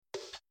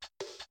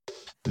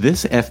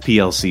This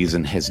FPL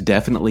season has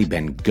definitely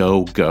been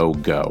go, go,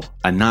 go.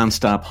 A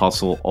nonstop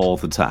hustle all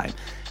the time.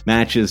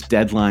 Matches,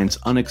 deadlines,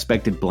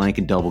 unexpected blank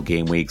and double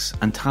game weeks,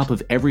 on top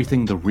of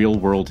everything the real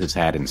world has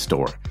had in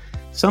store.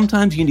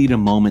 Sometimes you need a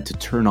moment to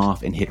turn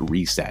off and hit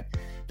reset.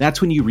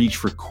 That's when you reach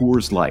for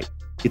Coors Light.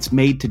 It's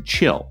made to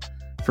chill.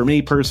 For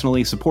me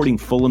personally, supporting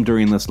Fulham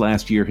during this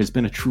last year has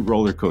been a true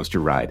roller coaster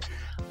ride.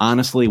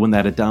 Honestly, when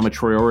that Adama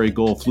Traore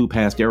goal flew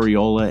past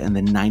Areola in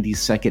the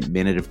 92nd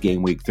minute of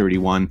game week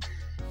 31,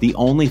 the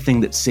only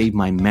thing that saved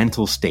my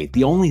mental state,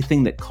 the only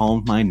thing that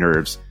calmed my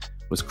nerves,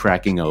 was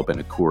cracking open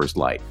a Coors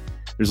Light.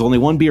 There's only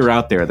one beer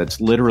out there that's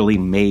literally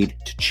made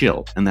to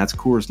chill, and that's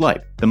Coors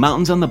Light. The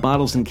mountains on the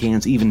bottles and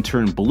cans even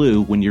turn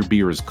blue when your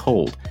beer is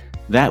cold.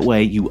 That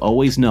way, you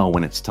always know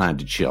when it's time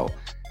to chill.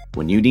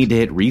 When you need to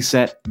hit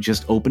reset,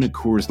 just open a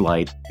Coors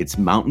Light. It's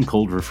mountain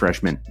cold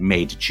refreshment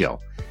made to chill.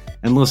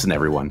 And listen,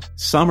 everyone,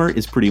 summer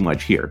is pretty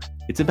much here.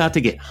 It's about to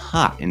get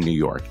hot in New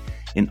York.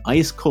 An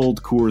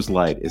ice-cold Coors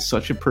Light is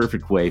such a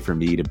perfect way for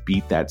me to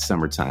beat that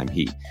summertime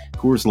heat.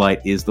 Coors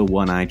Light is the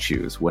one I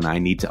choose when I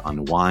need to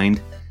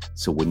unwind.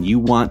 So when you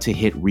want to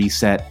hit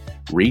reset,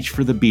 reach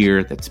for the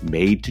beer that's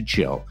made to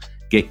chill.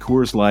 Get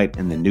Coors Light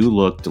and the new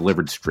look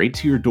delivered straight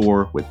to your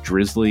door with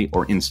Drizzly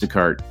or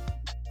Instacart.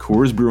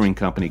 Coors Brewing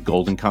Company,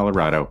 Golden,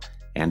 Colorado.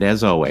 And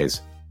as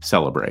always,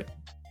 celebrate.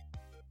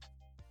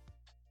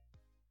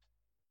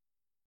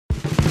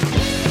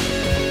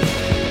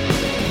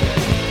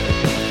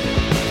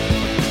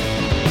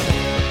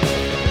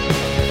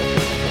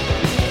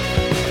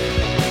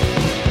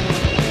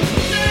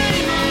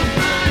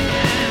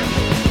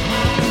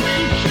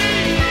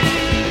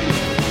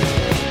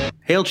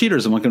 Hail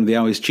cheaters, and welcome to the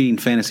Always Cheating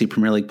Fantasy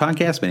Premier League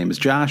podcast. My name is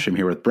Josh. I'm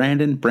here with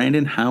Brandon.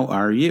 Brandon, how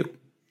are you?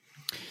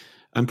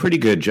 I'm pretty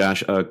good,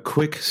 Josh. A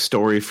quick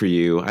story for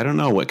you. I don't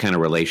know what kind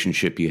of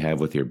relationship you have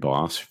with your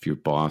boss. If your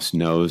boss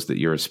knows that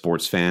you're a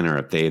sports fan or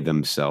if they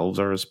themselves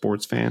are a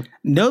sports fan.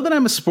 Know that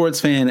I'm a sports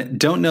fan.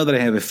 Don't know that I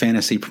have a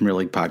Fantasy Premier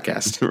League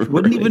podcast. Right.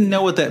 Wouldn't even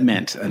know what that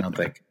meant, I don't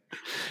think.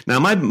 Now,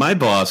 my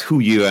boss, who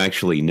you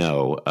actually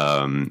know,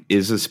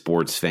 is a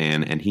sports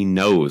fan, and he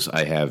knows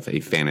I have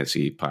a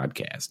fantasy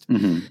podcast.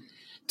 Mm-hmm.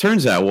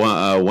 Turns out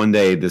one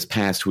day this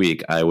past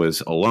week, I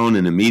was alone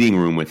in a meeting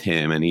room with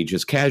him, and he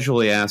just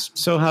casually asked,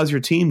 "So how's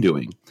your team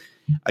doing?"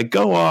 I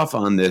go off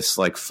on this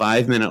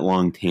 5-minute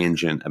long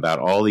tangent about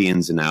all the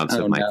ins and outs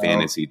of my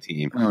fantasy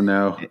team. Oh,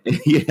 no.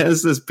 He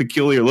has this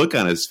peculiar look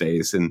on his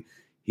face, and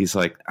he's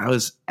like, "I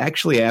was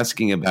actually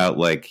asking about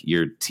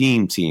your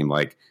team,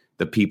 like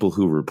the people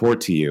who report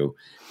to you."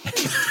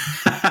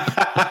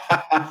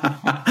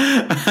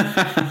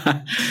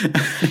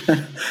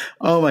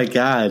 Oh my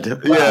God!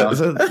 Wow. Yeah,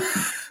 so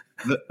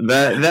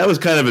that was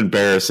kind of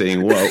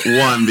embarrassing. Well,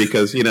 one,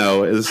 because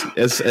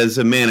as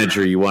a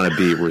manager, you want to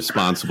be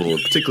responsible,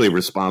 particularly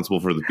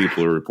responsible for the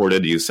people who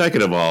reported to you.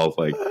 Second of all,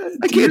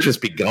 I can't just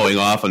be going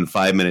off on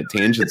 5-minute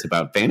tangents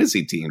about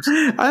fantasy teams.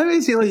 I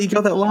didn't see you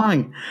go that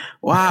long.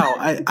 Wow,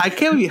 I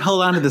can't be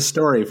held on to this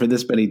story for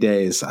this many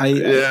days.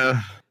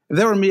 If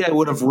that were me, I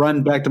would have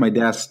run back to my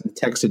desk and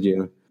texted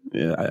you.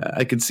 Yeah,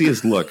 I could see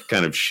his look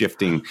kind of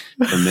shifting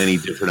from many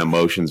different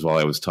emotions while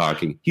I was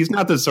talking. He's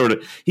not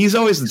he's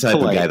always the type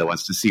of guy that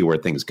wants to see where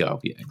things go.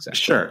 Yeah, exactly.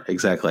 Sure,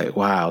 exactly.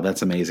 Wow,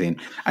 that's amazing.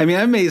 I mean,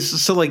 I'm amazed.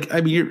 So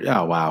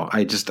oh wow.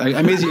 I'm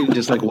amazed you can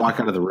just walk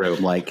out of the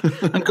room.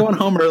 I'm going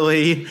home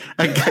early.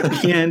 I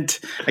can't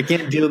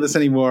deal with this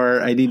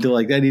anymore. I need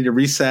to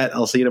reset.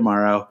 I'll see you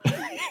tomorrow.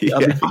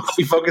 I'll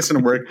be focused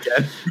on work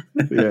again.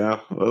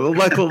 Yeah. Well,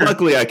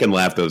 luckily I can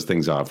laugh those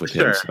things off with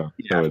him. So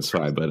it's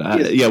fine. But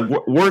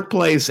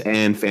workplace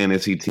and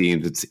fantasy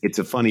teams, it's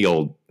a funny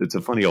old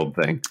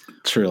thing.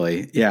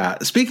 Truly. Yeah.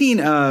 Speaking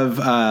of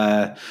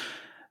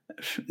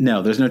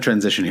no, there's no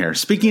transition here.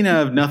 Speaking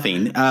of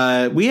nothing,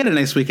 we had a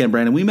nice weekend,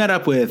 Brandon. We met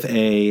up with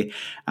a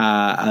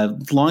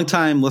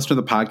longtime listener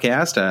of the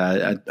podcast,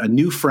 a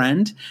new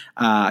friend,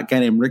 a guy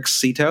named Rick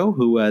Cito,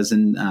 who was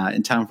in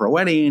town for a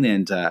wedding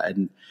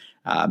and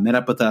met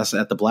up with us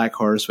at the Black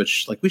Horse,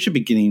 which we should be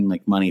getting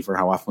money for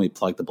how often we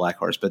plug the Black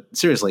Horse. But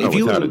seriously,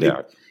 without a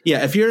doubt.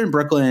 If you're in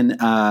Brooklyn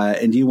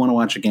and you want to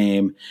watch a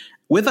game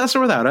with us or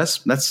without us,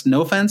 that's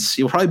no offense.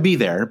 You'll probably be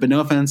there, but no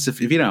offense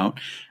if you don't.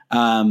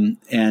 You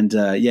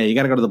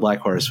got to go to the Black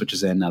Horse, which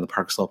is in the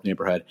Park Slope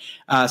neighborhood.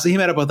 So he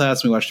met up with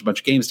us. And we watched a bunch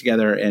of games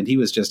together, and he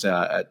was just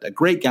a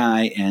great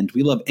guy. And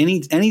we love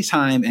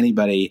anytime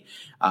anybody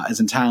is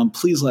in town,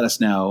 please let us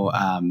know.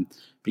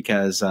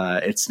 Because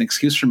it's an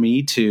excuse for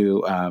me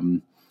to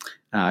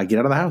get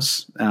out of the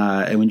house.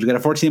 And when you got a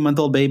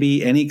 14-month-old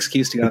baby, any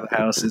excuse to get out of the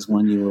house is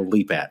one you will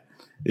leap at.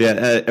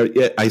 Yeah,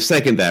 I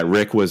second that.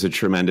 Rick was a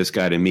tremendous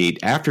guy to meet.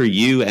 After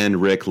you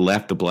and Rick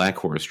left the Black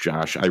Horse,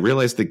 Josh, I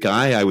realized the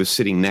guy I was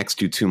sitting next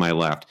to my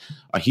left,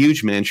 a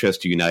huge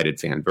Manchester United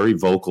fan, very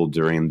vocal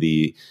during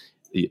the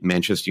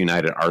Manchester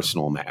United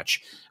Arsenal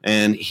match.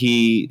 And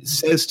he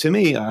says to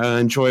me, "I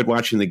enjoyed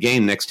watching the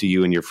game next to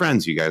you and your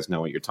friends. You guys know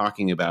what you're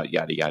talking about,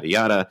 yada, yada,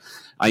 yada."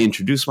 I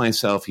introduce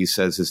myself. He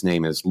says his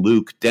name is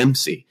Luke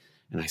Dempsey.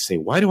 And I say,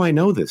 why do I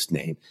know this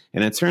name?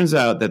 And it turns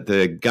out that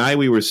the guy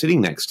we were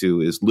sitting next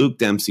to is Luke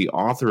Dempsey,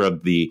 author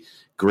of the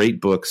great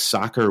book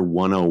Soccer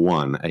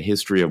 101, A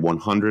History of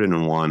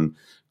 101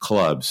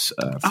 Clubs.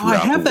 I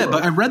have that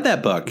book. I read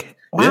that book.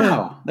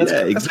 Wow. That's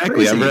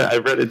exactly. I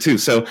read it too.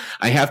 So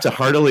I have to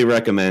heartily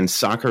recommend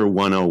Soccer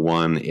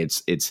 101.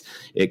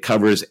 It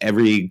covers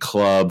every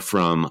club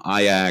from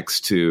Ajax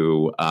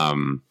to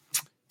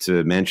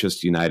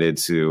Manchester United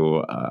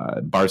to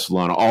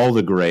Barcelona, all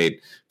the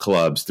great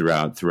clubs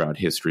throughout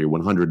history.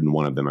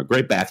 101 of them. A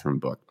great bathroom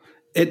book.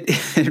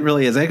 It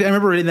really is. I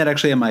remember reading that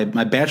actually at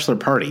my bachelor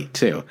party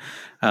too.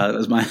 It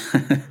was my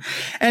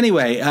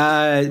anyway.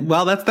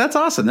 Well, that's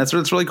awesome. That's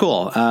really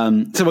cool.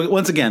 So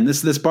once again,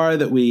 this bar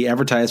that we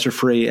advertise for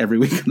free every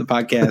week on the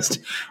podcast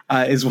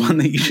is one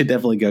that you should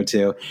definitely go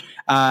to.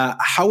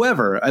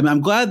 However,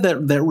 I'm glad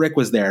that Rick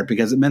was there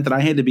because it meant that I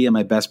had to be on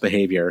my best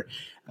behavior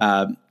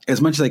as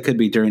much as I could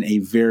be during a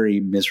very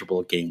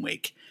miserable game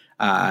week.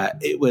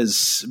 It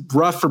was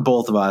rough for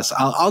both of us.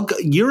 I'll go,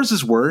 yours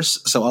is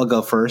worse, so I'll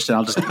go first, and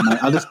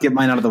I'll just get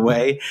mine out of the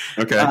way.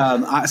 Okay.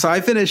 So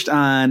I finished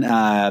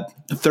on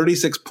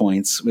 36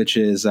 points, which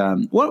is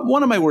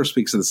one of my worst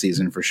weeks of the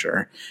season for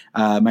sure.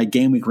 My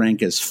game week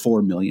rank is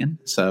 4 million,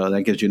 so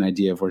that gives you an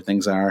idea of where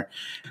things are.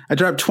 I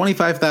dropped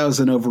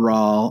 25,000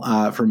 overall.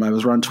 I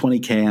was around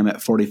 20K. I'm at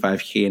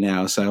 45K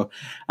now, so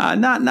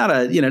not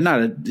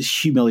a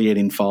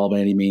humiliating fall by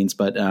any means,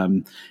 but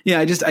I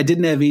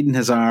didn't have Eden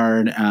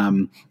Hazard.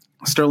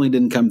 Sterling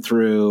didn't come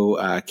through.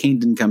 Kane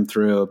didn't come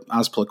through.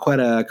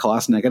 Azpilicueta,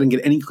 Kolasinac. I didn't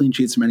get any clean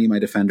sheets from any of my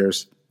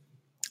defenders.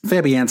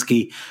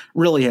 Fabianski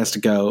really has to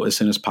go as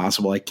soon as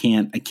possible. I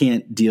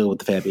can't deal with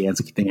the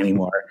Fabianski thing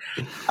anymore.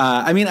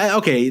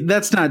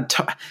 That's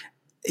not.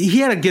 He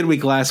had a good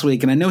week last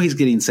week, and I know he's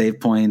getting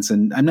save points,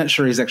 and I'm not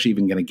sure he's actually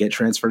even going to get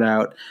transferred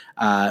out.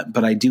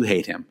 But I do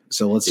hate him.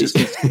 So let's just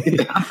get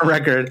it on the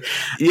record.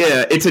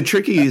 Yeah, it's a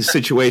tricky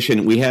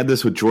situation. We had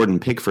this with Jordan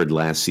Pickford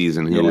last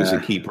season, who was a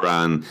keeper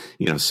on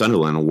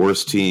Sunderland, a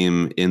worst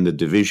team in the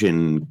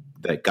division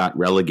that got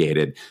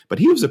relegated. But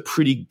he was a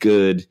pretty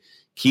good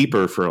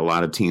keeper for a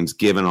lot of teams,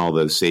 given all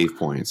those save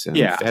points. And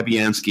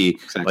Fabianski,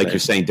 like you're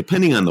saying,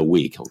 depending on the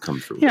week, he'll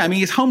come through. Yeah, I mean,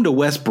 he's home to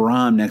West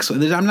Brom next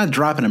week. I'm not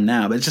dropping him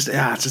now, but it's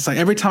just like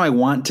every time I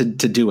want to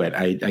do it,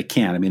 I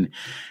can't. I mean,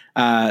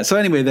 so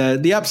anyway,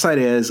 the upside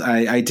is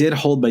I did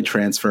hold my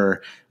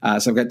transfer.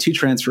 So I've got 2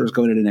 transfers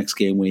going into next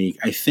game week.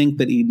 I think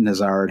that Eden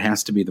Hazard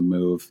has to be the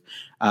move.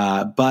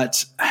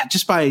 But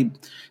just by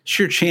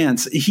sheer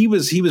chance, he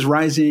was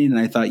rising, and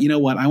I thought, you know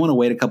what? I want to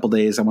wait a couple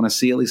days. I want to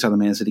see at least how the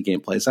Man City game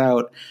plays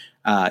out.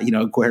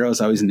 Aguero is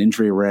always an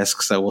injury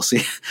risk, so we'll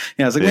see.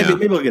 I was like,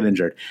 maybe he'll get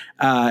injured.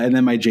 And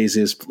then my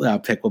Jesus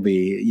pick will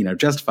be,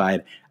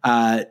 justified.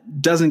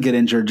 Doesn't get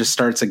injured, just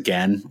starts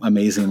again,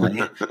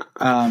 amazingly.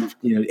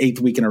 8th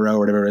week in a row or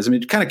whatever it is. I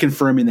mean, kind of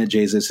confirming that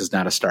Jesus is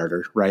not a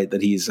starter, right?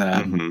 That he's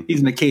an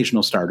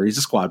occasional starter. He's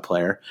a squad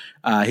player.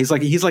 He's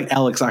like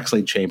Alex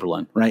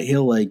Oxlade-Chamberlain, right?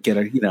 He'll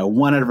get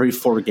one out of every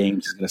 4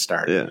 games he's going to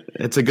start. Yeah,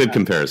 it's a good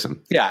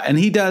comparison. Yeah, and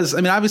he does. I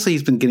mean, obviously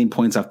he's been getting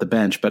points off the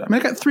bench, but I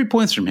got 3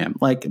 points from him.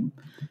 Like,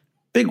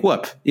 big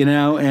whoop,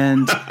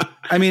 and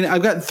I mean,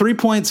 I've got 3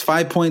 points,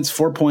 5 points,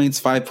 4 points,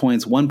 5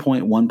 points, 1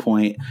 point, 1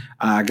 point.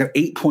 I got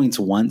 8 points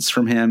once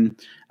from him,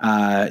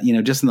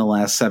 just in the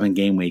last 7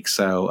 game weeks.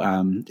 So,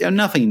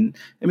 nothing.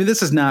 I mean,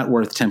 this is not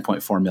worth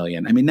 10.4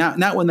 million. I mean,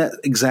 not when that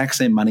exact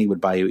same money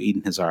would buy you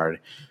Eden Hazard.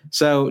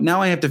 So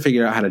now I have to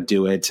figure out how to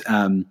do it.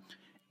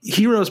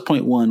 Heroes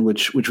 0.1,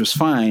 which was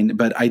fine,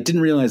 but I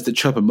didn't realize that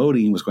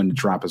Choupo-Moting was going to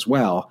drop as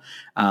well.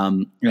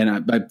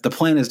 The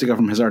plan is to go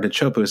from Hazard to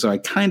Choupo, so I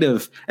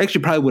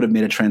actually probably would have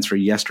made a transfer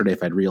yesterday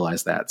if I'd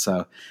realized that.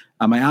 So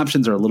my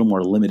options are a little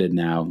more limited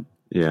now.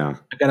 Yeah,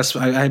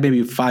 I had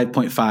maybe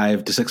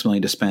 5.5 to 6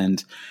 million to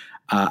spend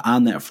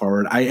on that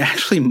forward. I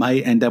actually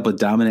might end up with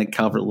Dominic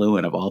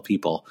Calvert-Lewin of all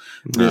people.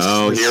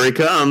 Here he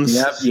comes.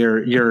 Yep,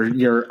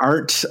 your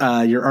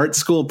art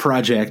school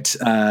project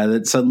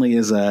that suddenly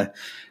is a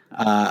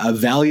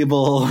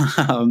valuable.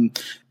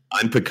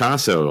 I'm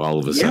Picasso all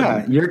of a sudden.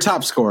 Yeah, you're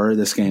top scorer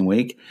this game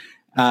week.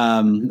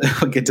 I'll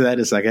get to that in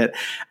a second.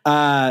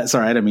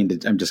 Sorry, I don't mean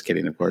to. I'm just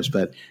kidding, of course.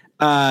 But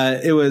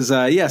it was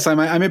yes. I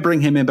might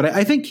bring him in, but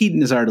I think Eden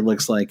Hazard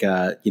looks like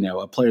a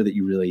player that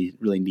you really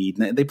really need.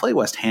 And they play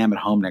West Ham at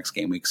home next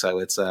game week, so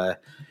it's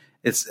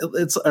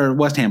or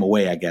West Ham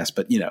away, I guess.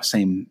 But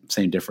same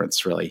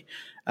difference really.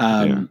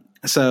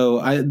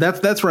 So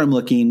that's where I'm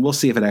looking. We'll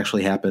see if it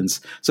actually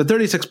happens. So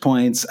 36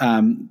 points.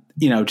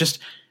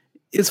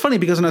 It's funny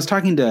because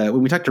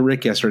when we talked to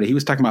Rick yesterday, he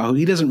was talking about how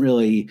he doesn't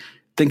really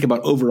think about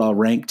overall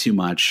rank too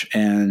much.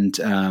 And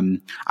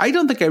I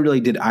don't think I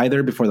really did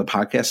either before the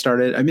podcast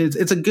started. I mean,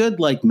 it's a good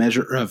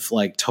measure of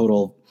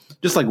total,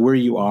 just where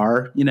you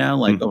are,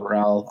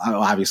 overall,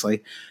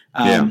 obviously.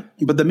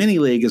 But the mini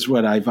league is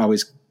what I've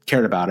always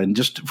cared about. And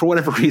just for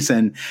whatever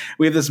reason,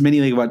 we have this mini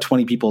league of about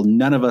 20 people.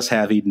 None of us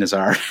have Eden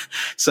Hazard.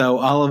 So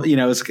all of, it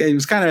was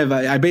kind of,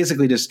 I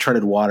basically just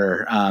treaded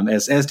water,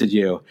 as did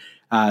you.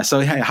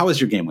 So how was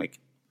your game week?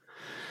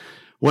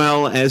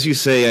 Well, as you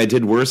say, I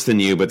did worse than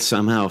you, but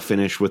somehow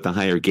finished with the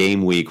higher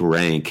game week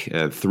rank,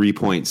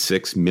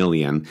 3.6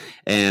 million.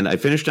 And I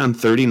finished on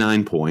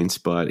 39 points,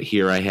 but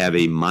here I have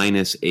a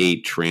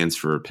 -8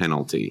 transfer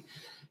penalty.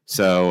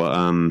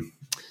 So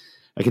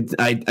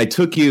I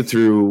took you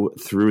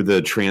through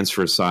the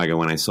transfer saga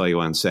when I saw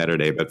you on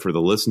Saturday, but for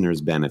the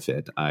listeners'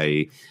 benefit,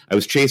 I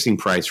was chasing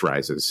price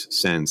rises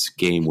since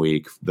game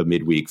week, the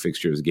midweek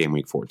fixtures, game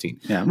week 14.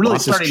 Yeah, really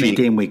starting in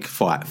game week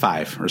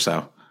 5 or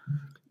so.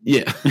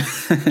 Yeah.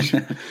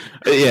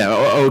 Yeah.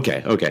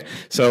 Okay.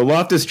 So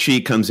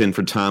Loftus-Cheek comes in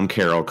for Tom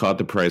Carroll, caught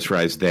the price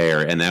rise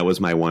there, and that was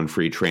my one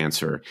free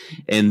transfer.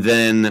 And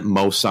then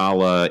Mo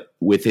Salah,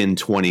 within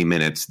 20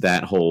 minutes,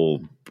 that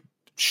whole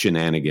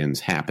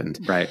shenanigans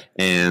happened. Right.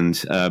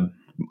 And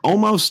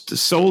almost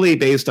solely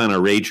based on a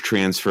rage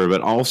transfer,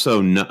 but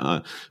also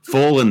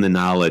full in the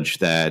knowledge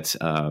that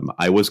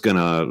I was going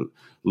to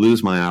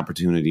lose my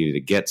opportunity to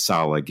get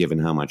Salah, given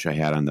how much I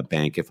had on the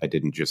bank if I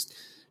didn't just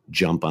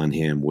jump on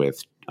him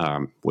with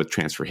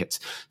transfer hits.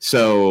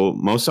 So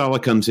Mo Salah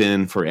comes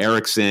in for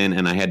Eriksen,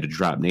 and I had to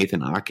drop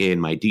Nathan Ake in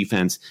my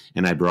defense,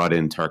 and I brought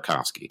in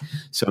Tarkowski.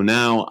 So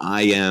now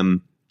I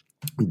am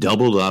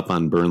doubled up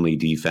on Burnley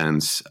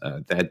defense.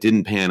 That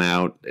didn't pan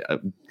out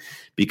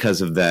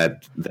because of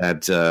that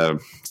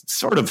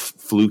sort of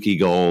fluky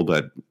goal,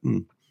 but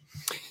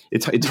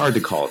it's hard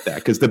to call it that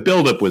because the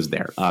buildup was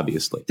there,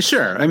 obviously.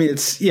 Sure, I mean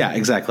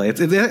exactly.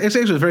 It's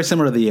actually very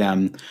similar to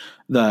the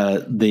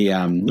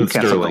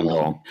Newcastle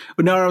goal.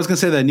 No, I was going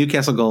to say the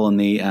Newcastle goal in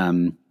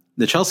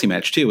the Chelsea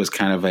match too was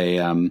kind of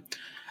a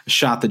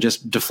shot that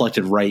just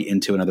deflected right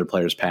into another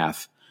player's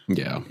path.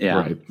 Yeah.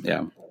 Right.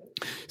 Yeah.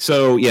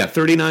 So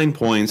 39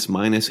 points,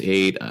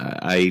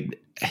 -8.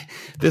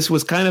 This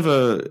was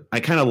I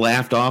kind of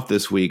laughed off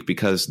this week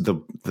because the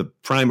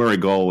primary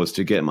goal was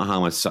to get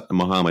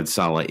Mohamed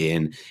Salah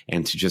in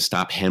and to just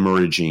stop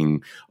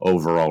hemorrhaging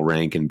overall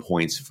rank and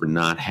points for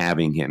not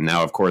having him.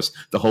 Now, of course,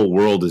 the whole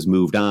world has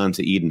moved on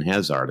to Eden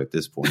Hazard at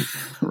this point.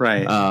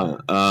 Right.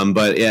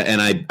 But yeah,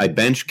 and I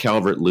benched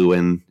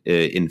Calvert-Lewin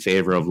in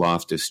favor of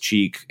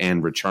Loftus-Cheek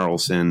and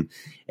Richarlison.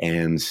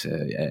 And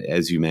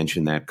as you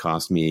mentioned, that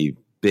cost me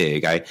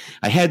big. I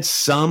had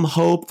some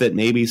hope that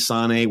maybe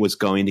Sané was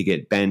going to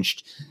get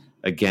benched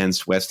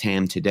against West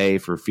Ham today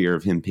for fear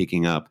of him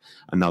picking up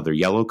another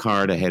yellow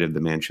card ahead of the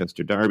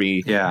Manchester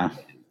derby. Yeah.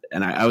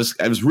 And I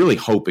was really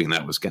hoping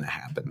that was going to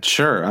happen.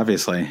 Sure,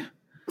 obviously.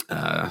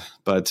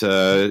 But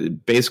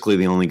basically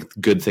the only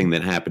good thing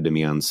that happened to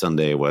me on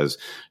Sunday was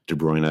De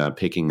Bruyne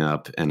picking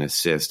up an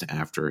assist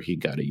after he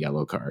got a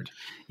yellow card.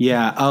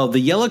 Yeah. Oh, the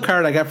yellow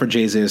card I got for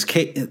Jesus,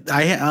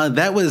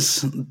 I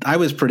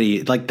was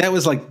pretty like that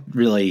was like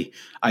really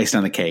iced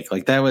on the cake.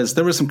 Like there was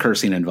some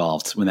cursing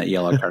involved when that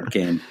yellow card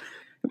came.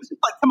 It was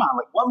just like, come on,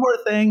 like one more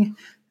thing,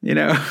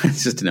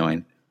 it's just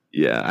annoying.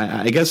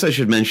 Yeah, I guess I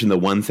should mention the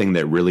one thing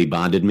that really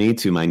bonded me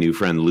to my new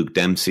friend Luke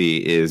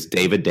Dempsey is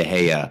David De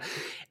Gea.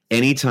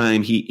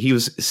 Anytime he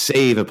was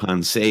save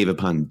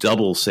upon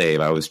double save,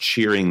 I was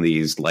cheering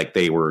these like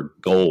they were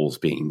goals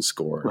being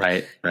scored.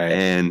 Right.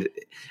 And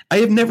I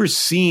have never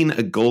seen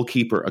a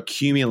goalkeeper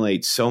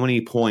accumulate so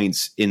many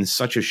points in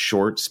such a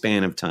short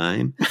span of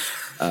time.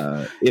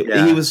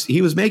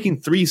 He was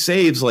making 3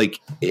 saves like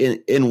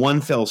in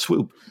one fell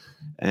swoop.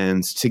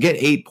 And to get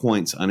 8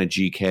 points on a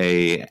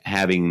GK,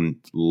 having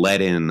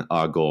let in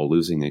a goal,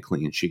 losing a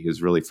clean sheet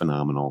is really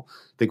phenomenal.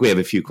 I think we have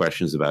a few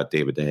questions about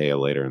David De Gea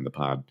later in the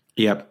pod.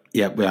 Yep.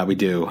 Yeah, we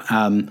do.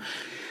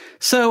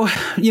 So,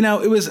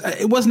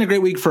 it wasn't a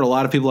great week for a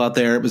lot of people out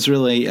there. It was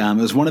really, it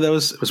was one of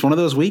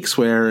those weeks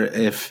where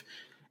if,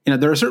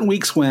 there are certain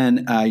weeks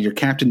when your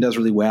captain does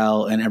really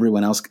well and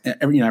everyone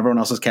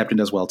else's captain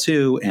does well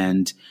too.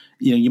 And,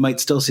 you might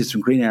still see some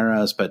green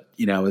arrows, but,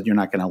 you're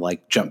not going to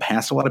like jump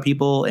past a lot of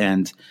people.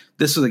 And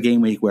this was a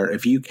game week where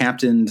if you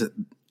captained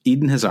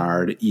Eden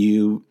Hazard,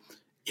 you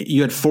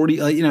had 40,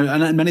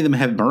 and many of them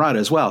have Morata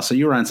as well. So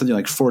you were on something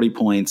like 40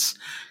 points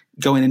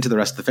going into the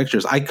rest of the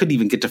fixtures. I couldn't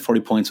even get to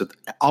 40 points with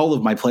all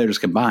of my players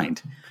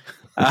combined.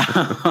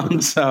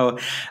 So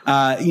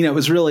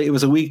it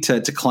was a week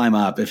to climb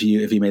up if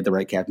you made the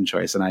right captain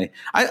choice. And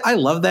I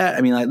love that.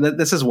 I mean,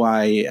 this is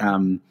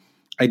why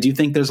I do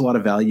think there's a lot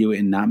of value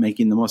in not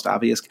making the most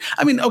obvious.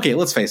 I mean, okay,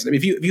 let's face it.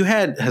 If you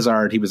had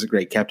Hazard, he was a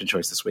great captain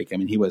choice this week. I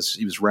mean, he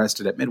was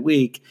rested at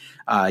midweek.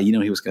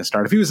 He was going to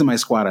start. If he was in my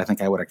squad, I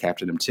think I would have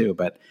captained him too.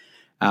 But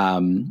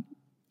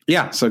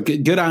so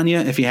good on you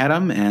if you had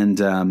him.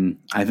 And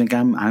I think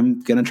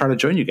I'm going to try to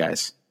join you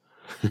guys.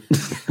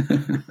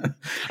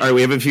 All right,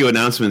 we have a few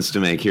announcements to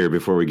make here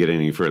before we get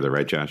any further,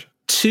 right, Josh?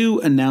 2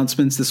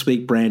 announcements this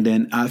week,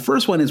 Brandon.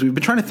 First one is we've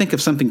been trying to think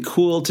of something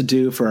cool to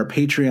do for our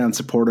Patreon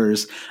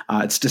supporters.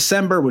 It's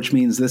December, which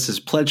means this is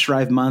Pledge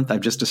Drive month.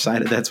 I've just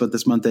decided that's what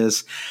this month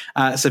is.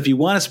 So if you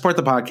want to support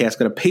the podcast,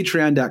 go to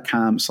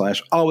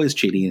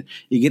patreon.com/alwayscheating.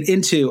 You get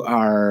into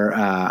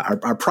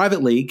our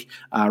private league.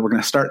 We're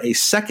going to start a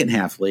second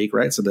half league,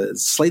 right? So the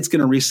slate's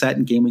going to reset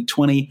in game week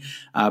 20,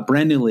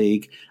 brand new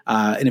league.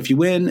 And if you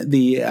win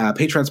the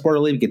Patreon supporter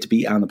league, you get to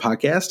be on the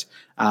podcast.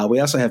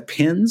 We also have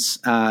pins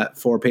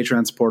for Patreon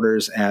Patreon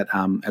supporters at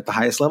the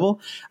highest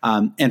level.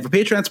 And for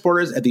Patreon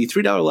supporters at the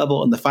 $3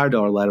 level and the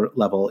 $5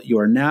 level, you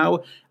are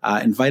now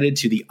invited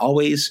to the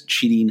Always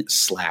Cheating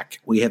Slack.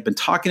 We have been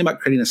talking about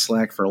creating a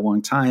Slack for a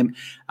long time,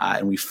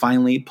 and we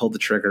finally pulled the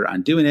trigger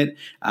on doing it.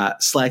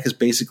 Slack is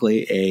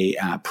basically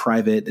a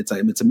private.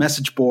 It's a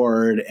message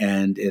board,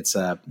 and it's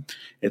a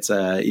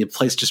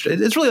place just.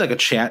 It's really like a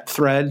chat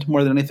thread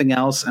more than anything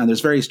else. And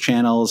there's various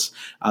channels.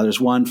 There's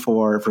one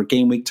for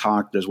Game Week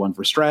talk. There's one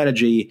for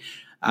strategy.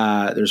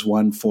 There's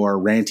one for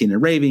ranting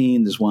and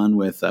raving. There's one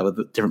with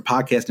different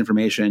podcast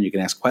information. You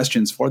can ask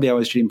questions for the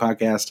Always Cheating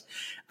podcast.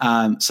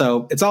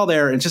 So it's all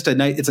there. It's just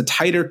it's a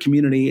tighter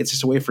community. It's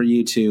just a way for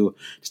you to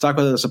talk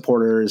with other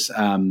supporters.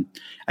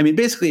 I mean,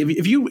 basically,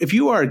 if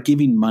you are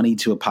giving money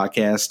to a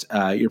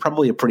podcast, you're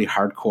probably a pretty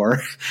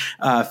hardcore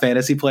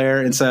fantasy player.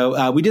 And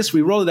so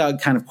we rolled it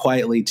out kind of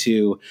quietly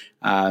to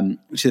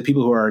the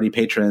people who are already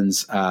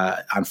patrons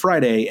on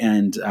Friday,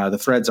 and the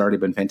thread's already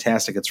been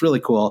fantastic. It's really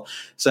cool.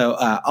 So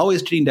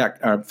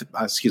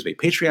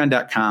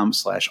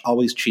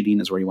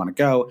patreon.com/alwayscheating is where you want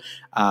to go.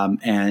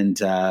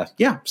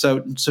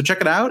 So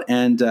check it out.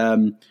 And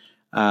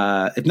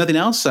if nothing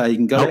else, you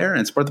can go there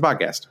and support the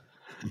podcast.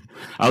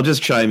 I'll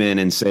just chime in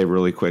and say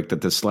really quick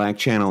that the Slack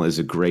channel is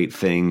a great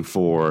thing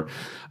for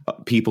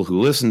people who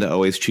listen to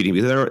Always Cheating.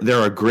 There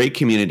are great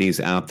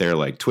communities out there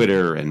like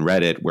Twitter and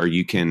Reddit where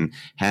you can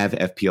have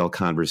FPL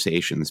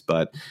conversations.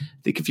 But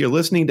I think if you're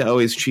listening to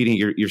Always Cheating,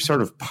 you're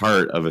sort of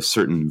part of a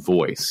certain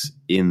voice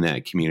in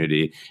that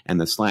community.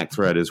 And the Slack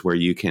thread is where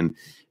you can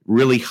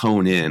really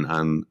hone in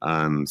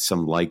on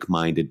some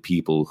like-minded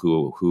people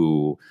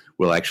who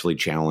will actually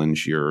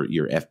challenge your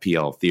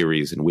FPL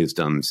theories and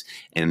wisdoms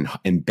and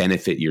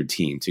benefit your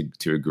team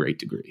to a great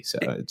degree. So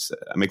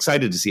I'm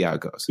excited to see how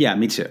it goes. Yeah,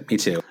 me too.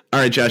 All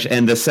right, Josh.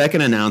 And the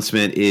second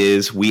announcement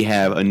is we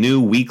have a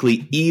new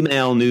weekly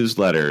email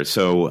newsletter.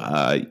 So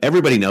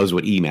everybody knows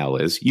what email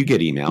is. You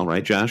get email,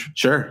 right, Josh?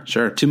 Sure.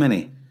 Too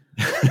many.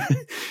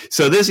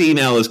 So this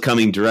email is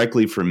coming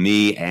directly from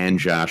me and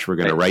Josh. We're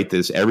going to write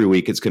this every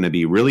week. It's going to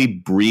be really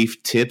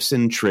brief tips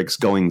and tricks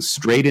going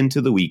straight into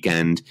the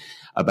weekend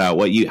about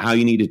how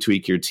you need to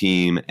tweak your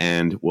team,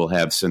 and we'll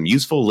have some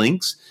useful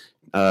links.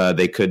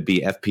 They could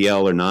be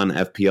FPL or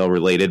non-FPL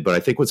related, but I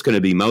think what's going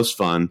to be most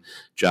fun,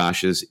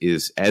 Josh,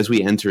 is as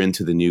we enter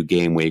into the new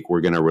game week,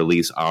 we're going to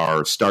release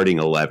our starting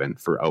 11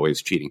 for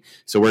Always Cheating.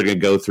 So we're going to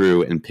go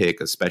through and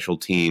pick a special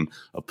team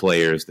of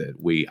players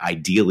that we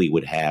ideally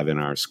would have in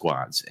our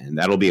squads, and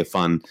that'll be a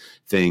fun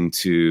thing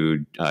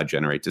to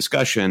generate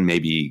discussion,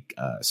 maybe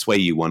sway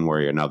you one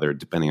way or another,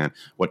 depending on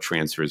what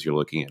transfers you're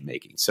looking at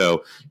making.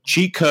 So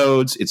cheat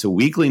codes, it's a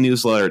weekly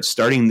newsletter. It's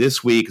starting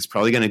this week. It's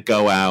probably going to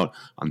go out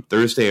on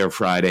Thursday or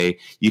Friday.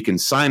 You can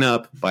sign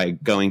up by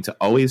going to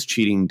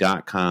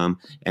alwayscheating.com,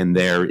 and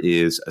there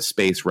is a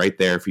space right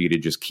there for you to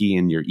just key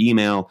in your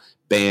email.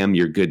 Bam,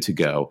 you're good to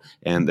go.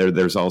 And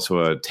there's also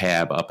a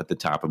tab up at the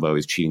top of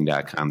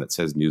alwayscheating.com that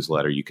says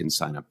newsletter. You can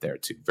sign up there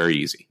too. Very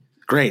easy.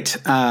 Great.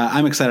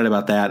 I'm excited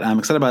about that. I'm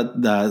excited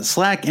about the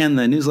Slack and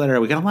the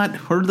newsletter. We got a lot.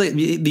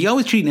 The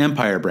Always Cheating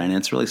Empire, Brandon,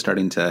 it's really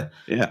starting to.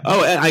 Yeah.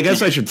 Oh, I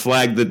guess I should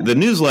flag that the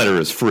newsletter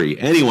is free.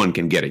 Anyone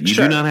can get it. You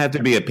do not have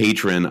to be a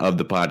patron of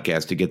the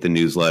podcast to get the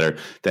newsletter.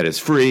 That is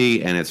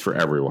free, and it's for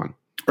everyone.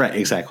 Right.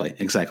 Exactly.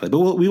 But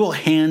we will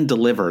hand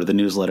deliver the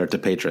newsletter to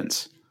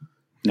patrons.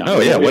 No,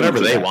 whatever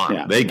they want.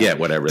 Yeah. They get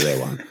whatever they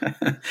want.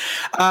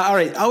 All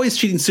right. Always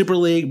Cheating Super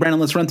League. Brandon,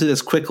 let's run through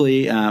this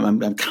quickly.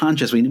 I'm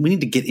conscious. We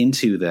need to get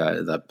into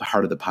the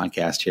heart of the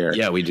podcast here.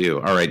 Yeah, we do.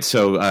 All right.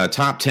 So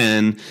top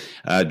 10,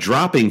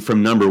 dropping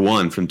from number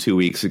 1 from 2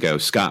 weeks ago,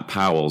 Scott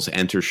Powell's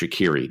Enter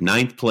Shaqiri.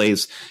 9th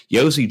place,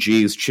 Yossi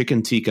G's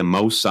Chicken Tikka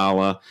Mo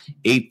Salah.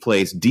 8th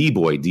place,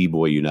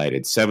 D-Boy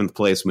United. 7th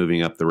place,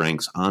 moving up the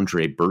ranks,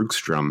 Andre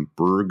Bergstrom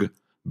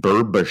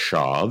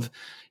Berbashov.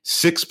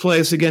 6th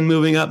place, again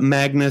moving up,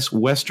 Magnus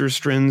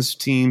Westerstrand's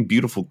team,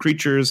 Beautiful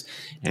Creatures.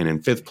 And in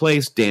 5th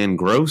place, Dan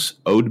Gross,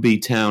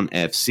 Oadby Town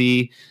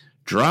FC.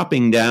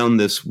 Dropping down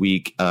this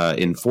week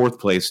in 4th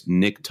place,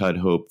 Nick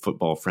Tudhope,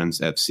 Football Friends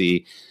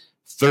FC.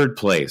 3rd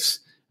place,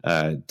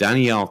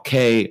 Daniel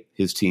K.,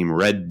 his team,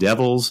 Red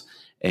Devils.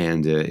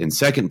 And in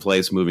 2nd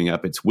place, moving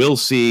up, it's Will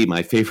C.,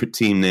 my favorite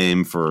team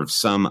name for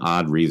some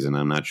odd reason.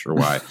 I'm not sure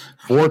why.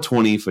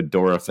 420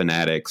 Fedora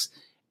Fanatics.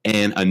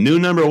 And a new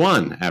number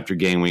 1 after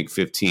game week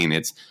 15.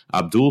 It's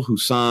Abdul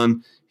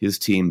Hussan, his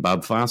team,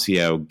 Bob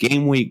Facio,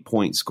 game week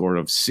point score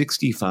of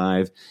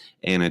 65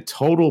 and a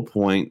total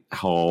point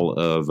haul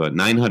of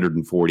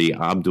 940.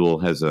 Abdul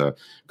has a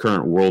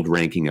current world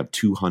ranking of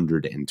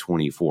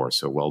 224.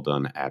 So well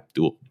done,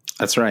 Abdul.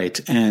 That's right.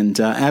 And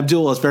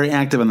Abdul is very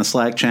active on the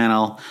Slack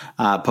channel,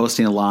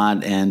 posting a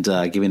lot and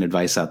giving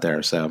advice out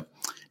there. So.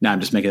 No, I'm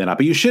just making that up.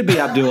 But you should be,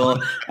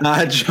 Abdul.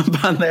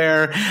 Jump on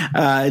there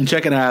and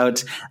check it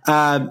out.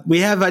 We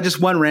have just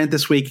one rant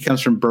this week. It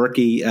comes from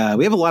Berkey.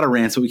 We have a lot of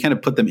rants, but we kind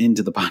of put them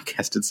into the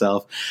podcast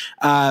itself.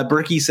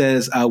 Berkey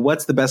says,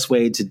 what's the best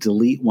way to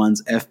delete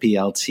one's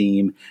FPL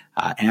team?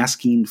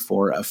 asking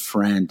for a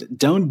friend.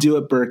 Don't do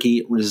it,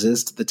 Berkey.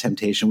 Resist the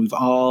temptation. We've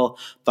all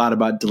thought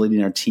about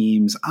deleting our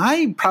teams.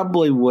 I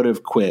probably would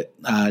have quit.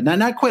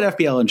 Not quit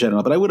FPL in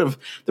general, but I would have.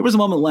 There was a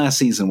moment last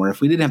season where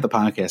if we didn't have the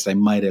podcast, I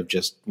might have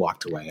just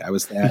walked away. I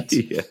was that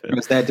I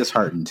was that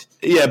disheartened.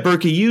 Yeah,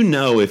 Berkey,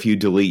 if you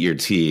delete your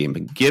team,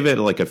 give it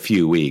like a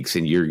few weeks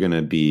and you're going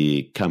to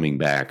be coming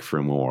back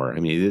for more. I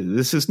mean,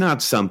 this is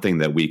not something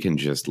that we can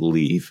just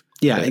leave.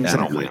 Yeah,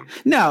 exactly.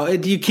 No,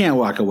 you can't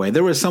walk away.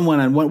 There was someone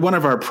on one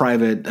of our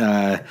private,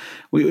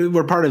 we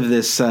were part of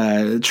this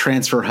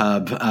Transfer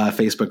Hub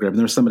Facebook group, and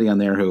there was somebody on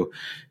there who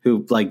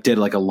like did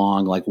like a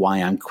long like why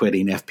I'm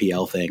quitting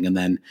FPL thing, and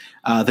then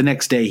the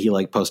next day he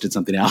like posted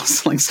something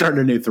else, like started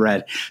a new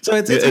thread. So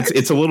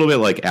it's a little bit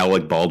like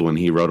Alec Baldwin.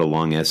 He wrote a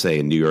long essay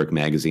in New York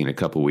Magazine a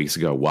couple weeks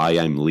ago, why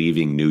I'm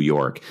leaving New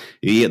York.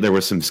 There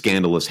were some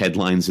scandalous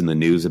headlines in the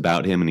news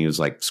about him, and he was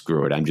like,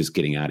 screw it, I'm just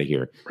getting out of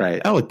here.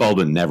 Right. Alec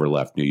Baldwin never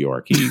left New York.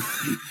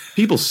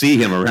 People see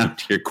him around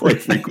here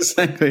quite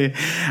frequently. Exactly.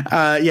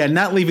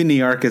 Not leaving New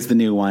York is the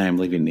new why I'm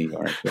leaving New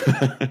York.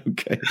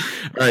 Okay.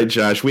 All right,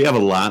 Josh, we have a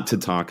lot to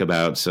talk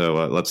about,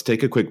 so let's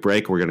take a quick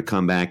break. We're going to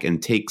come back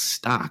and take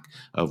stock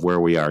of where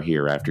we are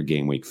here after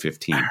game week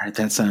 15. All right,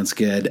 that sounds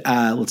good.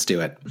 Let's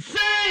do it.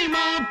 Same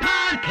old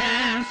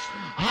podcast,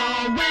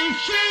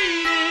 always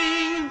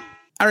cheating.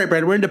 All right,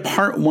 Brad, we're into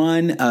part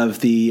one of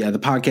the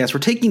podcast. We're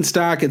taking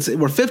stock.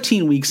 We're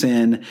 15 weeks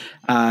in.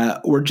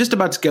 We're just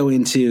about to go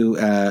into,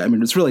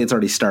 it's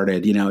already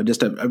started,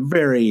 just a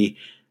very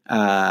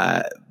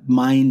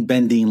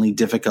mind-bendingly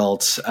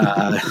difficult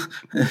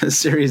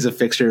series of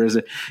fixtures.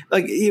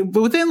 Like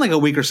within like a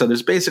week or so,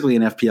 there's basically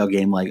an FPL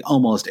game like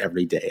almost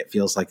every day. It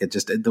feels like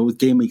the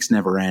game weeks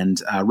never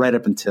end, right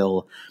up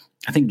until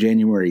I think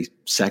January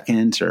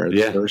 2nd or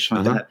the 1st,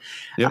 like that.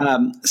 Yep.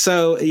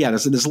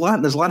 There's a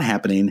lot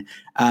happening.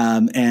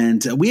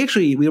 And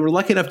we were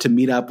lucky enough to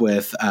meet up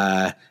with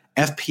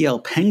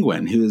FPL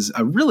Penguin, who's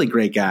a really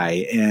great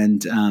guy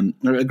and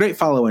a great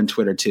follow on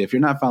Twitter too. If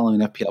you're not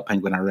following FPL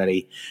Penguin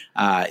already,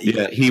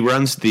 he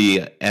runs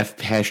the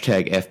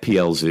hashtag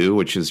FPL Zoo,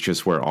 which is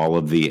just where all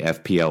of the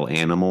FPL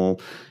animal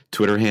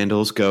Twitter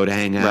handles go to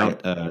hang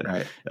out,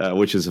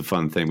 which is a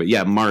fun thing. But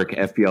yeah, Mark,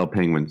 FPL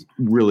Penguin,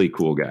 really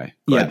cool guy.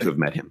 Glad to have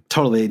met him.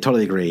 Totally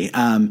agree.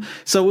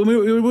 So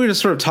we were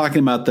just sort of talking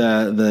about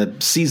the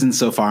season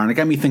so far, and it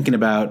got me thinking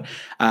about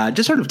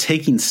just sort of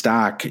taking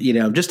stock,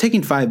 just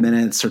taking 5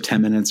 minutes or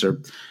 10 minutes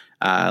or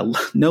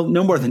no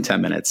more than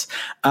 10 minutes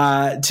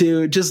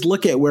to just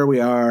look at where we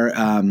are,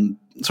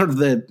 sort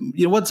of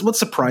what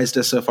surprised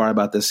us so far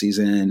about this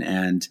season,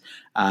 and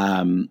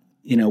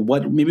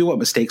what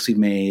mistakes we've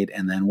made,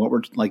 and then what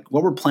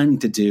we're planning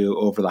to do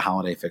over the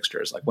holiday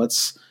fixtures. Like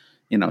what's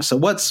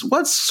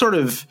sort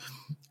of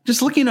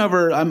just looking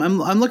over.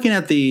 I'm looking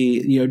at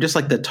the just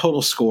like the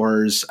total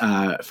scores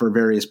for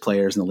various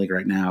players in the league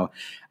right now.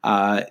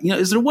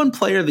 Is there one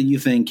player that you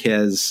think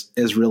has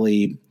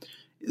really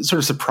sort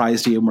of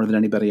surprised you more than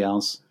anybody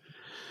else?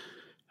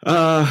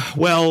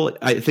 Well,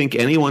 I think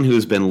anyone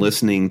who's been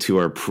listening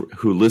to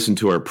who listened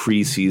to our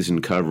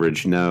preseason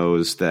coverage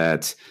knows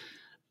that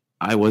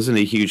I wasn't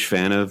a huge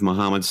fan of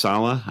Mohamed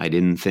Salah. I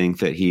didn't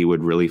think that he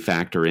would really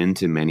factor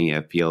into many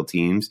FPL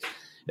teams.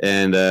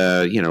 And,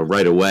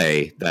 right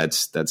away,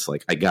 that's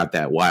like, I got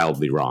that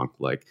wildly wrong.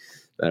 Like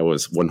that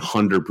was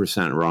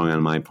 100% wrong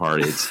on my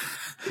part.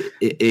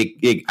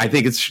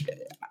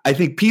 I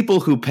think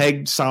people who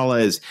pegged Salah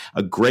as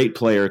a great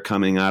player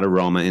coming out of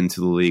Roma into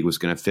the league was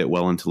going to fit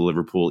well into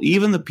Liverpool.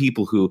 Even the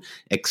people who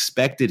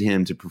expected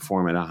him to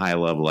perform at a high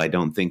level, I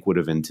don't think would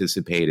have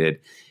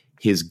anticipated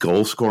his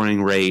goal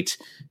scoring rate,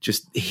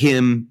 just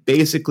him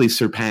basically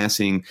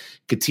surpassing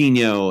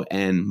Coutinho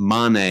and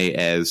Mane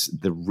as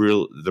the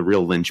real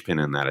linchpin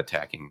in that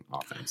attacking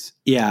offense.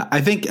 Yeah, I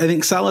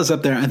think Salah's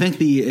up there. I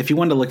think if you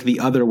wanted to look the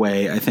other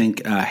way, I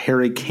think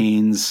Harry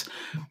Kane's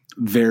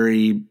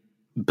very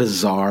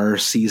bizarre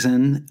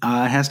season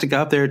has to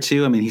go up there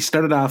too. I mean, he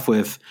started off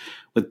with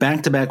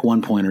back-to-back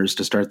 1-pointers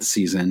to start the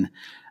season.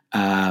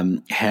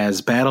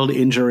 Has battled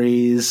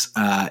injuries,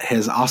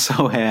 has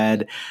also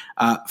had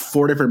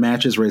 4 different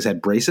matches where he's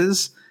had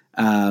braces.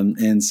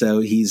 And so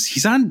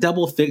he's on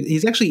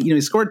he's actually, he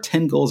scored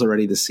 10 goals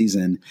already this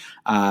season,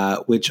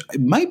 which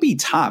might be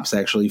tops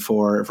actually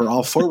for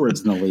all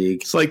forwards in the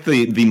league. It's like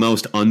the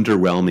most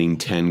underwhelming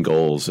 10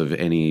 goals of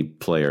any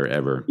player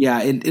ever.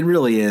 Yeah, it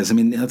really is. I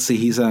mean, let's see,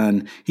 he's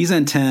on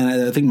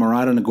 10. I think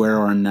Morata and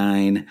Aguero are on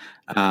 9.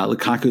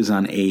 Lukaku's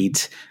on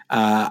 8.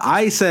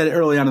 I said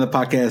early on in the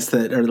podcast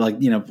that,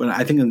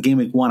 I think in game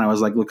week 1, I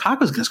was like,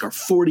 Lukaku's going to score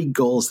 40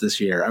 goals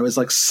this year. I was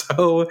just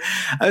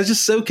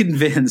so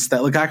convinced that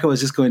Lukaku was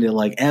just going to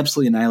like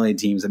absolutely annihilate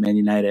teams at Man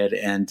United.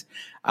 And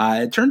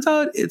it turns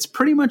out it's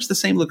pretty much the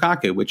same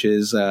Lukaku, which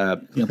is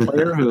a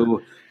player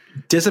who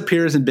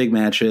disappears in big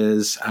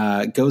matches,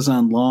 goes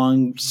on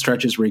long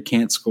stretches where he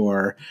can't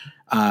score,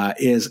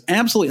 is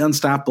absolutely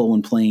unstoppable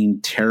when playing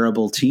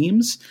terrible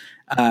teams.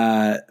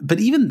 But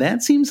even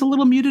that seems a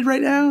little muted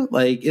right now.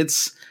 Like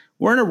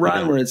we're in a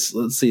run where it's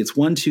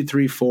 1, 2,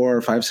 3,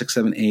 4, 5, 6,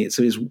 7, 8.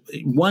 So he's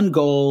 1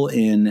 goal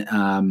in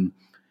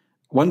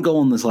 1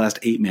 goal in his last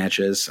 8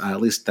 matches. At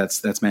least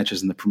that's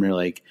matches in the Premier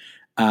League.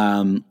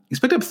 He's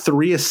picked up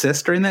 3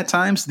 assists during that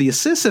time. So the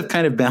assists have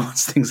kind of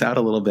balanced things out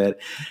a little bit.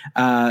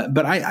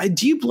 But I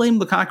do you blame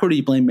Lukaku or do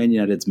you blame Man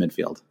United's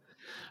midfield?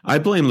 I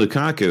blame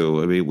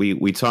Lukaku. I mean,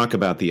 we talk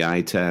about the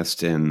eye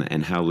test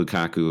and how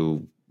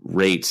Lukaku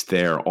rates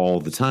there all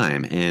the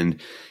time.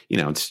 And,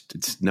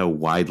 it's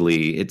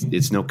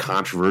no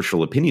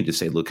controversial opinion to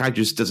say Lukaku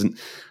just doesn't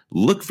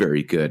look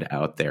very good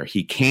out there.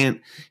 He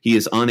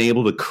is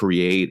unable to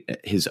create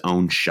his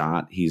own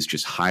shot. He's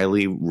just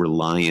highly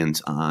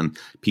reliant on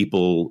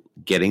people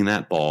getting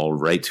that ball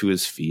right to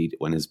his feet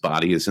when his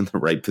body is in the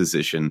right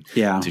position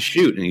to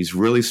shoot. And he's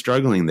really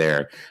struggling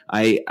there.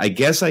 I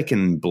guess I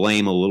can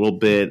blame a little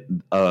bit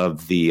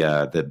of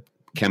the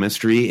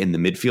chemistry in the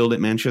midfield at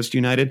Manchester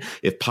United.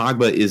 If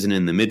Pogba isn't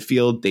in the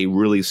midfield, they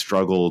really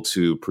struggle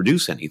to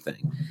produce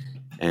anything.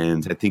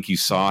 And I think you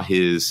saw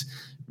his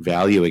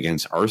value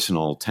against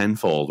Arsenal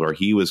tenfold, where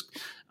he was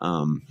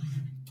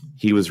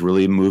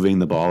really moving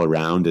the ball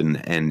around,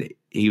 and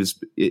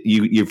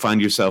you find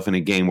yourself in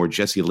a game where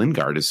Jesse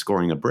Lingard is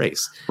scoring a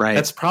brace. Right.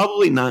 That's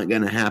probably not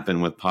going to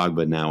happen with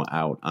Pogba now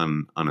out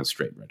on a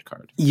straight red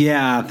card.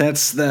 Yeah,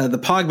 that's the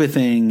Pogba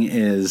thing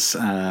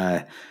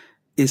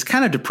is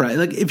kind of depressing.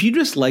 Like, if you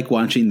just like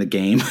watching the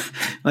game,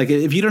 like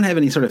if you don't have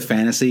any sort of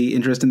fantasy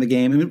interest in the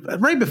game, I mean,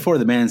 right before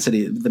the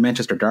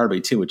Manchester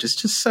derby too, which is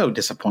just so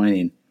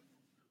disappointing.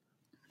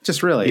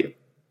 Just really.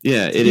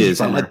 Yeah, it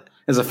is.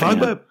 As a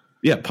fan.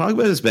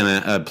 Pogba has been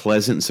a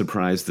pleasant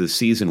surprise this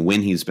season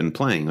when he's been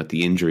playing with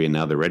the injury and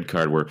now the red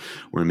card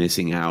we're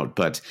missing out.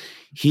 But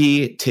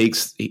he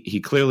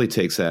clearly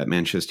takes that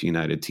Manchester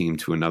United team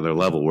to another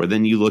level, where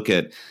then you look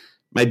at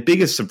my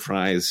biggest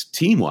surprise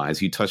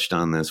team-wise, you touched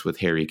on this with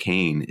Harry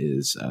Kane,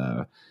 is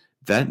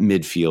that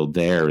midfield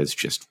there is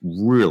just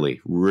really,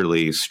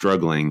 really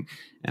struggling.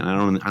 And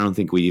I don't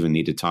think we even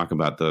need to talk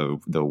about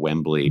the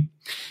Wembley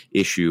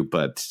issue,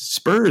 but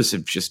Spurs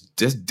have just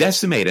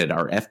decimated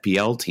our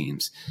FPL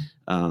teams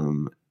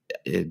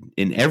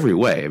in every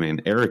way. I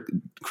mean,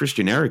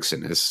 Christian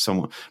Eriksen is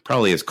someone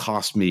probably has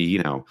cost me,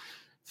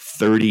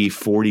 30,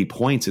 40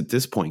 points at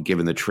this point,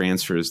 given the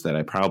transfers that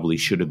I probably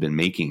should have been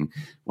making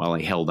while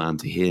I held on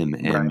to him.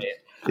 And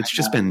it's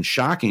just been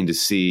shocking to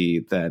see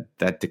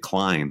that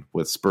decline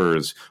with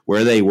Spurs,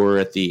 where they were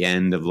at the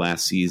end of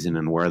last season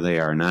and where they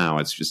are now.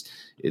 It's just,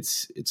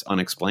 it's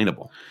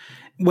unexplainable.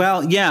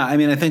 Well, yeah. I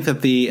mean, I think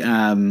that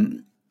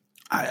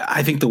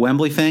I think the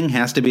Wembley thing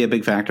has to be a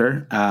big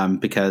factor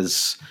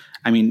because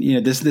I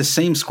mean, this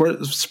same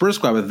Spurs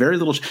squad with very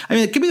little. I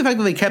mean, it could be the fact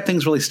that they kept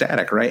things really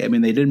static, right? I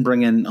mean, they didn't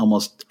bring in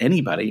almost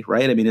anybody,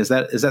 right? I mean, is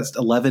that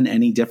 11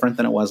 any different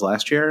than it was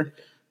last year?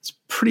 It's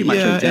pretty much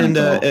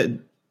identical.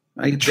 And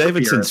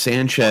Davinson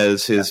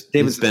Sanchez has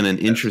been an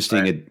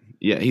interesting.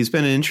 He's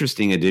been an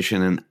interesting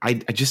addition, and I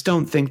just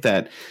don't think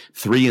that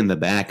 3 in the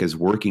back is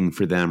working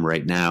for them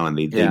right now, and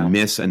they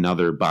miss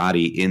another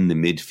body in the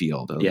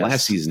midfield.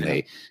 Last season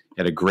they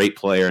had a great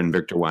player in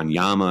Victor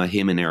Wanyama.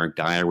 Him and Eric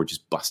Dyer were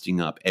just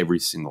busting up every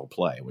single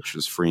play, which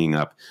was freeing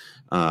up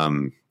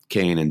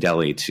Kane and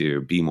Dele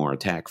to be more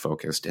attack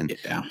focused. And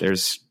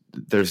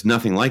there's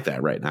nothing like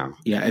that right now.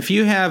 Yeah, if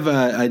you have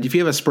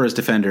a Spurs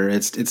defender,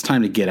 it's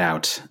time to get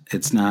out.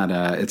 It's not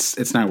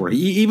working.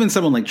 Even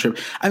someone like Tripp.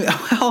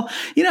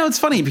 It's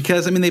funny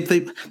because I mean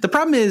the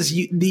problem is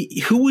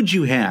who would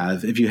you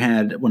have if you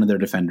had one of their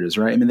defenders,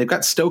 right? I mean, they've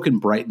got Stoke and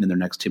Brighton in their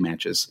next 2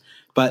 matches,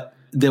 but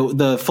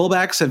the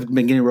fullbacks have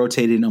been getting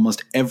rotated in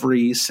almost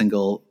every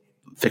single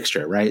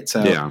fixture, right?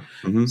 So,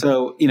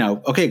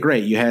 okay,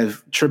 great. You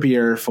have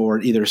Trippier for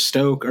either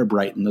Stoke or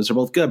Brighton. Those are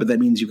both good, but that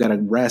means you've got to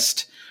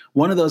rest.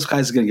 One of those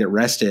guys is going to get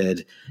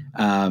rested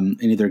in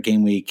either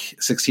game week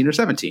 16 or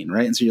 17,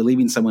 right? And so you're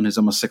leaving someone who's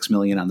almost $6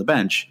 million on the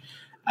bench.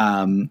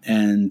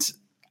 And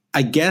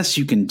I guess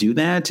you can do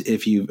that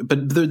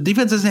but the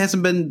defense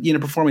hasn't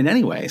been, performing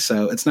anyway.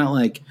 So it's not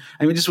like,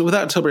 I mean, just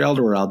without Toby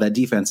Alderweireld, that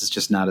defense is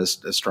just not as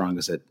strong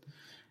as it.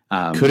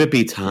 Could it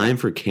be time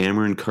for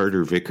Cameron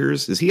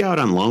Carter-Vickers? Is he out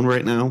on loan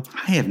right now?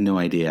 I have no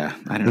idea.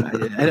 I don't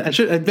know.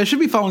 I should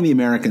be following the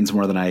Americans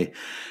more than I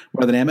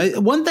am.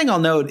 One thing I'll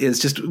note is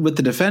just with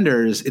the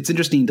defenders, it's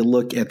interesting to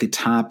look at the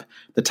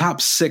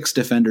top 6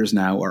 defenders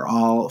now are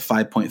all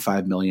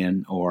 5.5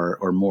 million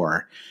or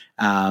more.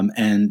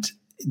 And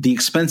the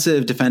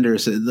expensive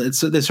defenders,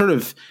 they sort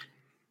of,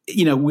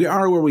 we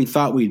are where we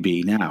thought we'd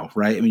be now,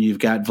 right? I mean, you've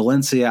got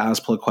Valencia,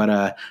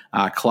 Azpilicueta,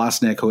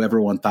 Kolasinac, who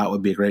everyone thought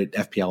would be a great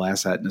FPL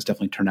asset, and has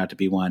definitely turned out to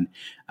be one.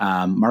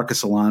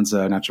 Marcus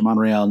Alonso, Nacho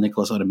Monreal,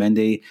 Nicolas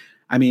Otamendi.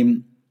 I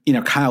mean,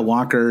 Kyle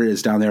Walker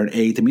is down there at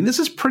 8th. I mean, this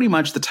is pretty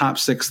much the top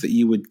 6 that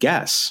you would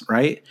guess,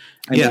 right?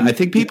 I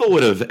think people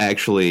would have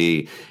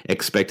actually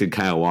expected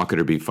Kyle Walker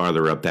to be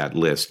farther up that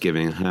list,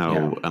 given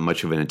how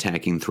much of an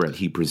attacking threat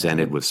he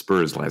presented with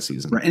Spurs last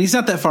season. Right, and he's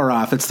not that far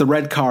off. It's the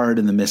red card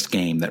and the missed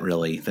game that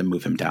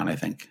move him down, I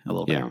think, a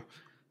little bit.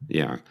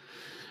 Yeah.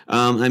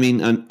 I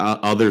mean,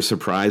 other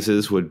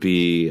surprises would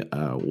be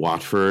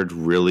Watford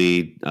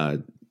really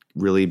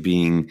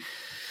being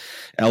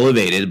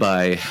elevated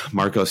by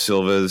Marco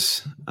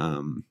Silva's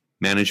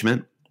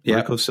management. Yeah.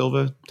 Marco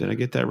Silva. Did I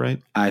get that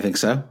right? I think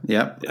so.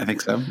 Yep, I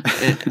think so.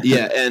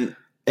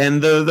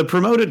 And the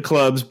promoted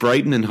clubs,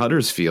 Brighton and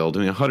Huddersfield.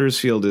 I mean,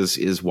 Huddersfield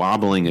is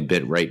wobbling a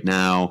bit right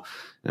now,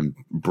 and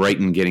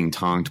Brighton getting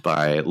tonked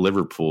by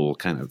Liverpool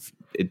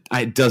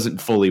it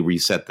doesn't fully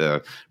reset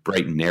the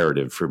Brighton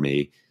narrative for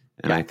me.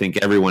 And I think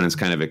everyone is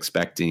kind of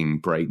expecting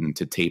Brighton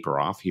to taper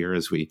off here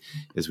as we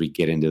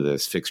get into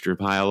this fixture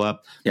pile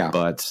up. Yeah.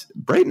 But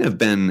Brighton have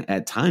been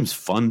at times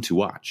fun to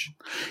watch.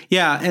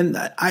 Yeah, and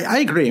I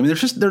agree. I mean,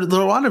 there are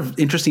a lot of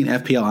interesting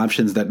FPL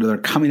options that are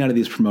coming out of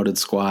these promoted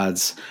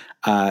squads.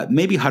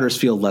 Maybe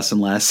Huddersfield less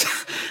and less,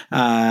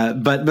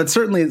 but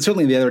certainly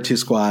the other two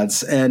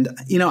squads. And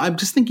I'm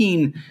just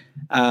thinking.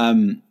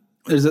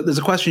 There's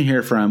a question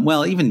here from,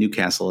 well, even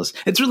Newcastle is.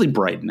 It's really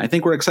Brighton. I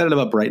think we're excited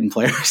about Brighton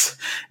players,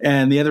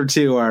 and the other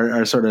two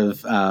are sort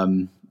of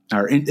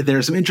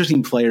there's some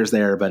interesting players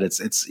there, but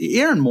it's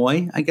Aaron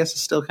Moy. I guess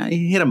is still kind of,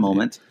 he hit a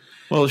moment.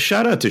 Well,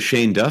 shout out to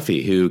Shane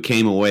Duffy, who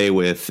came away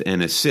with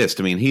an assist.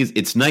 I mean,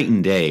 it's night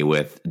and day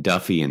with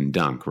Duffy and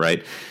Dunk,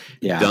 right?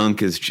 Yeah.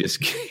 Dunk is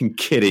just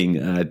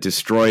getting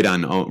destroyed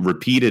on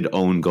repeated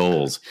own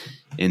goals,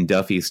 and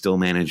Duffy still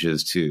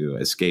manages to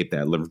escape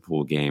that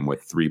Liverpool game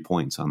with 3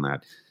 points on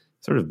that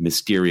sort of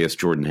mysterious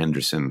Jordan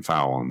Henderson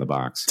foul on the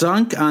box.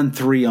 Dunk on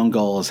 3 own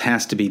goals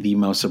has to be the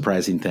most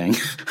surprising thing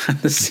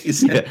this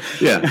season.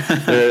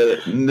 Yeah.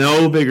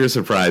 No bigger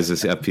surprise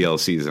this FPL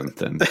season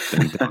than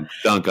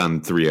Dunk on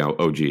 3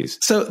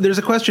 OGs. So there's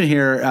a question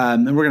here,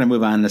 and we're going to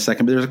move on in a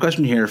second, but there's a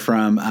question here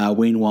from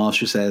Wayne Walsh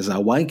who says,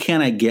 why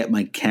can't I get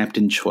my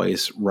captain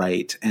choice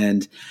right?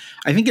 And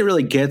I think it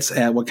really gets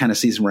at what kind of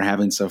season we're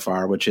having so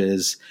far, which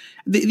is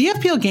the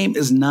FPL game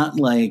is not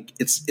like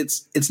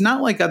it's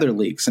not like other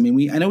leagues. I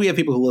mean, I know we have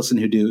people who listen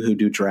who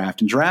do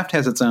draft, and draft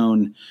has its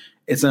own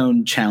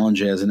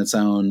challenges and its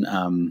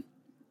own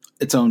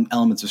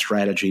elements of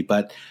strategy.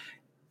 But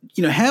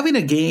having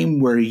a game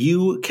where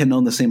you can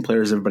own the same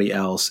player as everybody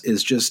else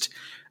is just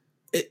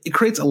it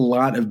creates a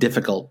lot of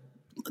difficult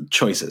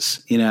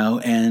choices,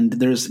 and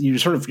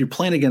you're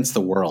playing against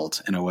the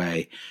world in a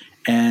way.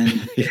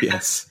 And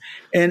yes.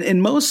 And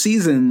in most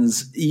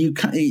seasons,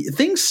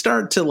 things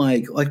start to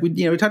like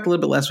we talked a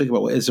little bit last week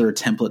about is there a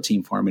template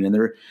team forming, and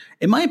there,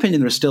 in my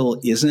opinion, there still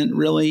isn't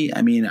really.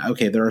 I mean,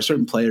 okay, there are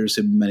certain players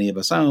who many of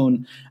us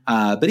own,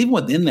 but even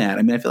within that,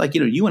 I mean, I feel like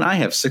you and I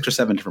have 6 or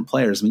 7 different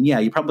players. I mean, yeah,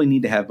 you probably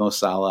need to have Mo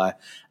Salah.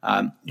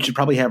 You should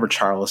probably have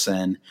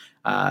Richarlison.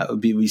 It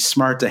would be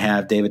smart to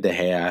have David De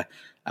Gea.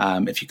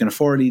 If you can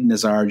afford Eden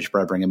Hazard, you should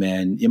probably bring him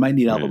in. You might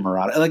need Alba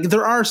Morata. Like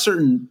there are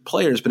certain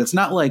players, but it's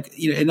not like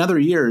in other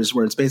years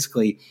where it's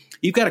basically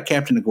you've got a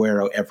Captain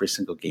Aguero every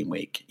single game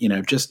week.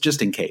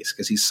 Just in case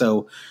because he's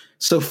so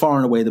far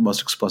and away the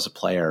most explosive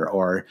player.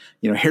 Or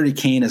Harry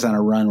Kane is on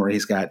a run where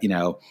he's got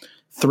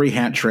 3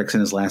 hat tricks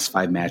in his last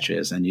 5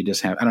 matches, and you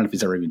just have I don't know if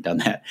he's ever even done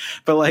that,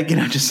 but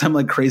just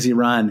some crazy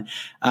run,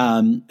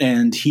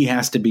 and he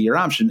has to be your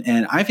option.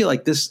 And I feel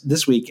like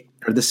this week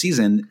or this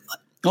season.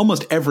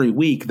 Almost every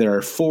week, there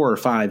are 4 or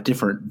 5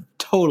 different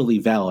totally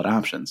valid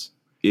options.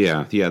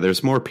 Yeah.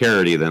 There's more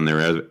parity than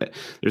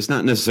there's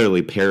not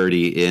necessarily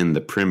parity in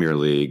the Premier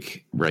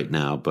League right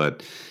now,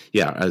 but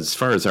yeah, as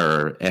far as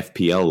our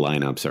FPL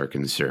lineups are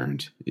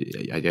concerned,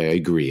 I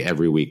agree.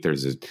 Every week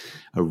there's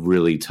a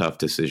really tough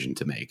decision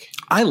to make.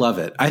 I love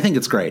it. I think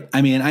it's great.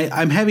 I mean,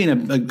 I'm having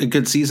a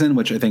good season,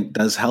 which I think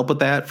does help with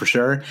that for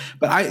sure.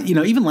 But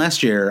even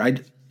last year,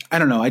 I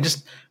don't know.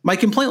 My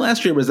complaint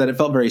last year was that it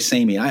felt very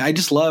samey. I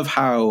just love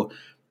how,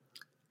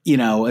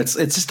 it's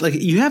just like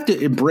you have to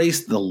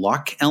embrace the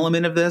luck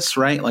element of this,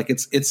 right? Like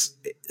it's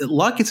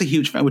luck. It's a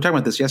huge. We were talking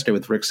about this yesterday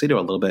with Rick Cito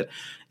a little bit.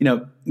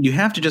 You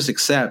have to just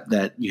accept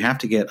that you have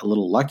to get a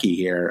little lucky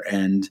here,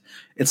 and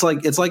it's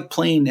like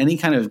playing any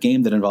kind of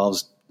game that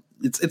involves.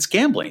 It's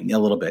gambling a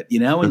little bit,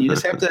 and you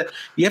just have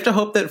to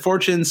hope that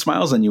fortune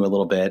smiles on you a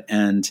little bit,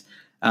 and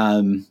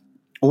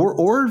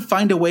or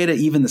find a way to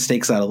even the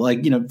stakes out.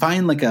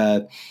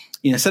 Find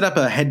set up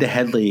a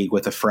head-to-head league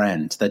with a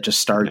friend that just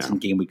starts in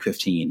game week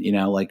 15,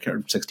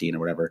 or 16 or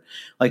whatever.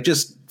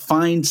 Just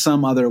find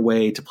some other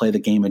way to play the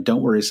game and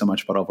don't worry so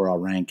much about overall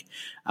rank.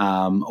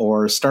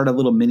 Or start a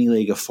little mini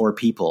league of 4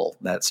 people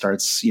that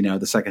starts,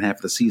 the second half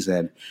of the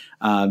season.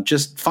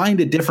 Just find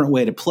a different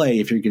way to play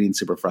if you're getting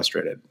super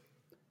frustrated.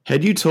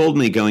 Had you told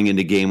me going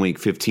into game week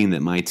 15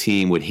 that my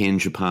team would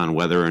hinge upon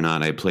whether or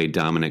not I played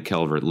Dominic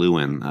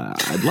Calvert-Lewin,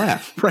 I'd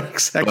laugh. Right,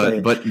 exactly.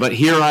 But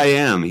here I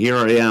am.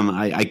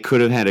 I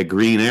could have had a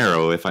green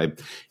arrow if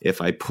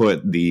I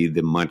put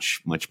the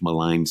much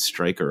maligned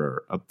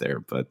striker up there.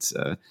 But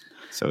so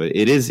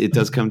it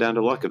does come down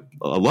to luck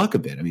a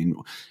bit. I mean,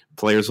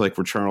 players like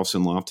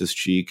Richarlison,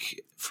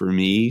 Loftus-Cheek, for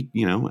me,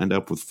 end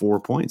up with 4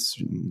 points.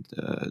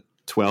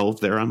 12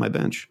 there on my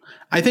bench.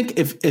 I think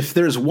if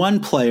there's one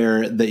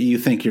player that you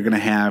think you're going to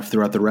have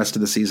throughout the rest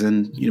of the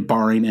season,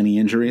 barring any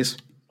injuries,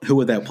 who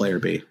would that player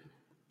be?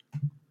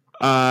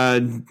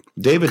 David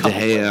De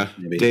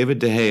Gea. David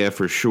De Gea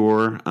for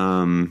sure.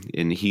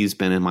 And he's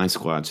been in my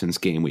squad since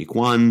game week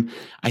 1.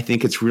 I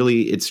think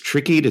it's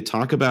tricky to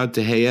talk about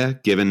De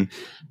Gea given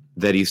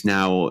that he's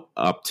now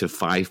up to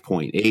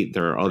 5.8.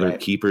 There are other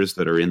keepers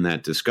that are in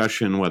that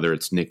discussion, whether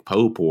it's Nick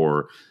Pope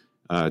or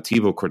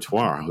Thibaut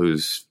Courtois,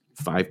 who's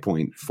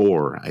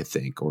 5.4, I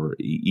think, or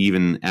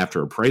even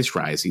after a price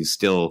rise, he's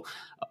still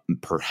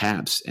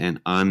perhaps an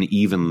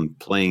uneven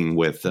playing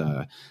with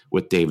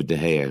David De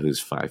Gea,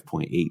 who's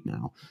 5.8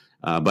 now.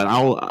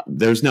 But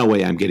there's no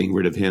way I'm getting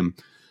rid of him.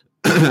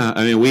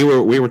 I mean,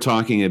 we were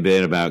talking a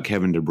bit about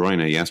Kevin De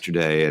Bruyne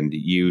yesterday, and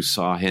you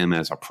saw him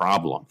as a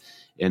problem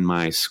in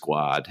my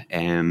squad,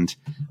 and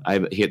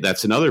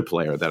that's another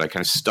player that I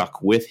kind of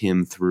stuck with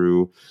him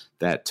through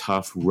that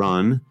tough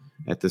run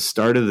at the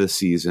start of the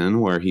season,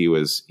 where he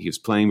was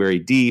playing very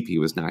deep.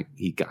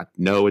 He got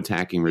no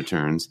attacking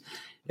returns,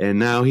 and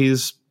now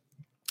he's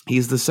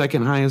the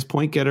second highest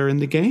point getter in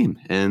the game,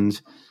 and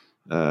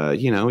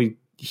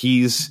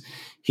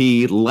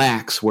he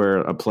lacks where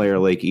a player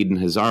like Eden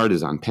Hazard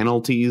is on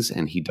penalties,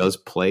 and he does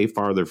play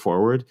farther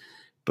forward.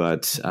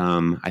 But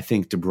I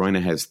think De Bruyne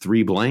has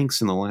 3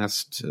 blanks in the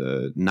last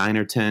 9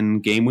 or 10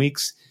 game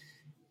weeks.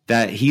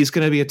 That he's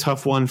going to be a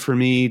tough one for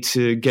me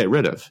to get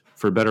rid of,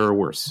 for better or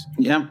worse.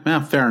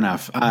 Yeah, fair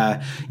enough.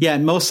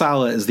 And Mo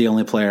Salah is the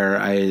only player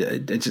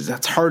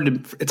it's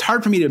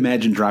hard for me to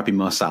imagine dropping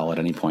Mo Salah at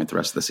any point the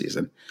rest of the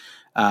season.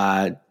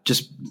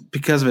 Just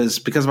because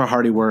of how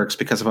hard he works,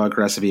 because of how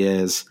aggressive he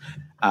is,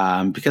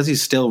 because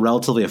he's still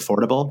relatively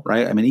affordable,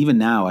 right? I mean, even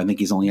now, I think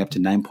he's only up to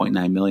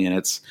 9.9 million.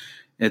 It's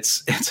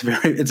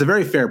a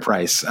very fair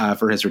price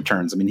for his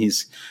returns. I mean,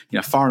 he's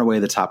far and away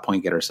the top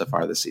point getter so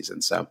far this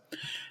season. So,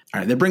 all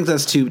right, that brings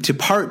us to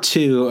part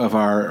 2 of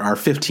our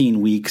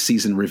 15-week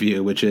season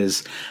review, which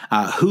is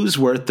who's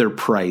worth their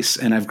price.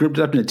 And I've grouped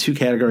it up into 2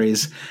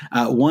 categories.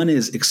 One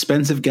is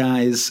expensive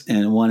guys,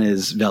 and one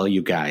is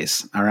value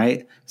guys. All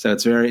right, so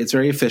it's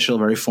very official,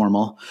 very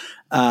formal.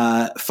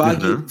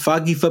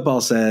 Foggy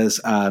Football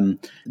says,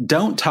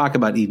 don't talk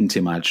about Eden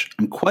too much.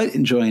 I'm quite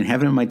enjoying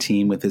having him on my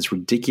team with his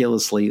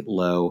ridiculously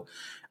low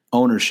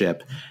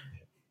ownership.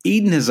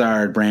 Eden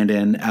Hazard,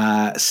 Brandon,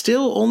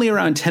 still only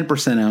around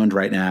 10% owned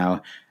right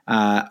now.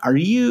 Are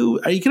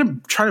you going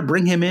to try to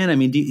bring him in? I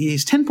mean,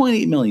 he's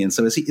 10.8 million.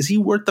 So is he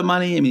worth the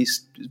money? I mean,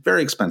 he's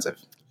very expensive.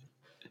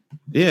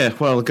 Yeah,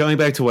 well, going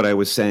back to what I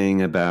was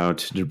saying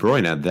about De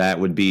Bruyne, that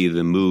would be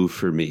the move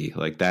for me.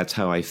 Like, that's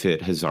how I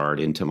fit Hazard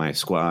into my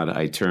squad.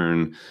 I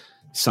turn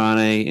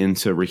Sane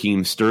into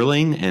Raheem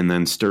Sterling, and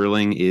then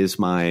Sterling is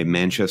my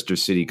Manchester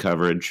City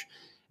coverage,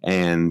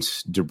 and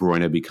De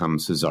Bruyne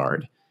becomes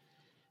Hazard.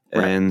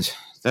 Right. And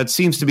that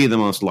seems to be the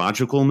most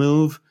logical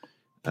move,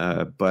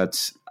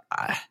 but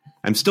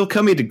I'm still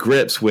coming to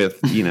grips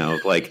with,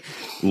 like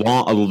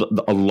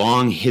a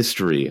long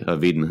history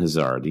of Eden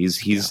Hazard.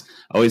 He's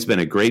always been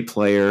a great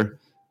player,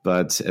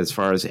 but as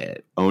far as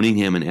owning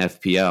him in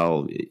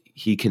FPL,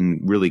 he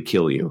can really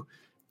kill you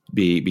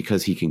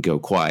because he can go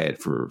quiet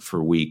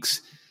for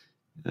weeks.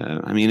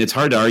 I mean, it's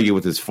hard to argue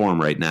with his form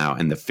right now,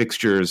 and the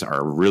fixtures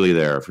are really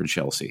there for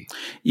Chelsea.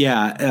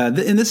 Yeah, and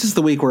this is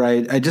the week where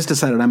I just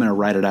decided I'm going to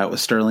ride it out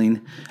with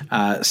Sterling.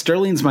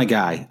 Sterling's my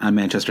guy on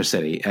Manchester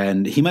City,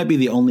 and he might be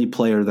the only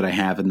player that I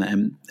have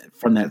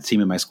from that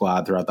team in my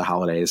squad throughout the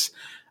holidays.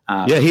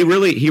 He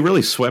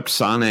really swept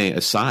Sane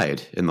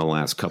aside in the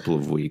last couple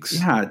of weeks.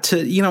 Yeah,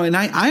 and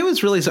I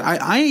was really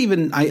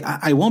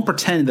I won't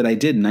pretend that I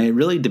didn't. I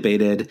really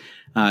debated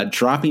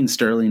dropping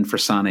Sterling for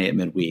Sane at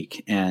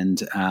midweek,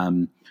 and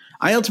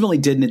I ultimately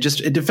didn't.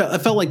 It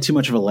felt like too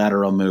much of a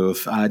lateral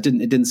move. It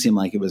didn't seem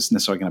like it was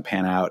necessarily going to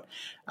pan out.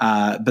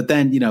 But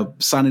then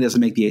Sane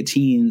doesn't make the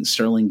 18.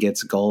 Sterling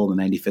gets a goal in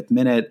the 95th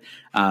minute.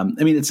 I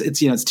mean,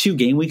 it's 2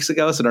 game weeks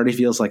ago, so it already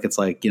feels like it's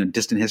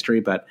distant history,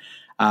 but.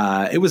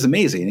 It was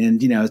amazing. And,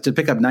 to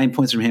pick up 9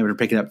 points from him after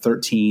picking up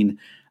 13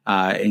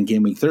 in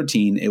game week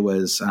 13, it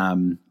was,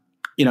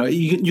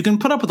 you can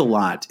put up with a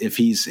lot if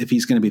he's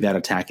going to be that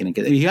attacking.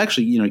 He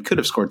actually, he could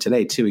have scored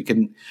today too. He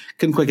couldn't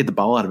quite get the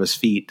ball out of his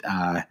feet,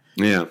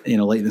 late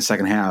in the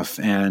second half.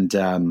 And,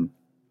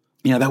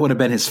 that would have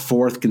been his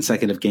 4th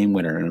consecutive game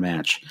winner in a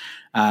match.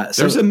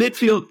 There's a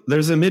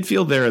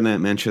midfield there in that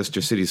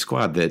Manchester City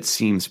squad that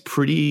seems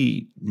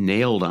pretty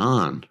nailed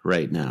on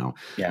right now.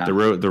 Yeah.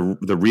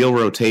 The real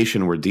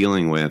rotation we're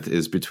dealing with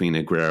is between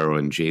Aguero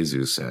and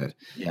Jesus.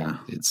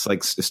 It's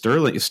like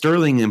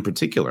Sterling in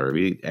particular. I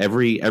mean,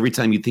 every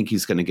time you think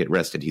he's going to get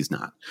rested, he's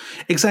not.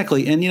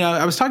 Exactly. And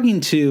I was talking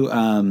to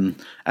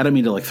I don't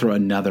mean to throw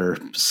another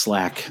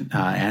Slack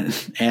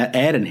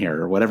ad in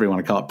here or whatever you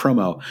want to call it,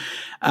 promo.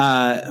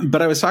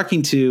 But I was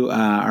talking to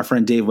our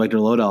friend Dave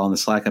Wegner-Lodal on the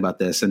Slack about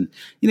this, and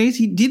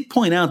he did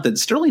point out that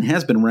Sterling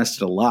has been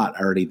rested a lot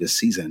already this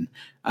season.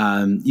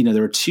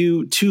 There were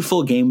two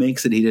full game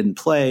weeks that he didn't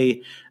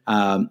play.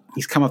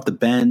 He's come off the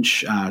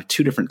bench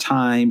 2 different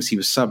times. He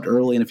was subbed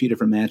early in a few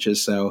different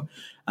matches, so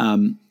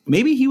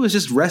maybe he was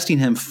just resting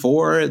him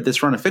for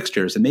this run of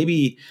fixtures, and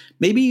maybe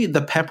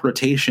the Pep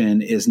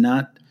rotation is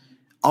not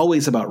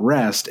always about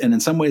rest, and in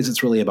some ways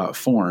it's really about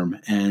form.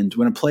 And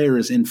when a player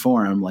is in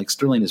form, like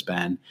Sterling has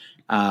been,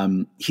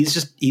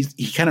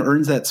 he kind of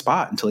earns that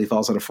spot until he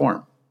falls out of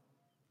form.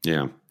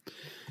 Yeah.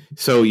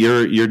 So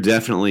you're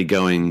definitely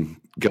going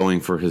going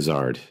for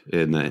Hazard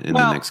in the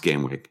next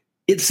game week?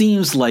 It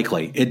seems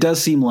likely. It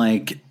does seem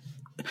like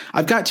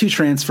I've got 2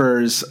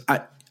 transfers.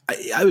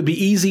 I would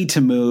be easy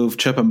to move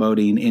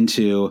Choupo-Moting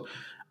into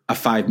a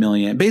 5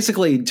 million.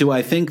 Basically, do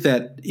I think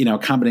that, a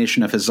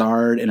combination of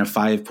Hazard and a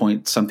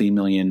 5-point-something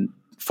million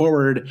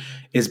forward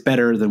is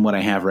better than what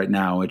I have right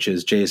now, which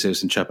is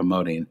Jesus and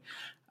Choupo-Moting?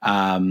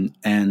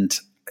 And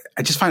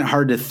I just find it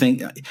hard to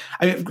think.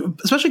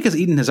 Especially because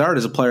Eden Hazard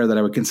is a player that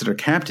I would consider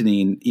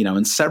captaining,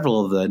 in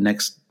several of the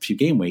next few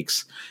game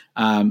weeks.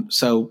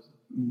 So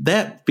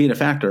that being a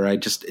factor, it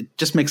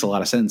just makes a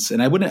lot of sense,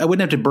 and I wouldn't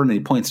have to burn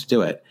any points to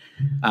do it.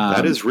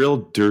 That is real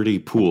dirty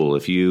pool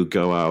if you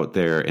go out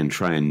there and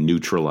try and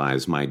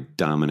neutralize my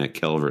Dominic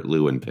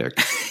Calvert-Lewin pick.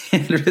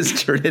 It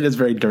is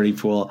very dirty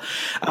pool.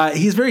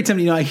 He's very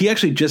tempting.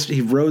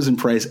 He rose in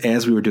price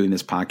as we were doing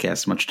this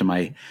podcast, much to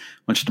my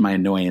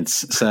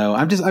annoyance. So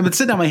I've been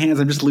sitting on my hands.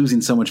 I'm just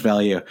losing so much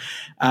value.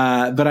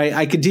 But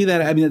I could do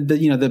that. I mean,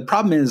 the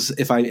problem is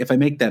if I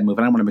make that move,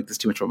 and I don't want to make this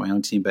too much about my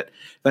own team, but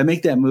if I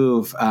make that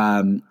move,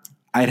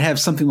 I'd have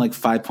something like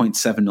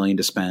 5.7 million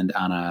to spend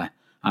on a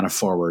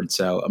forward.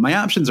 So my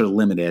options are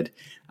limited.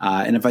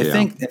 And if I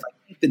think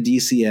the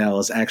DCL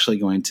is actually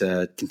going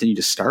to continue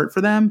to start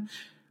for them,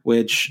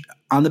 which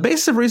on the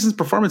basis of recent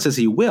performances,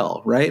 he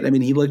will, right? I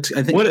mean, he looked,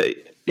 I think,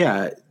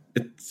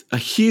 it's a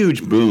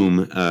huge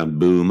boon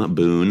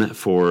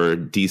for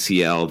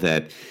DCL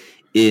that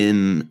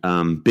in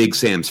Big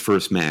Sam's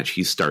first match,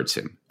 he starts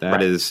him.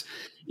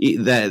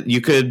 That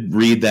you could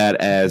read that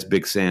as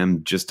Big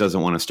Sam just doesn't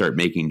want to start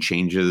making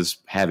changes,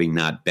 having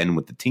not been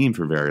with the team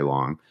for very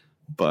long.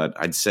 But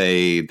I'd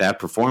say that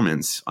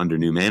performance under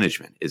new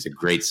management is a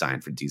great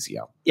sign for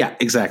DCL. Yeah,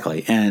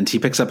 exactly. And he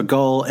picks up a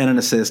goal and an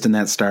assist in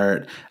that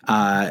start.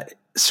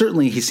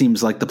 Certainly, he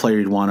seems like the player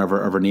you'd want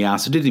over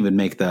Nias, who didn't even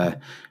make the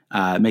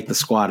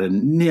squad.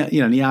 And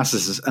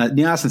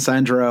Nias and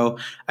Sandro,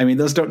 I mean,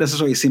 those don't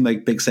necessarily seem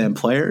like Big Sam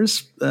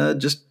players.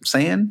 Just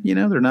saying,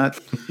 they're not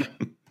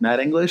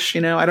English.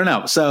 I don't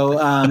know. So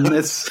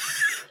it's.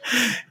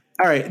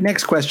 All right,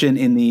 next question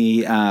in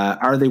the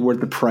are they worth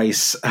the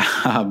price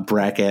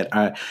bracket,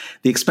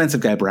 the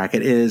expensive guy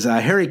bracket is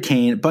Harry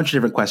Kane. A bunch of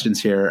different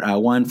questions here.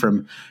 One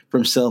from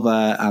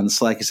Silva on the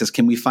Slack. He says,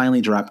 can we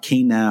finally drop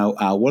Kane now?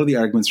 What are the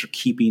arguments for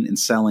keeping and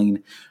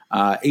selling?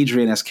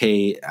 Adrian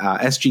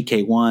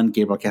SGK1,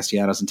 Gabriel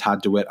Castellanos, and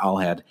Todd DeWitt all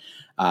had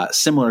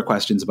similar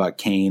questions about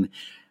Kane.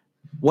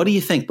 What do you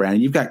think,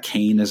 Brandon? You've got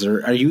Kane.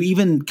 Are you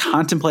even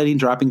contemplating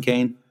dropping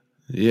Kane?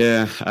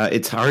 Yeah,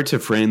 it's hard to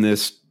frame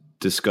this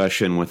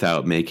discussion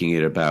without making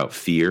it about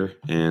fear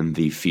and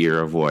the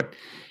fear of what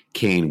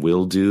Kane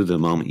will do the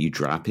moment you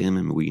drop him,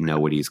 and we know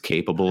what he's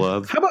capable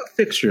of. How about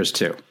fixtures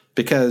too?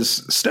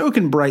 Because Stoke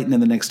and Brighton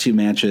in the next 2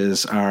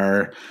 matches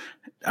are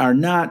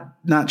not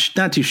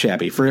too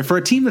shabby for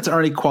a team that's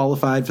already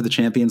qualified for the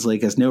Champions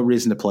League. Has no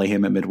reason to play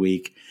him at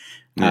midweek.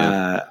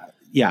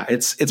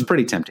 It's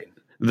pretty tempting.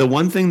 The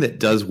one thing that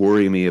does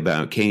worry me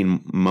about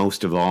Kane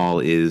most of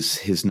all is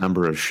his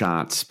number of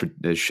shots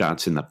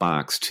in the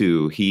box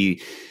too.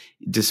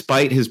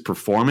 Despite his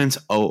performance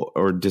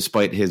or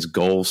despite his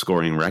goal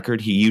scoring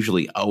record, he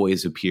usually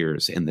always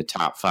appears in the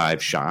top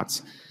 5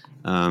 shots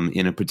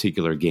in a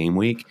particular game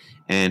week,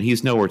 and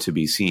he's nowhere to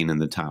be seen in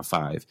the top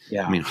 5.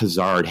 Yeah. I mean,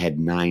 Hazard had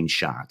 9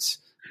 shots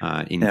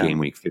in game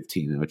week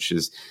 15, which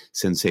is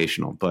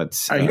sensational.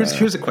 But all right,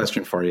 here's a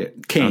question for you.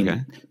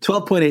 Kane,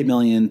 12.8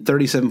 million,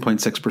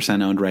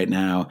 37.6% owned right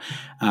now,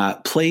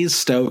 plays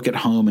Stoke at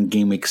home in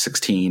game week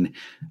 16.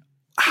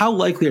 How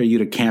likely are you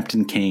to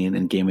captain Kane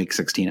in game week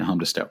 16 at home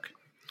to Stoke?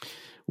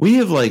 We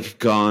have we've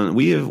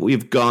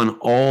gone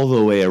all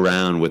the way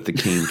around with the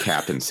Kane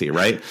captaincy,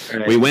 right?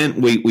 We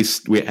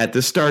at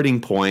the starting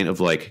point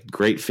of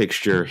great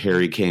fixture,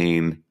 Harry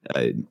Kane,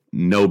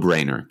 no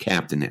brainer,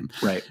 captain him.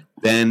 Right.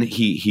 Then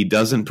he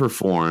doesn't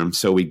perform,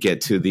 so we get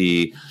to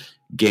the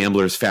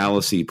gambler's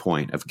fallacy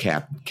point of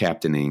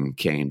captaining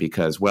Kane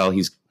because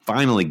he's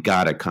finally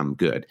got to come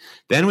good.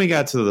 Then we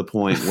got to the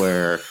point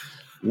where.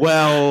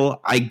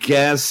 Well, I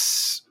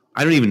guess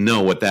I don't even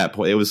know what that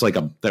point. It was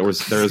there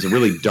was a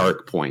really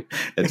dark point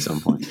at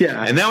some point.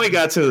 Yeah, and then we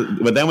got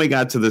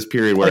to this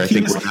period where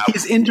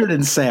he's injured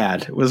and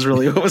sad was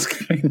really what was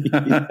going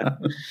on.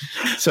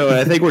 So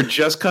I think we're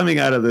just coming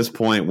out of this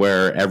point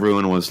where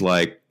everyone was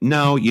like,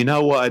 no, you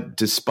know what?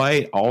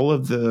 Despite all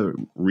of the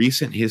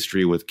recent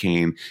history with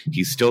Kane,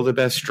 he's still the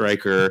best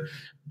striker.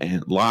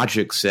 And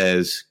logic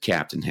says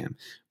captain him.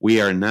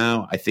 We're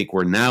now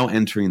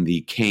entering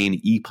the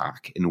Kane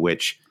epoch in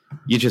which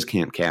you just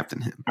can't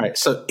captain him. All right,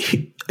 so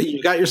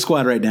you got your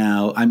squad right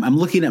now. I'm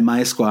looking at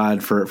my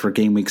squad for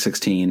game week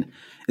 16.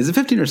 Is it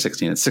 15 or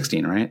 16? It's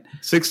 16, right?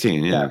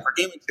 16, yeah. For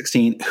game week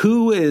 16,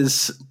 who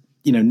is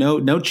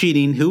no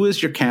cheating? Who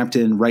is your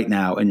captain right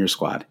now in your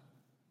squad?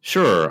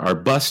 Sure, our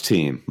bus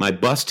team. My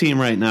bus team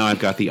right now, I've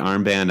got the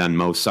armband on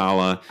Mo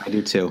Salah. I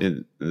do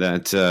too.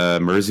 That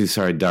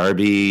Merseyside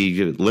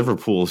derby,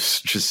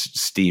 Liverpool's just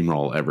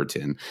steamroll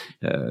Everton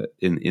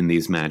in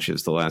these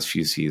matches the last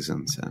few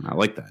seasons, and I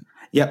like that.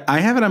 Yep, I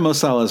have it on Mo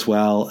Salah as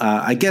well.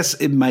 I guess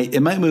it might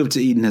move to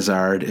Eden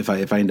Hazard if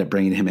I end up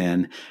bringing him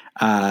in.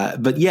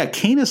 But yeah,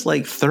 Kane is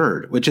like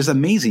third, which is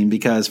amazing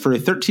because for a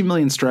 13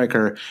 million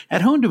striker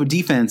at home to a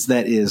defense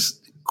that is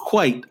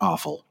quite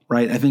awful,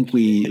 right? I think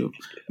we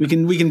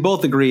can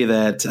both agree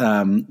that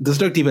the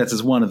Stoke defense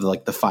is one of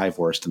the 5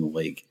 worst in the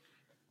league.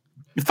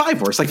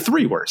 5 worst, like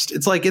 3 worst.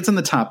 It's in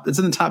the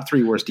top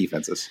 3 worst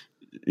defenses.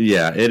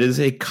 Yeah, it is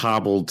a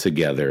cobbled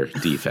together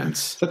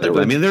defense.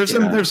 I mean,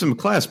 there's some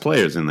class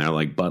players in there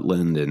like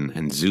Butland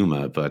and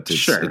Zuma, but it's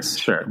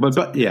sure.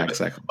 But yeah,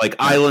 exactly. Like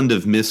Island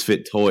of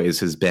Misfit Toys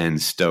has been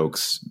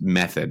Stoke's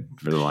method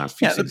for the last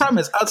few seasons. The problem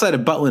is outside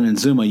of Butland and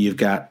Zuma, you've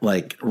got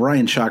like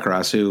Ryan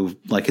Shawcross, who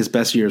like his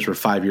best years were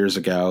 5 years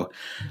ago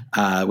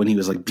when he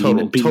was like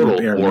beating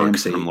Aaron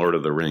Ramsey from Lord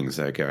of the Rings.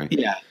 That guy.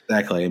 Yeah,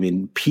 exactly. I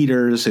mean,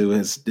 Peters, who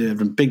has a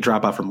big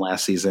drop off from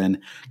last season.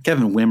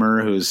 Kevin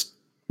Wimmer, who's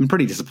been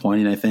pretty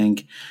disappointing, I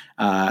think.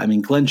 I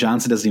mean, Glenn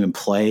Johnson doesn't even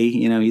play.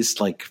 He's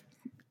like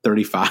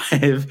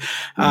 35.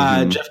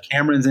 Jeff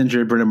Cameron's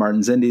injured. Brendan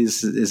Martin's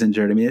is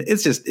injured. I mean,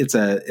 it's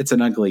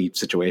an ugly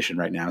situation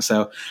right now.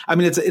 So, I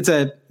mean, it's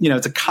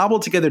a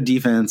cobbled together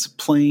defense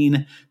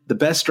playing the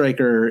best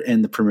striker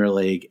in the Premier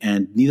League,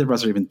 and neither of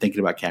us are even thinking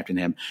about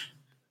captaining him.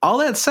 All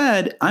that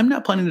said, I'm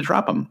not planning to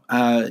drop him.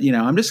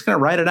 I'm just going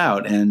to ride it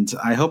out, and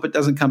I hope it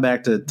doesn't come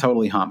back to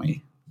totally haunt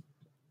me.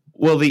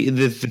 Well, the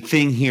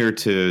thing here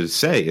to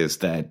say is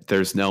that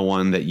there's no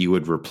one that you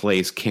would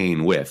replace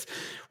Kane with.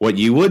 What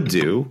you would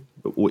do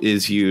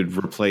is you'd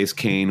replace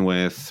Kane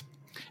with.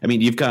 I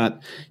mean, you've got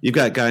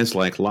guys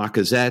like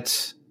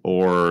Lacazette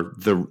or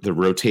the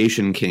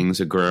rotation kings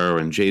Aguero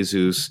and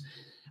Jesus.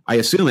 I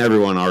assume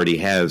everyone already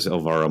has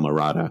Alvaro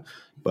Morata,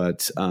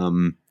 but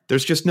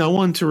there's just no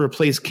one to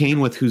replace Kane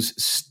with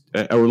who's.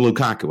 Or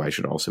Lukaku, I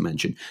should also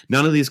mention.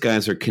 None of these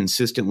guys are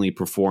consistently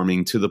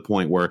performing to the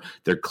point where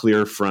they're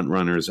clear front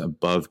runners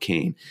above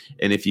Kane.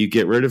 And if you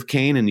get rid of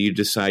Kane and you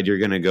decide you're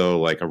going to go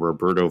like a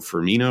Roberto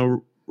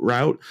Firmino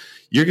route,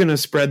 you're going to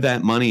spread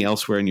that money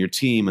elsewhere in your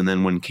team. And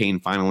then when Kane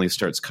finally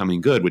starts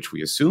coming good, which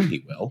we assume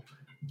he will,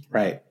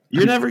 right?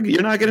 You're not going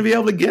to be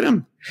able to get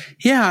him.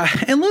 Yeah,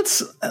 and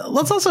let's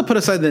also put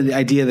aside the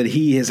idea that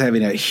he is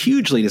having a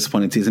hugely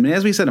disappointing season. I mean,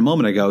 as we said a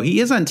moment ago,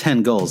 he is on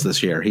 10 goals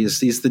this year. He's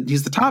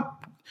the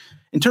top.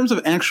 In terms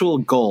of actual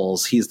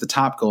goals, he's the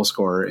top goal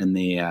scorer in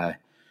the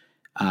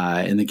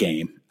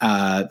game,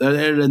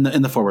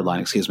 in the forward line.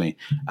 Excuse me.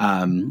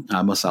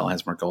 Mo Salah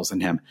has more goals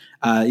than him.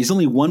 He's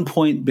only 1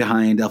 point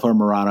behind Alvaro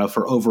Morata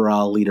for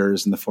overall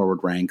leaders in the forward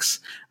ranks.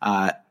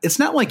 It's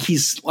not like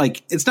he's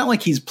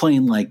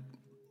playing like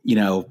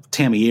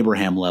Tammy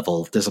Abraham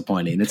level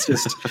disappointing. It's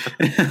just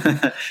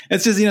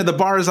the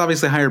bar is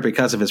obviously higher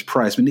because of his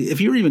price. I mean, if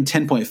you were even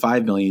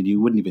 10.5 million,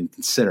 you wouldn't even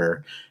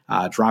consider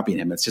dropping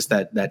him. It's just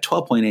that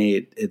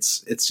 12.8.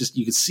 It's just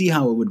you can see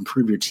how it would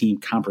improve your team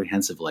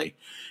comprehensively.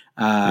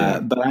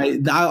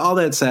 But all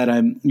that said,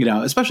 I'm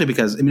especially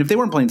because if they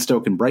weren't playing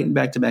Stoke and Brighton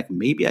back to back,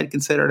 maybe I'd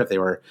consider it if they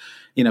were,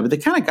 but they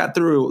kind of got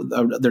through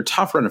their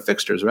tough run of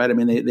fixtures, right? I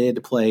mean, they had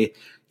to play,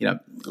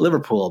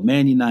 Liverpool,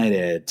 Man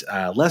United,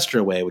 Leicester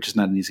away, which is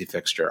not an easy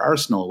fixture,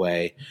 Arsenal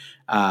away,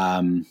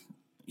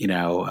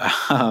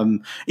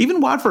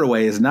 even Watford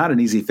away is not an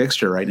easy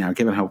fixture right now,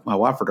 given how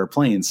Watford are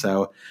playing.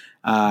 So,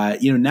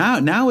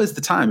 now is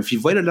the time. If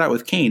you've waited it out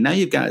with Kane, now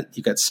you've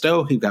got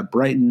Stoke, you've got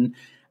Brighton.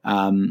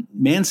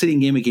 Man City in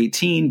game week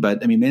 18,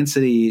 but I mean, Man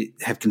City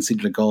have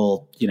conceded a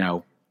goal,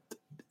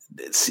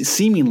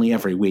 seemingly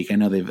every week. I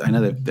know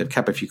they've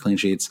kept a few clean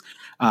sheets.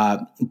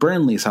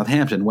 Burnley,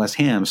 Southampton, West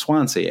Ham,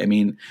 Swansea. I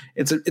mean,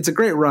 it's a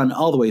great run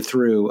all the way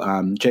through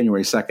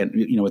January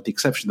 2nd, with the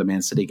exception of the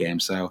Man City game.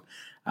 So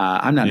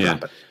I'm not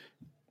dropping.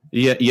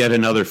 Yet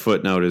another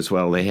footnote as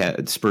well.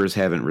 Spurs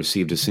haven't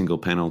received a single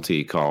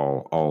penalty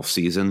call all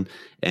season,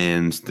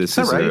 and this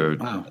is right?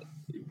 Wow.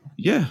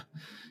 Yeah.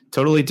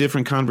 Totally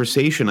different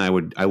conversation. I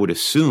would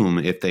assume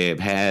if they have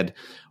had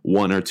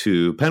 1 or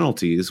 2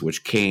 penalties,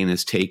 which Kane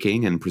is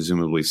taking and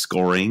presumably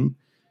scoring,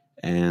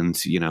 and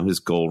his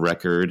goal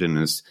record and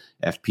his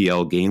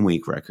FPL game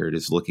week record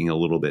is looking a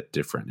little bit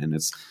different, and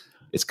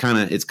it's kind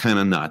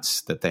of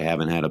nuts that they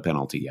haven't had a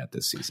penalty yet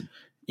this season.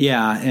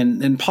 Yeah,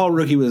 and Paul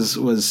Rookie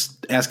was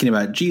asking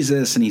about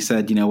Jesus, and he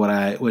said,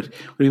 would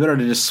be better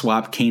to just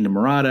swap Kane to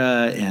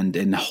Morata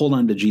and hold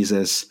on to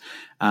Jesus.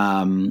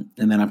 And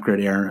then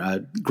upgrade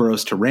Aaron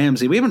Gross to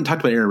Ramsey. We haven't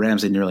talked about Aaron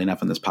Ramsey nearly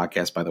enough on this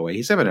podcast, by the way.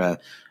 He's having a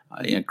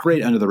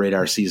great under the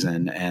radar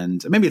season,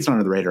 and maybe it's not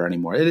under the radar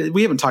anymore.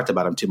 We haven't talked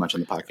about him too much on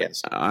the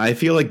podcast. I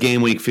feel like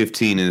game week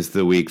 15 is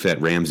the week that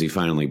Ramsey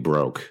finally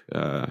broke.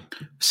 In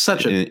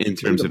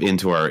terms of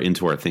into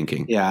our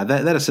thinking. Yeah,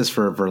 that assist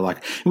for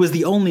Verloc. It was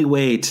the only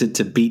way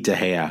to beat De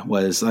Gea.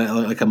 Was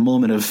like a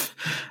moment of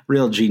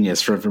real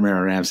genius from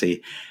Aaron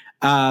Ramsey.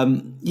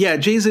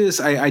 Jesus,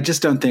 I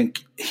just don't think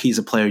he's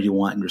a player you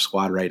want in your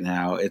squad right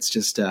now. It's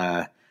just, he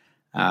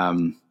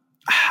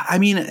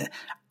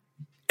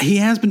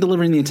has been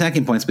delivering the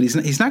attacking points, but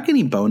he's not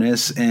getting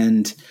bonus,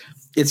 and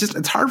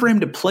it's hard for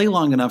him to play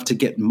long enough to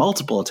get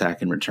multiple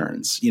attacking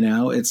returns.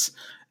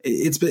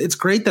 it's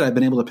great that I've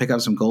been able to pick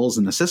up some goals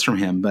and assists from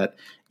him, but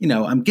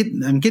I'm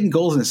getting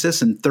goals and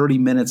assists in 30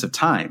 minutes of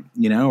time,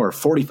 or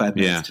 45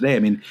 minutes today. I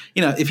mean,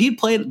 if he'd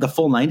played the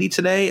full 90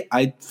 today,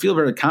 I feel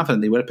very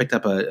confident they would have picked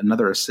up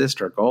another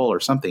assist or goal or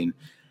something.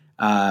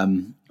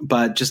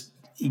 But just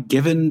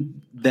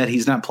given that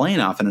he's not playing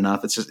often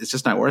enough, it's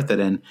just not worth it.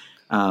 And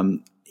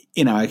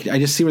I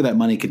just see where that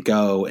money could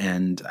go,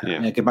 and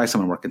I could buy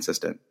someone more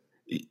consistent.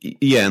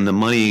 Yeah, and the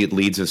money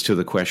leads us to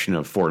the question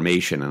of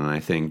formation, and I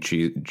think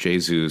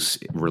Jesus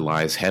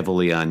relies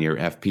heavily on your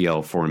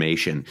FPL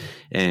formation,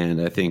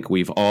 and I think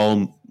we've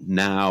all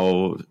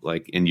now,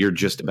 and you're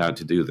just about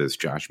to do this,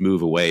 Josh,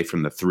 move away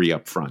from the 3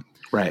 up front.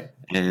 Right.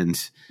 And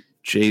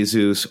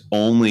Jesus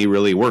only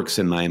really works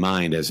in my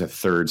mind as a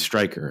third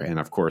striker, and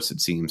of course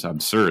it seems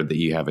absurd that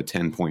you have a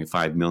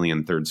 10.5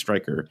 million third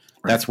striker.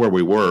 Right. That's where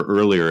we were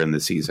earlier in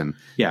the season.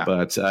 Yeah,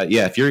 but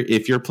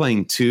if you're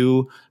playing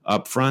 2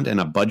 up front and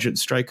a budget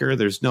striker,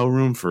 there's no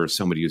room for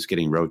somebody who's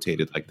getting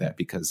rotated like that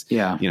because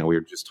we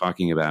were just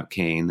talking about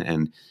Kane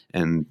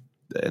and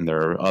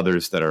there are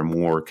others that are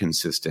more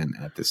consistent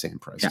at the same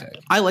price tag.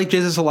 I like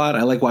Jesus a lot.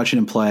 I like watching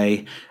him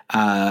play.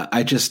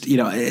 I just,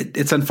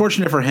 it's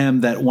unfortunate for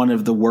him that one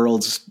of the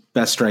world's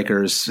best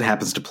strikers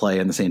happens to play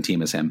in the same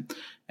team as him.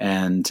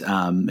 And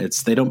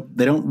they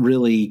don't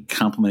really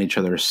complement each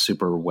other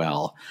super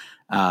well.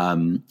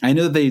 I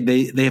know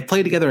they have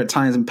played together at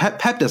times, and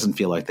Pep doesn't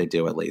feel like they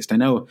do, at least. I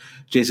know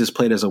Jesus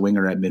played as a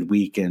winger at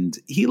midweek, and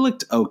he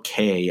looked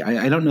okay.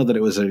 I don't know that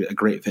it was a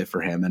great fit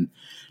for him.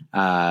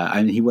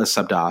 And he was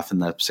subbed off in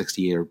the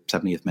 60th or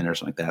 70th minute or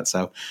something like that.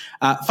 So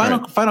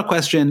final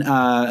question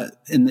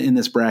in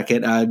this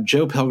bracket.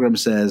 Joe Pilgrim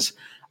says,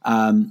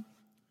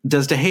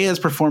 does De Gea's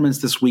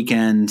performance this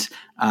weekend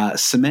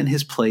cement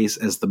his place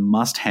as the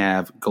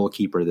must-have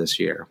goalkeeper this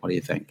year? What do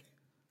you think?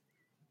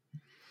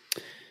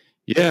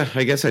 Yeah,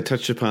 I guess I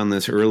touched upon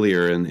this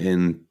earlier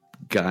in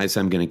guys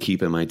I'm going to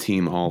keep in my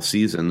team all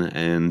season.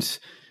 And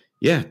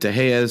De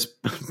Gea's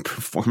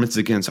performance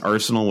against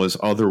Arsenal was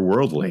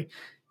otherworldly.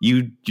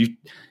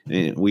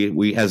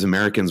 We as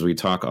Americans, we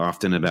talk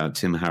often about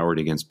Tim Howard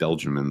against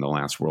Belgium in the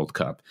last World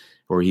Cup,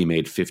 where he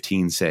made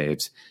 15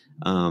 saves.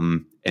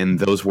 And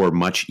those were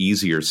much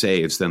easier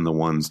saves than the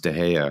ones De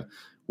Gea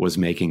was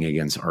making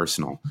against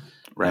Arsenal.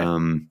 Right.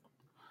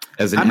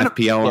 As an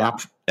FPL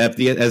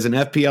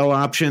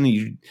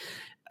option,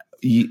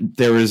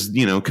 there is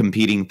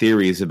competing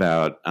theories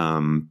about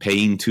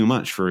paying too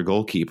much for a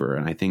goalkeeper,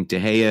 and I think De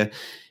Gea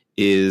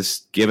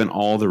is, given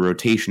all the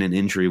rotation and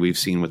injury we've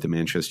seen with the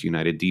Manchester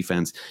United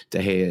defense, De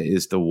Gea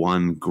is the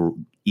one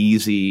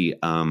easy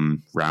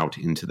route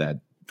into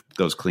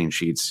those clean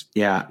sheets.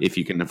 Yeah, if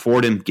you can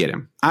afford him, get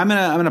him. I'm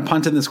gonna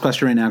punt in this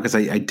question right now because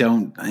I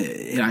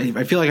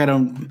feel like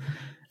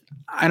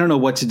I don't know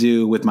what to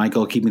do with my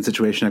goalkeeping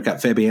situation. I've got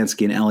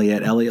Fabianski and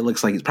Elliott. Elliott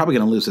looks like he's probably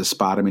going to lose his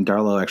spot. I mean,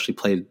 Darlow actually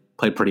played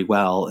pretty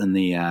well in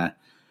the.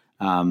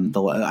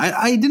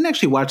 I didn't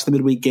actually watch the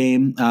midweek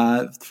game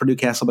for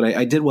Newcastle, but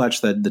I did watch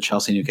the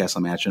Chelsea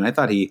Newcastle match, and I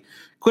thought he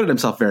acquitted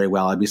himself very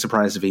well. I'd be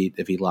surprised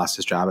if he lost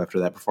his job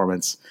after that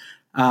performance.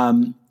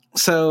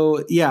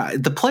 So yeah,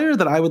 the player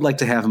that I would like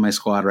to have in my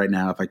squad right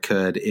now, if I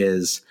could,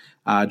 is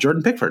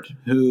Jordan Pickford,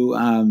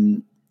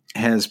 who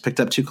has picked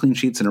up 2 clean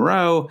sheets in a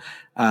row.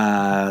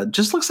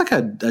 Just looks like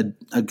a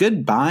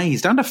good buy.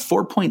 He's down to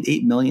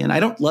 4.8 million. I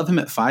don't love him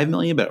at 5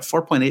 million, but at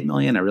 4.8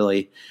 million,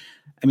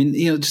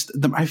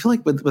 I feel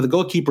like with a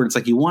goalkeeper, it's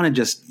like you want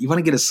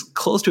to get as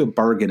close to a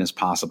bargain as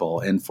possible.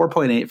 And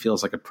 4.8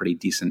 feels like a pretty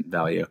decent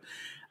value.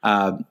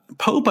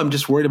 Pope, I'm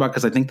just worried about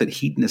because I think that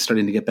Heaton is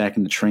starting to get back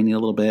into training a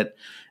little bit.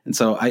 And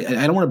so I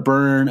don't want to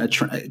burn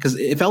because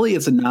if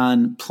Elliott's a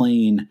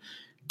non-playing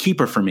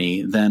keeper for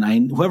me, then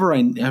whoever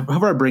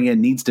I bring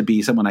in needs to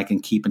be someone I can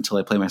keep until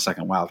I play my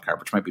second wild card,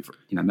 which might be for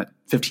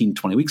 15,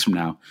 20 weeks from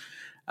now.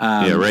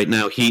 Right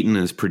now Heaton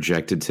is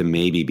projected to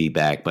maybe be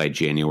back by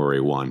January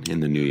 1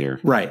 in the new year.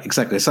 Right,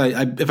 exactly. So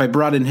if I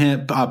brought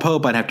in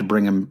Pope, I'd have to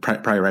bring him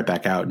probably right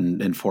back out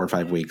in 4 or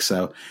 5 weeks.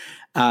 So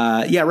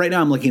right now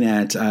I'm looking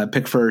at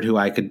Pickford, who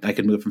I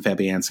could move from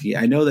Fabianski.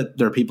 I know that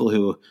there are people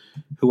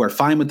who are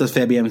fine with those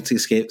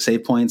Fabianski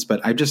save points,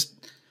 but I just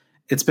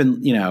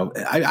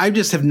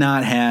have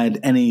not had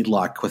any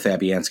luck with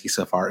Fabianski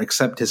so far,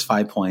 except his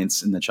 5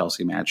 points in the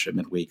Chelsea match at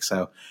midweek.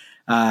 So,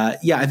 I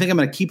think I'm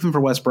going to keep him for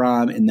West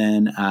Brom, and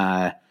then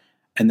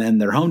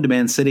they're home to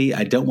Man City.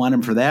 I don't want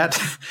him for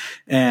that,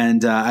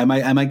 and I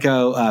might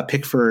go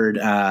Pickford,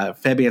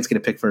 Fabianski to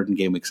Pickford in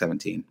game week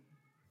 17.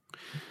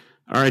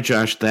 All right,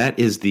 Josh, that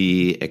is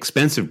the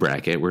expensive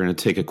bracket. We're going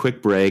to take a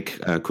quick break,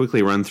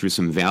 quickly run through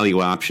some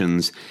value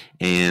options,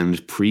 and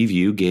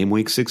preview game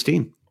week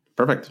 16.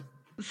 Perfect.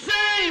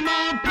 Same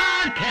old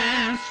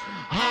podcast,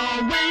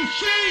 always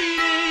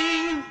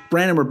cheating.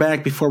 Brandon, we're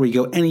back. Before we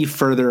go any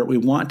further, we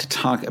want to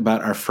talk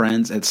about our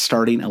friends at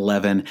Starting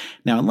 11.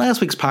 Now, in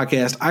last week's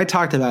podcast, I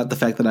talked about the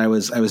fact that I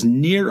was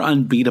near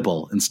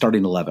unbeatable in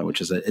Starting 11, which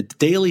is a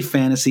daily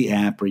fantasy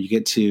app where you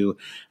get to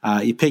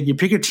you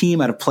pick your team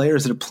out of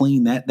players that are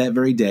playing that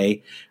very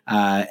day,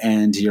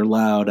 and you're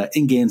allowed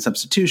in-game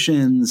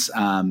substitutions.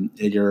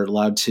 You're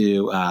allowed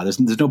to there's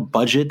no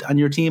budget on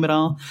your team at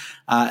all,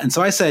 and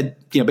so I said,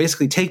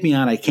 basically, take me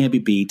on. I can't be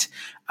beat.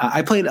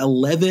 I played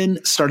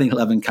 11 Starting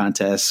 11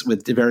 contests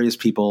with various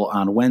people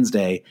on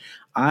Wednesday.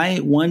 I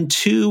won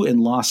 2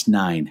 and lost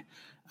 9.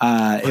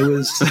 It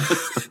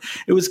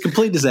was a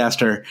complete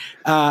disaster.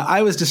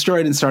 I was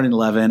destroyed in Starting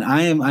 11.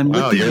 I'm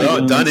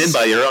you're done in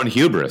by your own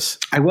hubris.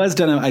 I was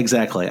done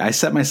exactly. I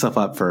set myself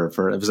up for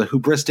it was a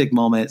hubristic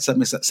moment. Set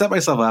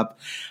myself up.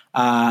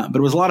 But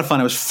it was a lot of fun.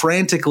 I was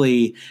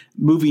frantically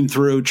moving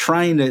through,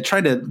 trying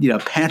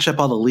to patch up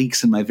all the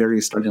leaks in my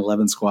various Starting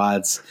 11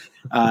 squads.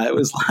 It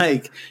was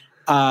like.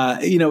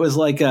 It was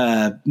like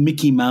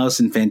Mickey Mouse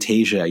and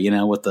Fantasia,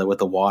 with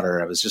the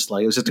water. I was just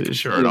like,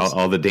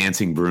 all the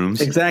dancing brooms.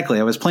 Exactly.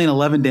 I was playing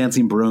 11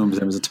 dancing brooms.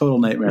 And it was a total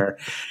nightmare.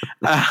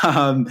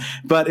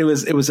 But it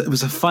was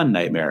a fun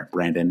nightmare,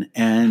 Brandon.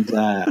 And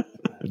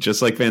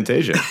just like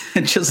Fantasia.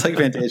 Just like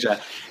Fantasia.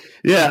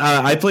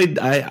 Yeah, I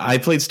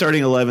played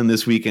Starting 11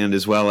 this weekend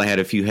as well. I had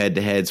a few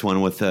head-to-heads,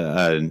 one with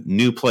a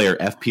new player,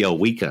 FPL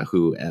Wika,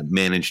 who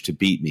managed to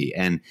beat me.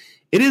 And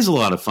it is a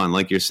lot of fun,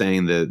 like you're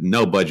saying, the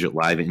no budget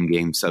live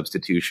in-game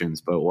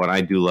substitutions. But what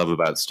I do love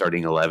about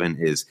Starting 11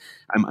 is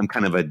I'm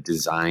kind of a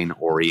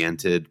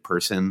design-oriented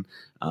person.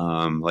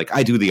 Like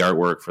I do the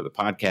artwork for the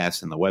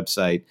podcast and the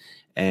website.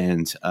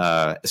 And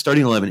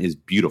Starting 11 is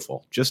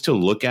beautiful. Just to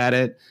look at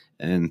it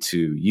and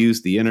to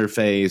use the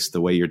interface,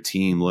 the way your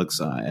team looks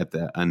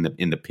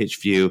in the pitch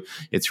view,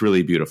 it's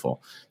really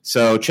beautiful.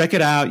 So check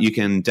it out. You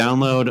can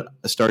download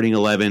Starting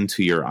 11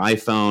 to your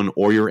iPhone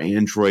or your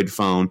Android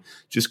phone.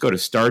 Just go to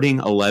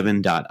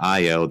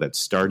starting11.io.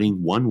 That's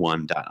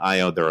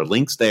starting11.io. There are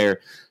links there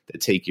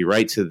that take you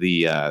right to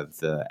the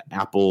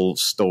Apple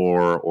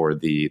Store or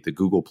the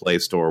Google Play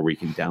Store where you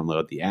can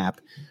download the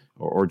app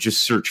or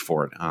just search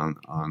for it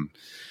on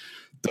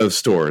those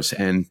stores.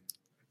 And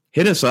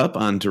hit us up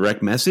on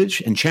direct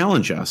message and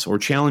challenge us or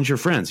challenge your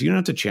friends. You don't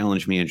have to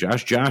challenge me and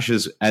Josh. Josh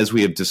is, as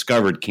we have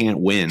discovered, can't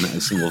win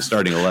a single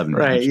Starting 11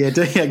 right. match.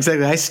 Yeah,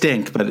 exactly. I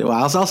stink, but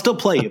I'll still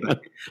play you.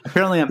 But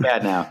apparently I'm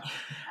bad now.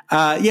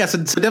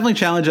 So definitely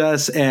challenge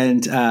us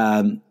and go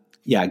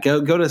to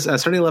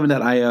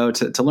starting11.io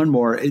to learn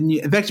more. And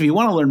in fact, if you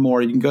want to learn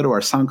more, you can go to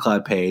our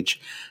SoundCloud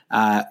page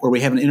where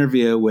we have an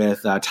interview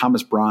with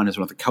Thomas Braun, who's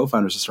one of the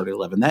co-founders of Starting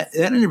 11. That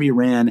interview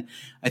ran,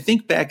 I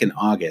think, back in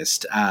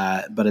August,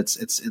 but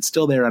it's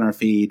still there on our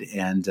feed.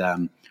 And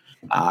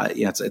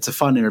it's a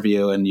fun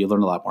interview, and you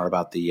learn a lot more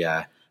about the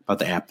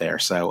app there.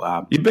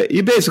 So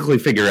you basically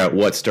figure out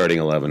what Starting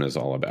 11 is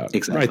all about.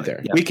 Exactly. Right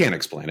there. Yep. We can't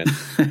explain it.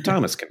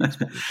 Thomas can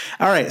explain it.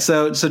 All right.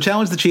 So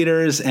challenge the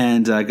cheaters,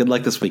 and good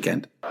luck this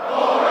weekend.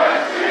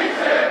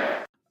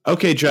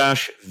 Okay,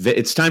 Josh,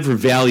 it's time for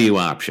value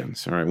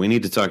options. All right, we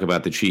need to talk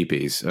about the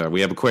cheapies.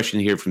 We have a question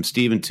here from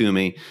Stephen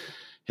Toomey.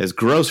 Has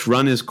Gross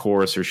run his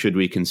course, or should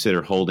we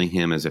consider holding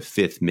him as a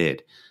fifth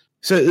mid?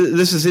 So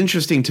this is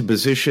interesting to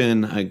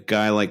position a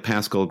guy like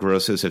Pascal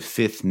Gross as a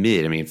fifth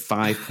mid. I mean,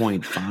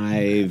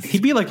 5.5.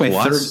 He'd be like my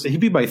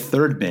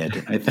third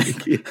mid, I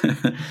think.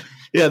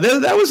 Yeah,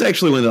 that was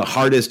actually one of the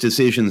hardest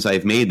decisions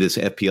I've made this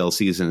FPL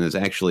season, is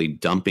actually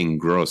dumping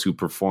Gross, who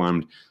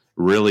performed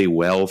really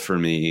well for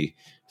me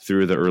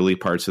through the early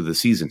parts of the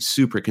season,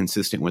 super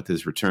consistent with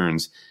his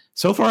returns.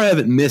 So far, I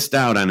haven't missed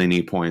out on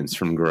any points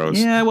from Gross.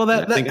 Yeah, well,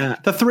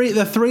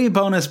 the three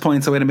bonus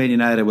points that would have made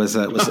United was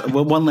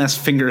one last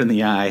finger in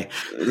the eye.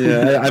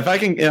 Yeah, if I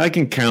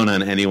can count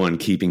on anyone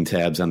keeping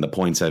tabs on the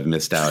points I've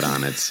missed out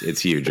on,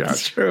 it's you,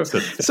 Josh. That's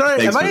true.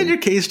 Sorry, am I in your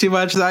case too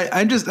much?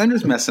 I'm just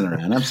messing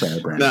around. I'm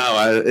sorry, Brandon.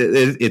 No,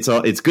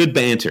 it's good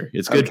banter.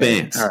 It's good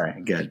banter. All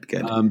right,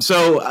 good.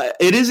 So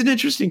it is an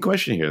interesting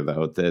question here,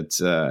 though.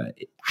 That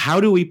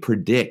how do we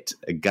predict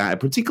a guy,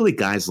 particularly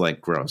guys like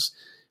Gross?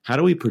 How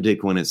do we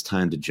predict when it's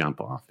time to jump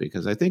off?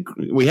 Because I think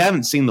we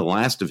haven't seen the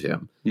last of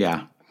him.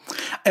 Yeah,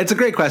 it's a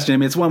great question. I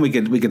mean, it's one we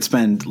could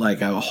spend like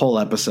a whole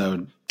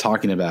episode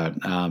talking about.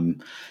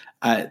 I'm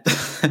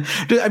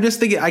just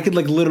thinking I could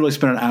like literally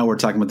spend an hour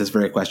talking about this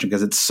very question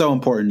because it's so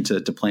important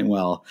to playing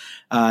well.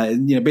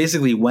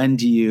 Basically, when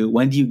do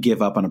you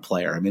give up on a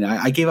player? I mean,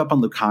 I gave up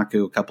on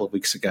Lukaku a couple of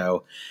weeks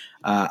ago.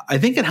 I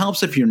think it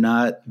helps if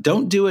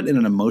don't do it in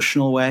an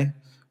emotional way.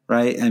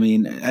 Right. I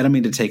mean, I don't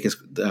mean to take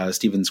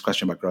Stephen's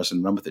question about Gross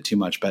and run with it too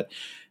much, but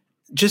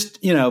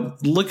just,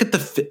 look at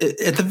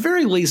at the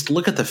very least,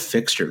 look at the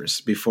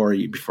fixtures before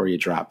you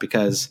drop,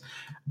 because,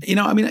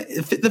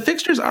 the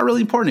fixtures are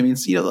really important. I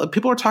mean,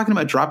 people are talking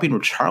about dropping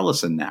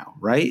Richarlison now,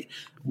 right?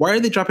 Why are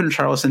they dropping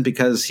Richarlison?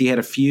 Because he had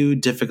a few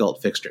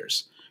difficult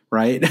fixtures,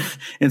 right?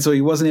 And so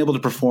he wasn't able to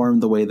perform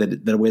the way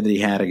that he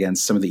had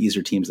against some of the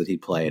easier teams that he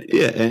played.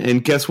 Yeah,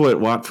 and guess what?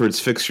 Watford's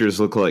fixtures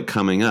look like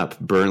coming up: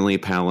 Burnley,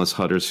 Palace,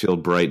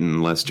 Huddersfield,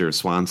 Brighton, Leicester,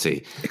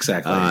 Swansea.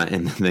 Exactly,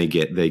 and then they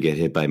get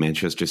hit by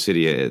Manchester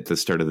City at the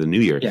start of the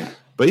new year. Yeah,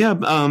 but yeah,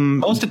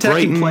 most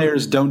attacking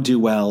players don't do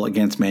well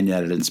against Man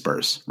United and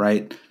Spurs,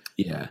 right?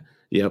 Yeah,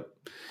 yep.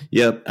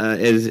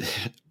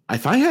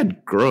 If I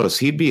had Gross,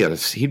 he'd be a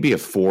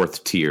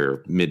fourth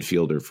tier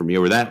midfielder for me,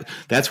 or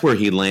that's where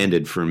he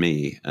landed for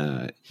me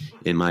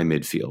in my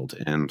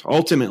midfield. And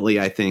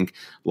ultimately, I think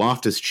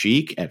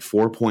Loftus-Cheek at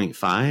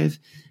 4.5,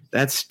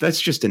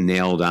 that's just a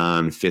nailed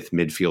on fifth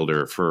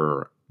midfielder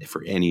for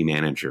any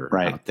manager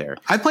out there.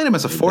 I played him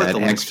as a fourth the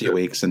last few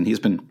weeks, and he's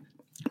been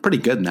pretty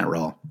good in that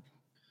role.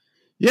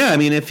 Yeah, I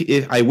mean,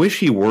 if I wish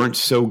he weren't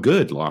so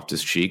good,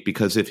 Loftus-Cheek,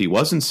 because if he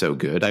wasn't so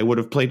good, I would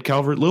have played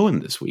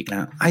Calvert-Lewin this week.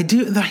 Yeah, I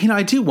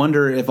do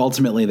wonder if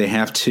ultimately they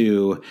have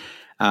to,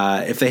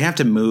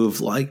 move.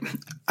 Like,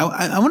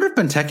 I wonder if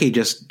Benteke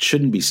just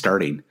shouldn't be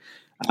starting.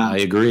 I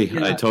agree.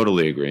 Yeah. I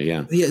totally agree.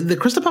 Yeah, the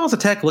Crystal Palace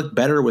attack looked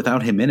better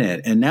without him in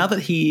it, and now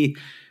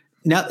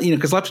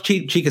because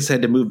Loftus-Cheek has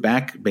had to move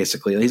back.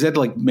 Basically, he's had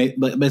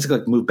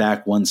to move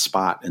back one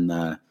spot in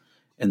the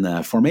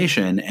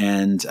formation,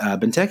 and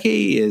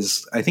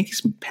Benteke I think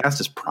he's past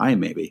his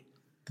prime, maybe.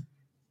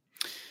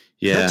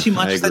 Yeah. Is that too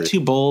much? Is that too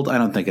bold? I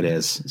don't think it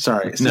is.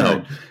 Sorry,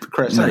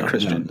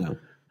 Christian. No.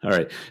 All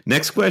right.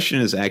 Next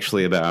question is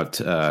actually about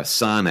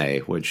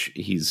Sane, which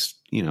he's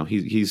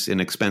an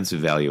expensive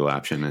value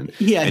option, and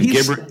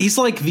he's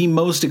like the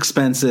most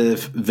expensive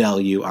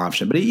value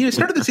option. But he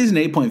started the season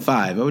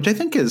 8.5, which I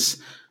think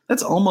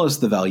that's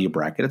almost the value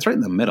bracket. It's right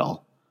in the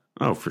middle.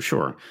 Oh, for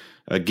sure.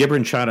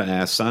 Gibran Chata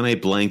asks, Sane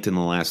blanked in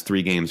the last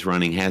 3 games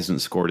running,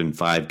 hasn't scored in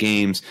 5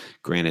 games.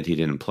 Granted, he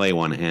didn't play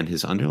one, and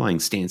his underlying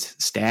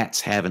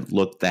stats haven't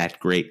looked that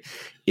great.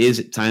 Is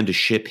it time to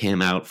ship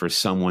him out for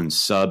someone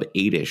sub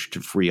 8-ish to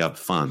free up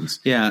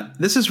funds? Yeah,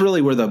 this is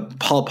really where the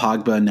Paul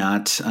Pogba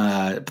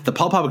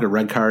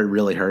red card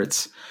really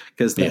hurts,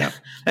 because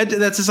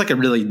that's just like a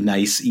really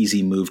nice,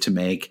 easy move to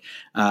make.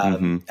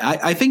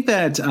 I think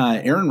that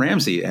Aaron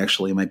Ramsey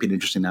actually might be an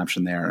interesting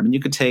option there. I mean, you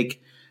could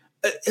take,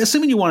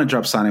 assuming you want to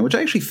drop Sane, which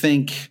I actually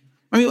think.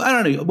 I mean, I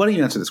don't know. Why don't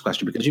you answer this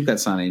question, because you've got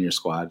Sane in your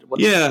squad?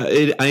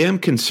 I am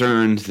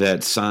concerned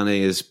that Sane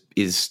is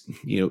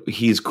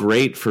he's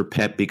great for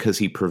Pep because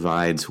he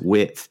provides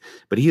width,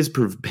 but he has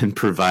been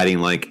providing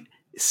like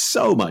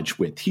so much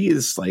width. He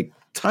is like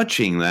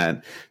touching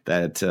that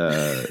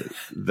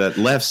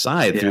left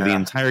side through the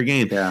entire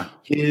game. Yeah.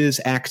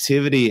 His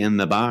activity in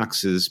the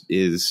box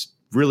is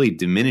really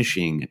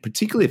diminishing,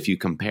 particularly if you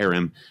compare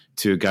him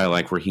to a guy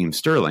like Raheem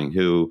Sterling,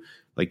 who,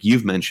 like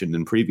you've mentioned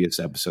in previous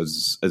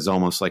episodes, is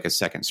almost like a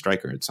second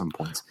striker at some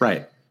points.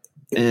 Right.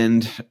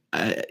 And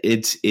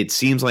it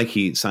seems like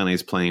Sane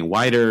is playing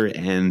wider,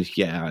 and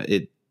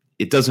it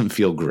doesn't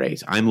feel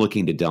great. I'm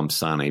looking to dump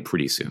Sane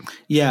pretty soon.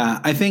 Yeah,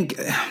 I think.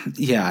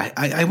 Yeah,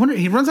 I wonder.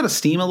 He runs out of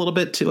steam a little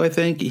bit too. I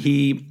thought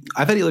he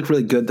looked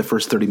really good the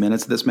first 30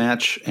 minutes of this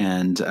match,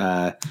 and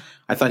I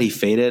thought he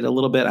faded a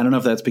little bit. I don't know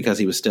if that's because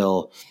he was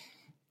still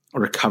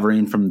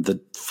recovering from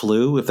the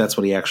flu, if that's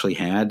what he actually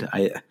had.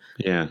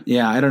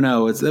 Yeah, I don't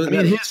know.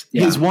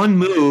 His one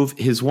move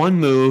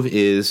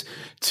is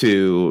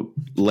to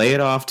lay it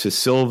off to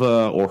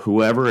Silva or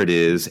whoever it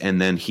is, and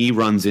then he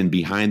runs in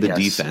behind the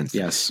defense.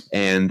 Yes,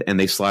 and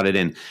they slot it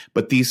in.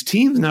 But these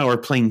teams now are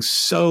playing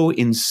so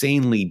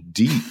insanely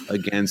deep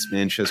against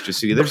Manchester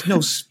City. There's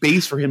no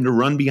space for him to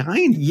run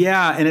behind.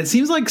 Yeah, and it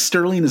seems like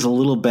Sterling is a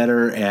little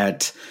better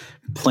at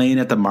playing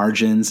at the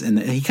margins, and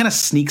he kind of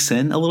sneaks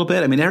in a little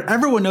bit. I mean,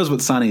 everyone knows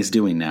what Sane is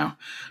doing now,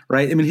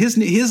 right? I mean,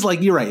 his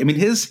like, you're right. I mean,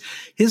 his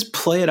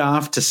play it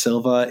off to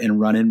Silva and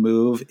run and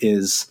move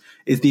is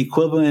the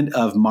equivalent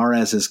of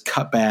Mahrez's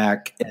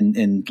cutback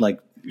and like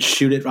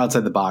shoot it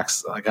outside the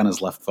box, like on his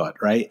left foot,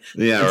 right?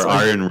 Yeah, it's or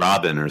like, Arjen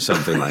Robben or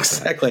something like that.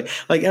 Exactly.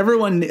 Like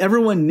everyone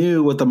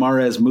knew what the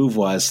Mahrez move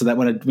was, so that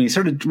when he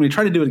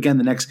tried to do it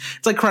again,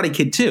 it's like Karate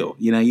Kid 2.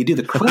 You do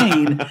the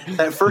crane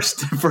that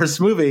first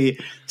movie,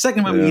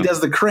 second movie he does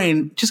the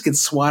crane, just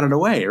gets swatted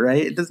away,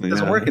 right? It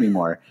doesn't work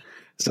anymore.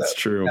 That's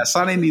true. Yeah,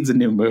 Sane needs a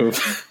new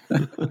move.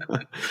 All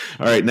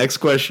right, next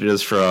question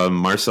is from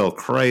Marcel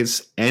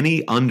Kreis.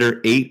 Any under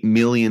 £8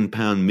 million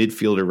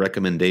midfielder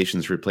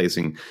recommendations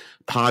replacing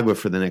Pogba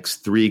for the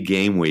next 3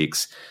 game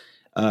weeks?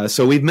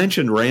 So we've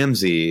mentioned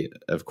Ramsey,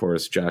 of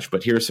course, Josh,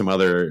 but here are some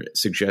other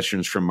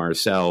suggestions from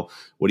Marcel.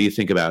 What do you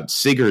think about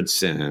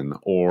Sigurdsson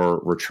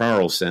or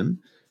Richarlison,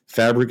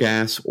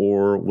 Fabregas,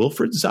 or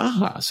Wilfred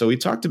Zaha? So we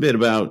talked a bit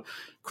about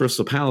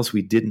Crystal Palace.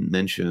 We didn't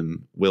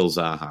mention Will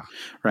Zaha.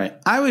 Right.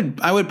 I would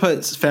put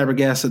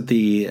Fabregas at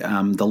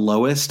the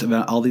lowest of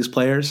all these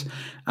players.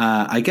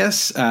 I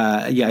guess.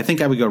 I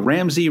think I would go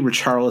Ramsey,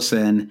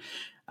 Richarlison.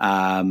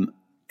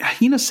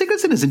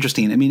 Sigurdsson is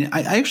interesting. I mean,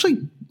 I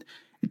actually,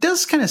 it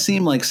does kind of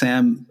seem like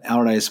Sam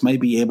Allardyce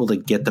might be able to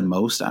get the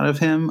most out of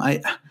him.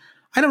 I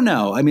don't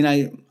know. I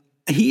mean,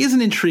 he is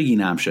an intriguing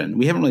option.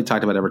 We haven't really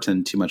talked about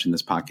Everton too much in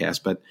this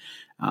podcast, but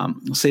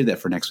we'll save that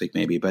for next week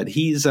maybe. But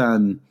he's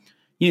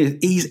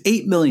he's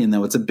 $8 million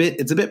though. It's a bit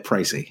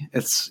pricey.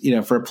 It's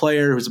for a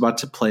player who's about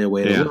to play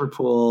away to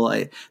Liverpool.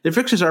 Their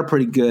fixtures are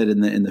pretty good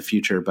in the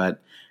future,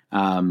 but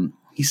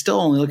he's still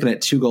only looking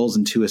at 2 goals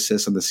and 2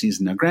 assists on the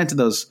season. Now, granted,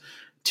 those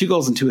 2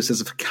 goals and 2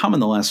 assists have come in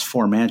the last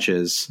 4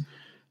 matches.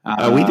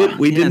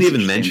 We didn't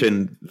even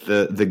mention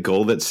the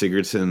goal that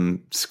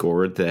Sigurdsson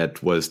scored.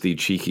 That was the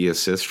cheeky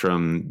assist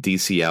from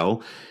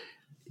DCL.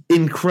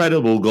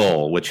 Incredible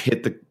goal, which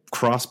hit the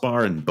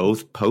crossbar in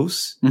both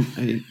posts.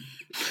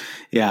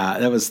 Yeah,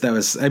 that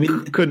was. I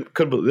mean, could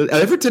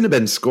Everton have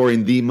been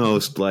scoring the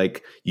most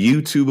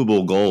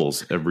YouTubeable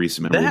goals of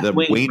recent memory. The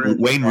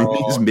Wayne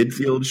Rooney's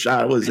midfield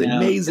shot was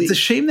amazing. It's a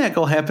shame that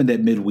goal happened at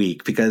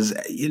midweek because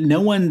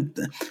no one.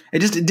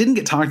 It didn't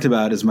get talked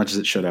about as much as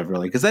it should have,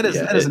 really, because that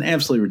is an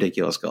absolutely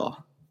ridiculous goal.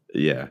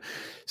 Yeah.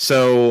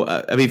 So,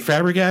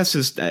 Fabregas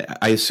is,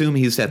 I assume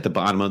he's at the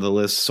bottom of the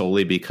list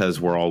solely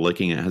because we're all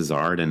looking at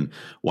Hazard, and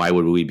why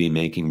would we be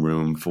making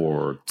room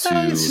for two?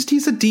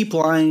 He's a deep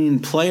line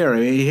player. I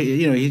mean,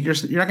 you're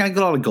not going to get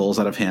a lot of goals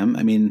out of him.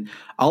 I mean,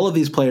 all of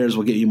these players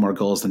will get you more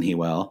goals than he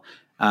will.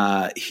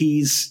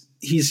 He's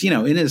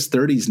in his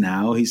 30s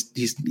now.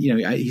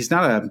 He's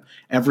not a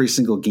every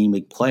single game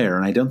week player,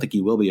 and I don't think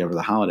he will be over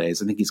the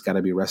holidays. I think he's got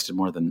to be rested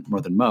more than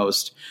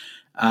most.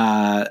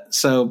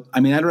 So I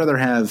mean, I'd rather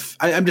have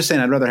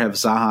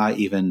Zaha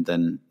even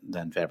than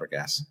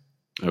Fabregas.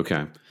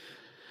 Okay.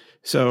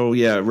 So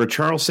yeah,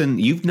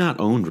 Richarlison, you've not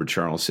owned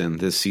Richarlison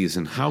this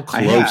season. How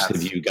close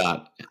have you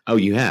got? Oh,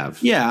 you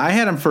have? Yeah, I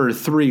had him for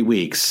 3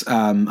 weeks.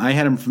 I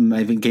had him from,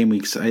 I think, game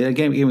weeks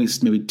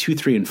maybe 2,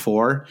 3, and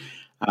 4.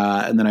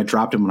 And then I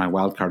dropped him when I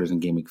wildcarded in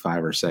game week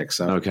 5 or 6.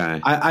 So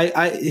okay.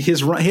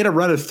 He had a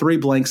run of 3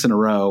 blanks in a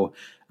row.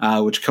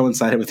 Which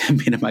coincided with him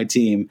being in my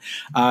team.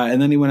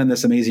 And then he went on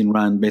this amazing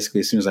run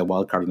basically as soon as I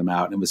wildcarded him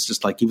out. And it was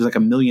just he was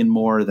 $1 million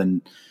more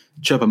than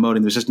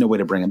Choupo-Moting. There's just no way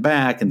to bring him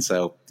back. And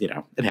so,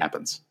 it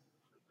happens.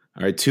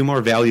 All right, 2 more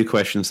value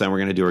questions. Then we're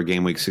going to do our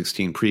Game Week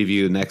 16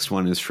 preview. Next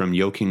one is from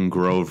Joachim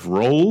Grove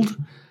Rolled.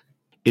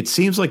 It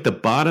seems like the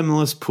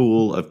bottomless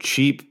pool of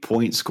cheap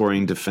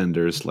point-scoring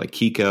defenders like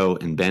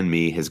Kiko and Ben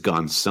Mee has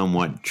gone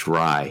somewhat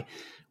dry.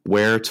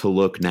 Where to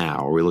look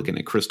now? Are we looking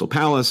at Crystal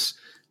Palace,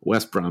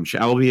 West Bromwich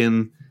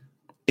Albion?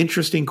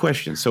 Interesting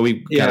question. So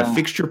we've got a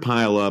fixture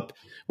pile up.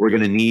 We're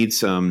going to need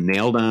some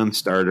nailed-on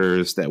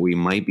starters that we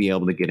might be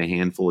able to get a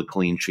handful of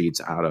clean sheets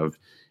out of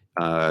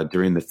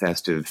during the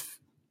festive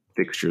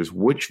fixtures.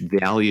 Which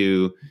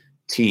value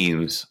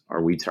teams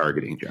are we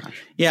targeting,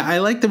 Josh? Yeah, I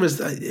like I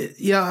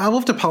will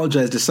have to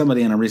apologize to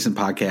somebody on a recent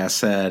podcast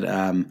said,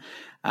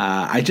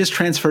 I just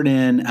transferred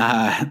in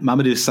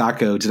Mamadou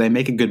Sakho. Did I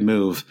make a good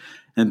move?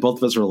 And both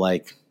of us were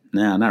like,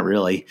 no, not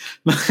really.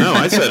 No,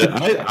 I said it.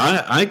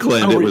 I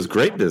claimed it was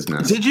great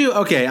business. Did you?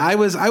 Okay, I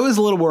was a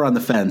little more on the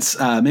fence.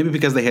 Maybe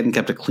because they hadn't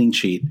kept a clean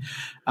sheet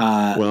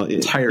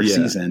entire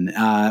season.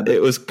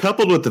 It was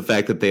coupled with the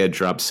fact that they had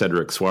dropped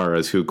Cedric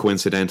Suarez, who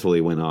coincidentally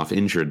went off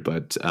injured,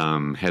 but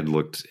had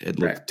looked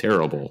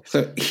terrible.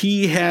 So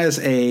he has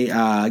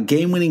a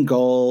game-winning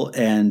goal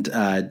and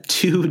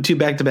two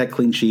back-to-back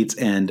clean sheets,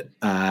 and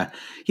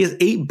he has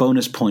 8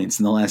 bonus points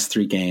in the last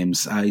 3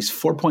 games. He's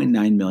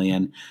 4.9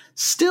 million.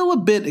 Still a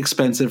bit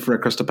expensive for a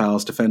Crystal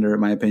Palace defender, in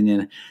my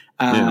opinion.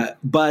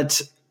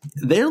 But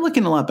they're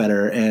looking a lot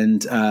better,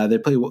 and they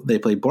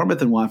play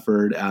Bournemouth and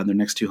Watford on their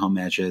next 2 home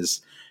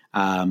matches.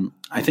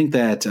 I think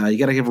that you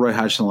got to give Roy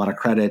Hodgson a lot of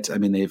credit. I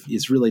mean,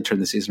 he's really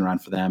turned the season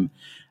around for them.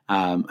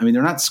 I mean,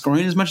 they're not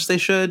scoring as much as they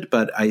should,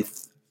 but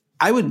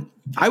I would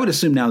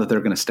assume now that they're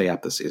going to stay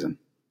up this season.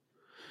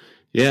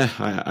 Yeah,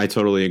 I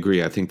totally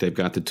agree. I think they've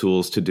got the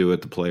tools to do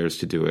it, the players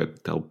to do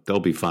it. They'll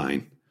be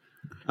fine.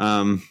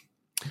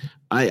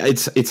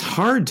 It's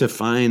hard to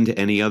find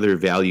any other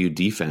value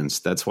defense.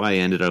 That's why I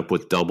ended up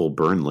with double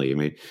Burnley. I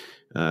mean,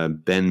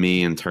 Ben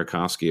Mee and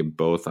Tarkowski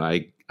both.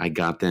 I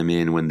got them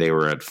in when they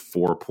were at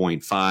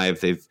 4.5.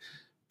 They've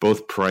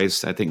both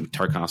priced. I think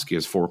Tarkowski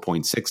is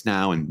 4.6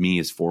 now, and Mee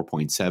is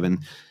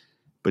 4.7.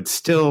 But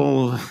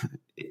still,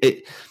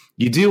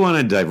 you do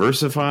want to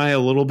diversify a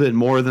little bit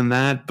more than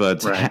that.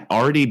 But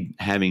already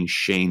having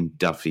Shane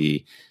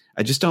Duffy,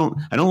 I don't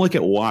look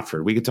at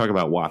Watford. We could talk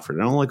about Watford.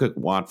 I don't look at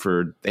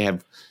Watford. They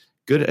have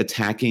good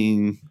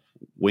attacking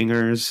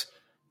wingers,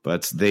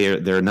 but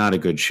they're not a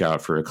good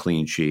shout for a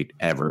clean sheet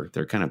ever.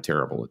 They're kind of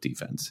terrible at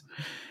defense.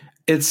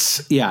 I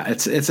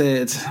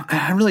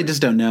really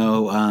just don't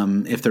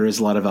know if there is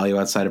a lot of value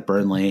outside of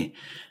Burnley.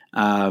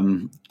 I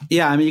mean,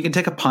 you can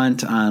take a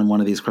punt on one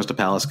of these Crystal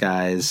Palace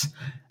guys.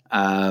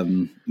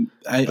 The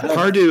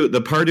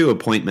Pardew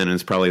appointment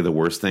is probably the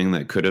worst thing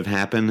that could have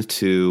happened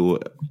to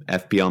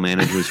FPL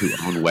managers who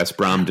own West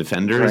Brom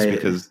defenders,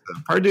 because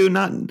Pardew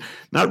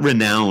not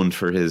renowned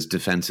for his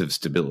defensive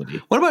stability.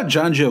 What about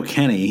John Joe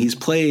Kenny? He's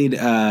played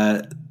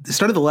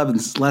started the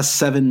last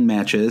 7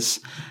 matches,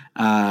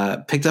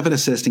 picked up an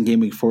assist in game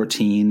week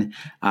 14.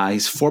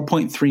 He's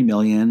 4.3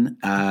 million.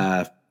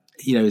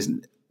 He's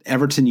an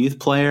Everton youth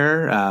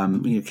player.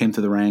 Came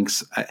through the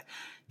ranks.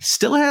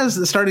 Still has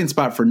the starting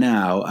spot for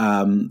now.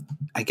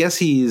 I guess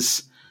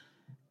he's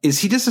Is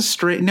he just a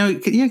straight? No,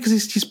 yeah, because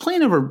he's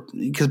playing over.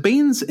 Because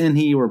Baines and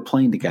he were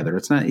playing together.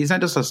 It's not. He's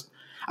not just a.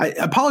 I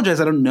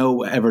apologize. I don't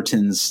know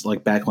Everton's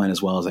like backline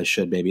as well as I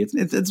should. Maybe it's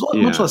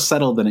much less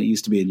settled than it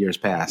used to be in years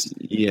past.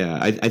 Yeah,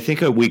 I think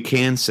we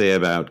can say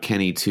about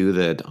Kenny too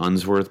that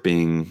Unsworth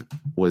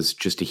was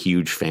just a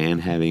huge fan,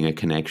 having a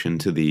connection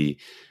to the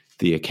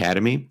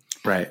academy.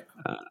 Right.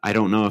 I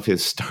don't know if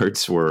his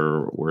starts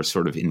were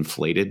sort of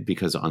inflated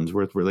because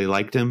Unsworth really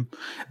liked him.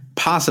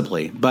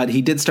 Possibly, but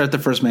he did start the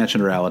first match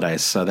under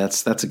Allardyce, so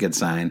that's a good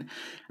sign.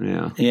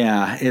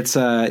 Yeah. It's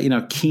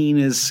Keane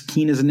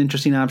is an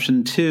interesting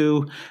option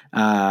too,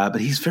 but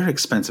he's very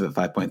expensive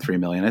at 5.3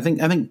 million. I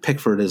think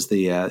Pickford is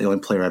the only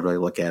player I'd really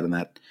look at in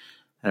that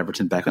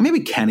Everton backline.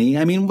 Maybe Kenny.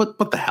 I mean, what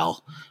the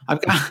hell?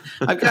 I've got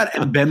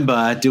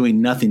Mbemba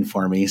doing nothing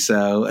for me.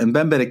 So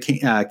Mbemba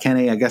to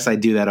Kenny, I guess I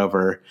do that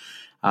over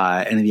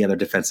any of the other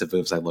defensive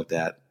moves I've looked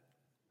at.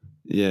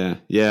 Yeah,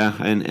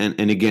 and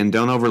again,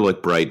 don't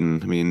overlook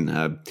Brighton. I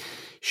mean,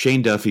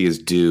 Shane Duffy is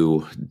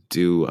due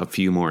a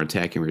few more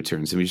attacking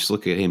returns. I mean, just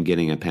look at him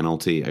getting a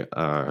penalty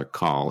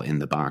call in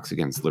the box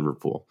against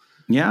Liverpool.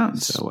 Yeah.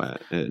 So,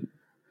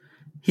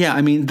 yeah,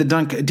 I mean,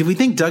 do we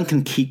think Dunk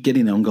can keep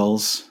getting own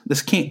goals?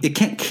 It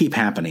can't keep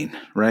happening,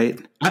 right?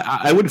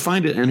 I would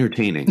find it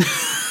entertaining.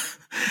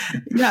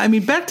 Yeah, I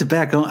mean, back to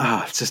back.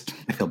 It's just,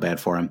 I feel bad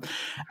for him.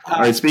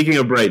 All right, speaking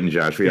of Brighton,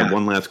 Josh, we have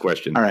one last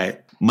question. All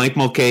right. Mike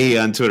Mulcahy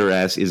on Twitter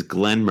asks, is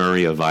Glenn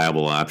Murray a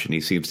viable option? He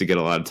seems to get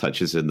a lot of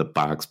touches in the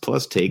box,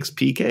 plus takes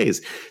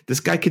PKs. This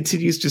guy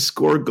continues to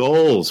score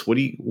goals. What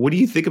do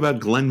you think about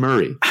Glenn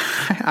Murray?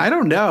 I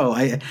don't know.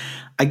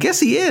 I guess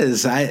he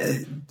is.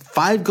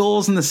 5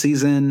 goals in the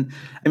season.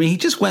 I mean, he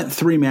just went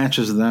 3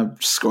 matches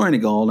without scoring a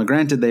goal. Now,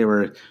 granted, they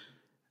were,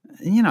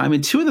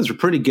 2 of those were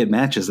pretty good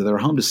matches. They were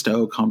home to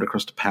Stoke, home to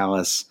Crystal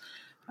Palace.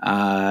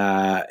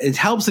 It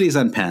helps that he's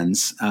on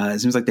pens. It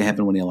seems like they have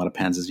been winning a lot of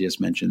pens, as you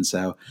just mentioned.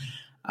 So,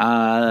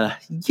 yeah.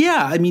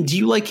 I mean, do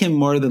you like him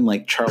more than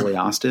like Charlie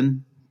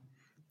Austin?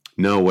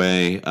 No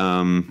way.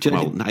 I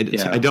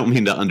don't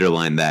mean to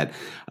underline that.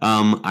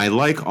 I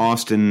like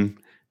Austin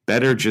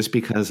better just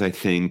because I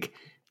think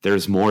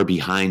there's more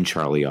behind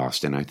Charlie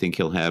Austin. I think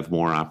he'll have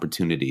more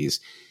opportunities.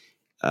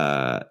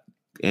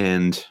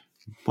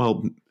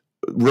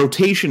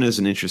 Rotation is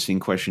an interesting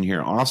question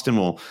here. Austin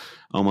will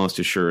almost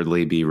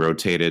assuredly be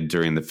rotated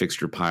during the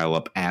fixture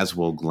pileup, as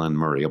will Glenn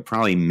Murray. He'll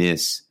probably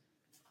miss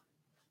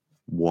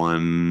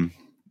one.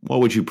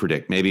 What would you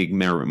predict? Maybe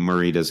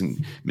Murray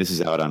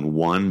misses out on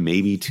 1,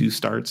 maybe 2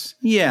 starts?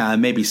 Yeah,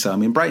 maybe so. I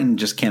mean, Brighton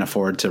just can't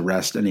afford to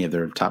rest any of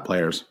their top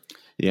players.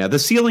 Yeah, the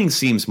ceiling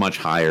seems much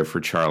higher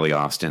for Charlie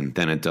Austin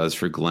than it does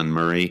for Glenn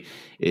Murray.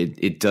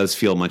 It does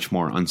feel much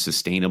more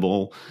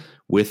unsustainable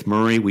with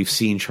Murray. We've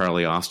seen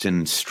Charlie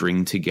Austin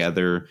string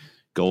together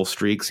goal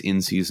streaks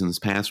in seasons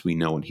past. We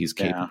know what he's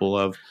capable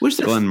of.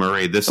 Glenn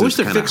Murray, I wish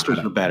their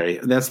fixtures were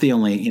better. That's the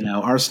only,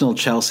 Arsenal,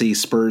 Chelsea,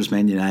 Spurs,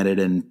 Man United,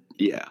 and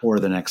or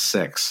the next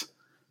 6.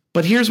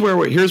 But here's where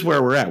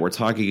we're at. We're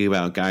talking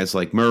about guys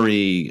like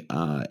Murray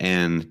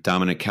and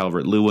Dominic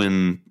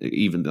Calvert-Lewin,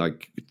 even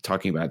like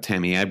talking about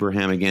Tammy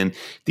Abraham again.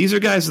 These are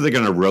guys that are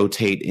going to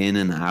rotate in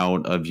and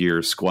out of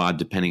your squad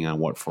depending on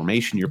what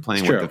formation you're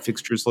playing, what the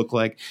fixtures look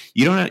like.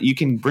 You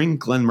can bring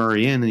Glenn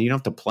Murray in and you don't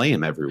have to play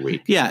him every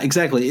week. Yeah,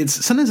 exactly.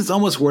 Sometimes it's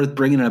almost worth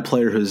bringing in a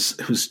player who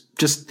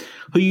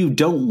you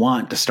don't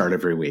want to start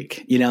every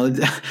week. There's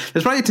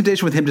probably a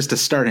temptation with him just to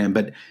start him,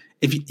 but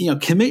if you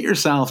commit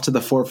yourself to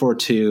the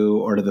 4-4-2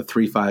 or to the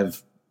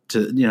 3-5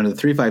 to the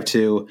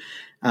 3-5-2,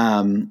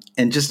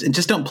 and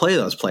just don't play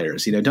those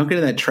players. Don't get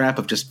in that trap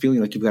of just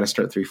feeling like you've got to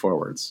start 3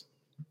 forwards.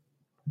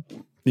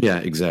 Yeah,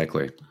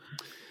 exactly.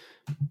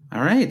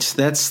 All right,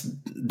 that's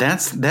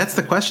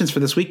the questions for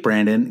this week,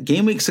 Brandon.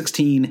 Game week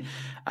 16.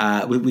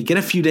 We get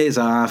a few days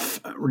off,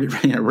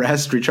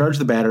 rest, recharge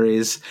the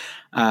batteries.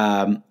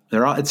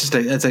 It's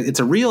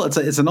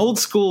an old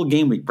school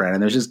game week,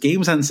 Brandon. There's just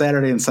games on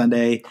Saturday and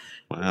Sunday.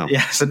 Wow.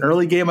 Yeah, it's an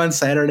early game on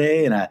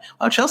Saturday, and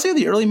Chelsea had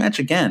the early match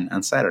again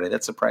on Saturday.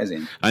 That's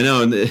surprising. I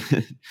know, and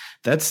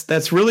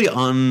that's really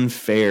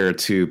unfair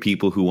to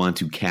people who want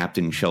to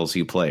captain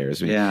Chelsea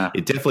players. I mean,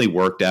 it definitely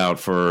worked out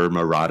for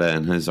Morata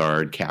and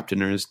Hazard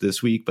captainers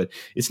this week, but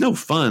it's no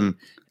fun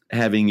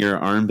having your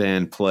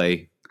armband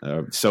play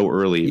so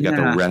early. You got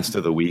the rest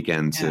of the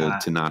weekend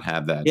to not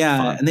have that. Yeah,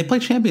 fun. And they play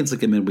Champions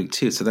League in midweek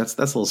too, so that's a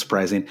little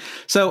surprising.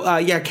 So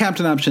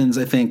captain options.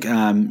 I think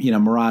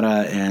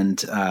Morata and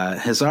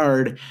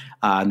Hazard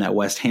in that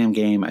West Ham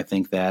game. I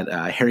think that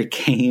Harry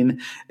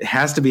Kane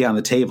has to be on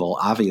the table.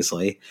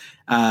 Obviously,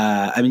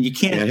 you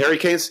can't. Yeah,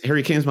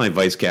 Harry Kane's my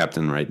vice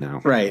captain right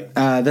now. Right.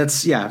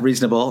 That's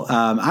reasonable.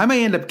 I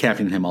may end up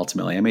captaining him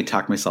ultimately. I may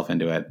talk myself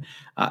into it.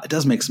 It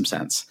does make some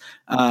sense.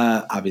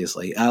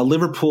 Obviously,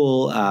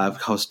 Liverpool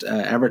host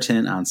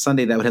Everton on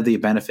Sunday. That would have the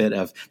benefit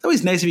of. It's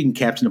always nice if you can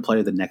captain a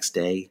player the next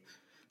day.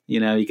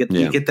 You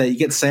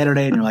get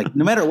Saturday, and you're like,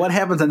 no matter what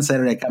happens on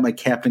Saturday, I got my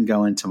captain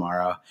going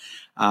tomorrow.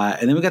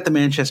 And then we got the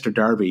Manchester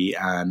Derby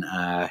on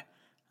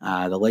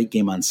the late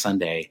game on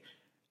Sunday.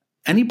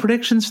 Any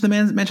predictions for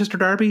the Manchester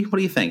Derby? What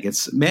do you think?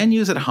 It's Man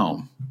U's at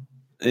home.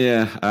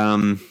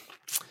 Yeah.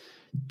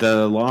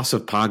 The loss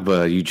of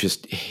Pogba,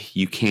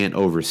 you can't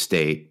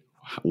overstate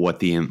what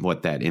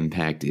that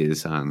impact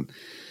is on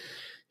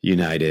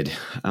United.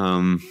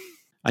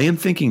 I am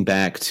thinking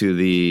back to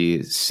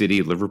the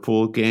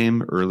City-Liverpool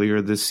game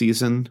earlier this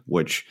season,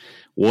 which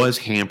was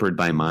hampered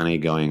by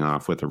Mane going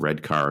off with a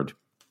red card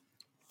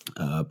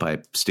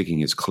by sticking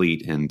his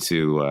cleat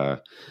into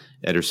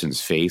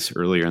Ederson's face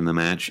earlier in the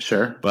match.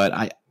 Sure. But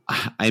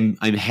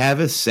I have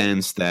a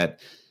sense that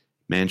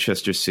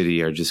Manchester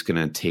City are just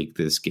going to take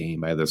this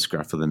game by the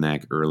scruff of the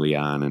neck early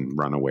on and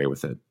run away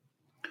with it.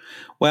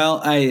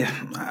 Well,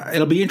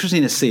 it'll be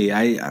interesting to see.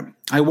 I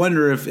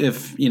wonder if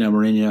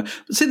Mourinho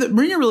say that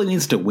Mourinho really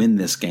needs to win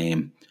this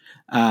game.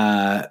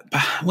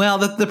 Well,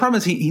 the problem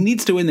is he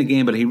needs to win the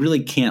game, but he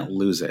really can't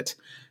lose it.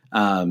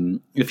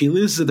 If he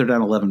loses it, they're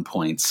down 11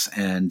 points,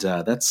 and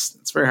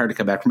it's very hard to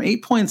come back from.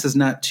 8 points is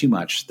not too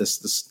much.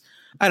 This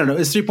I don't know.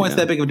 Is 3 points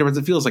that big of a difference?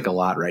 It feels like a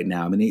lot right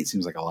now. I mean, 8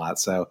 seems like a lot.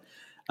 So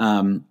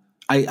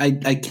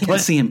I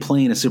can't see him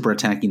playing a super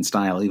attacking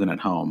style even at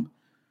home.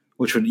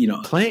 Which would,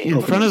 play in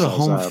front of the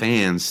home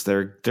fans.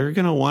 They're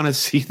going to want to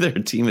see their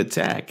team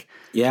attack.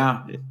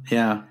 Yeah.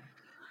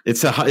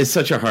 It's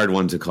such a hard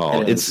one to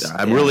call.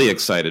 I'm really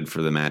excited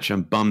for the match.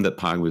 I'm bummed that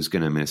Pogba was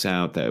going to miss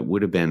out. That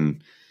would have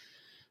been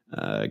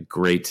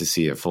great to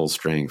see a full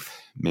strength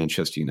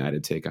Manchester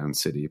United take on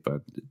City,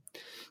 but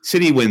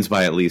City wins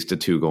by at least a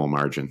 2-goal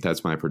margin.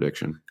 That's my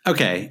prediction.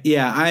 Okay.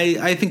 Yeah,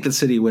 I think that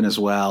City win as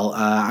well.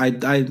 I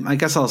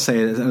guess I'll say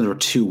it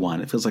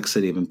 2-1. It feels like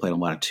City have been playing a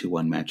lot of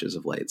 2-1 matches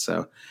of late.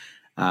 So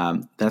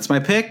that's my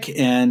pick.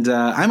 And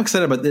I'm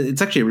excited about it.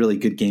 It's actually a really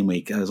good game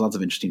week. There's lots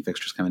of interesting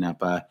fixtures coming up.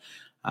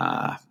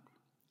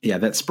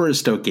 That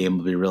Spurs-Stoke game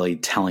will be a really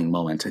telling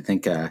moment. I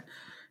think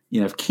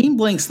if Keane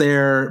blanks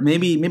there,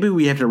 maybe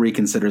we have to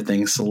reconsider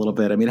things a little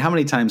bit. I mean, how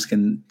many times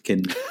can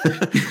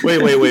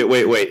wait?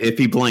 If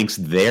he blanks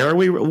there,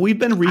 we've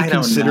been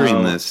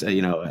reconsidering this,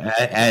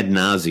 ad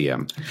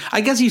nauseum.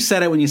 I guess you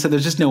said it when you said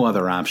there's just no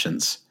other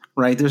options,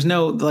 right? There's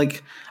no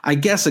I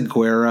guess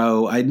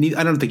Aguero. I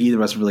don't think either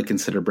of us really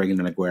consider bringing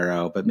in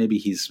Aguero, but maybe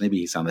he's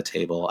on the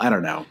table. I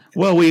don't know.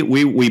 Well,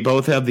 we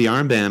both have the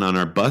armband on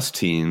our bus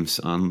teams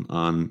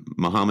on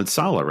Mohamed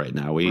Salah right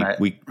now. We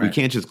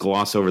can't just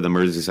gloss over the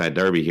Merseyside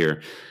derby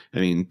here. I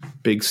mean,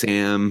 Big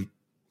Sam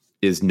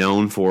is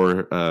known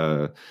for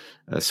a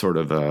sort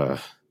of a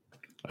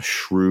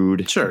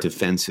shrewd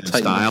defensive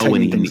style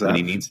when he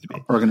needs to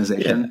be.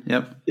 Organization. Yeah.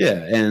 Yep.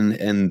 Yeah,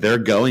 and they're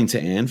going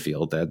to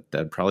Anfield.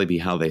 That'd probably be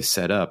how they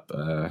set up.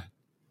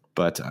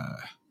 But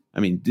I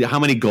mean, how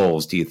many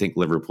goals do you think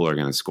Liverpool are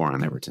going to score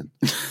on Everton?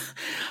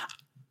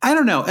 I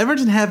don't know.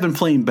 Everton have been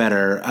playing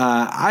better.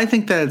 I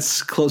think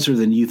that's closer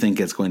than you think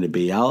it's going to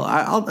be.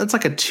 It's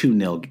like a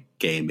 2-0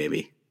 game,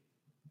 maybe.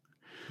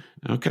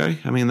 Okay.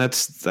 I mean,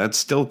 that's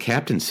still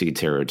captaincy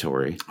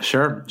territory.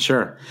 Sure.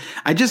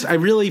 I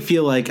really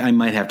feel like I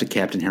might have to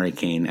captain Harry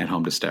Kane at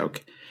home to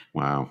Stoke.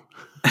 Wow.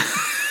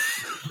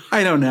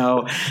 I don't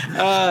know.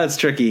 It's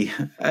tricky.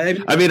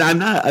 I mean, I'm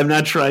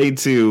not trying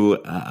to.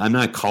 I'm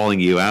not calling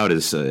you out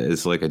as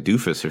like a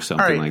doofus or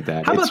something like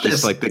that. How about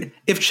this?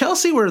 If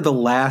Chelsea were the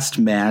last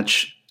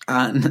match,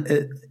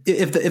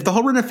 if the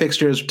whole run of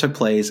fixtures took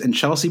place and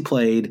Chelsea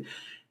played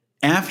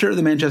after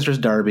the Manchester's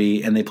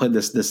derby and they played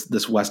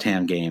this West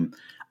Ham game,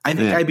 I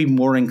think I'd be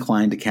more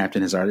inclined to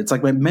captain Hazard. It's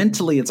like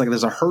mentally, it's like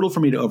there's a hurdle for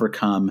me to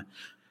overcome.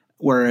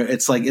 Where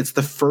it's like it's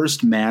the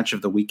first match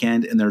of the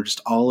weekend, and there are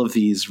just all of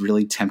these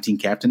really tempting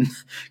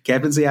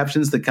captaincy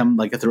options that come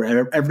like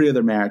through every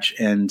other match,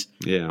 and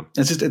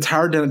it's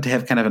hard to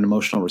have kind of an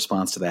emotional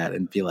response to that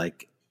and feel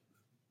like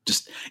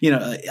just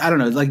I don't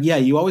know,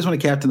 you always want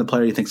to captain the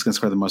player you think is going to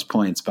score the most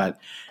points, but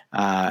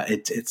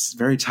it's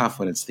very tough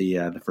when it's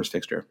the first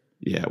fixture.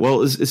 Yeah,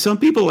 well, some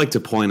people like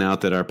to point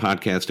out that our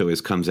podcast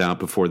always comes out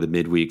before the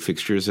midweek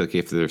fixtures, like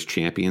if there's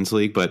Champions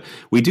League, but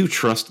we do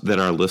trust that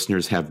our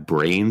listeners have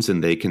brains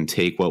and they can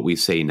take what we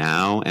say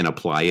now and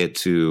apply it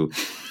to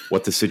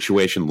what the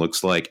situation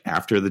looks like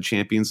after the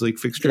Champions League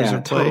fixtures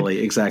are played. Totally,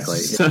 exactly.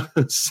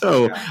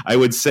 So I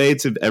would say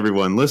to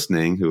everyone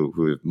listening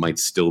who might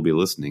still be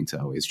listening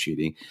to Always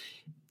Cheating,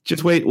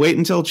 just wait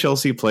until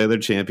Chelsea play their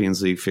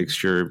Champions League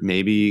fixture.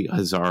 Maybe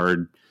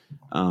Hazard,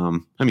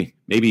 maybe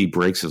he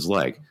breaks his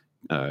leg.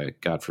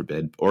 God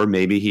forbid. Or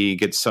maybe he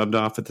gets subbed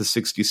off at the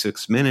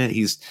 66th minute.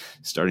 He's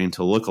starting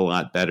to look a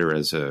lot better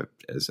as a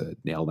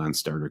nailed-on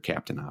starter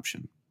captain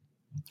option.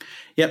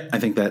 Yep, I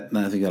think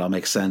that all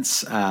makes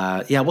sense.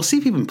 We'll see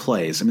if he even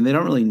plays. I mean,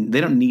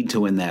 they don't need to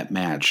win that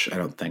match. I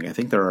don't think. I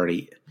think they've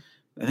already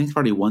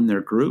won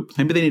their group.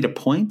 Maybe they need a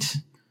point.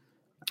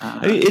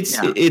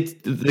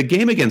 The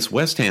game against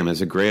West Ham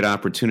is a great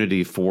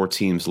opportunity for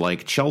teams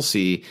like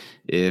Chelsea.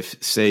 If,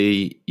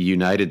 say,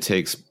 United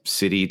takes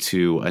City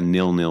to a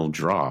 0-0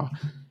 draw,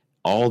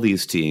 all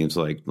these teams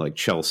like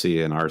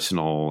Chelsea and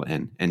Arsenal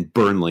and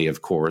Burnley,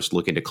 of course,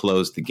 looking to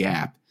close the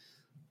gap.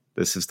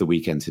 This is the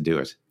weekend to do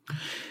it.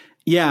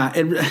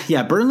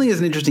 Yeah, Burnley is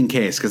an interesting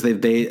case because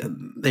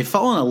they've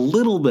fallen a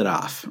little bit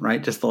off,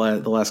 right? Just the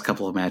last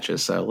couple of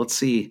matches. So let's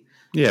see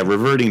Yeah,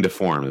 reverting to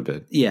form a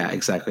bit. Yeah,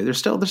 exactly. They're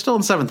still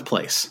in seventh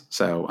place.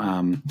 So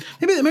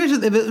maybe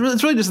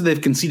it's really just that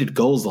they've conceded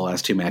goals the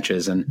last two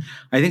matches, and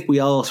I think we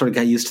all sort of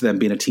got used to them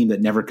being a team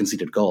that never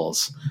conceded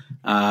goals.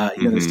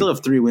 They still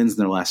have 3 wins in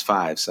their last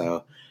 5.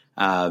 So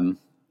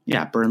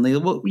Burnley,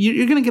 well,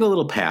 you're going to get a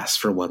little pass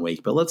for 1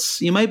 week, but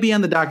you might be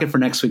on the docket for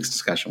next week's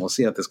discussion. We'll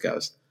see how this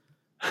goes.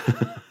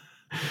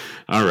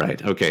 All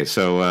right. Okay.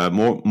 So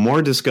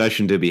more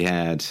discussion to be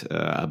had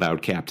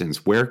about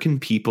captains. Where can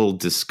people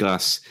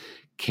discuss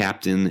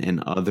captain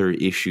and other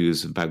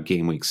issues about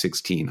game week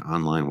 16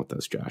 online with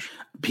us, Josh?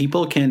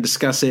 People can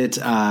discuss it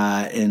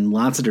in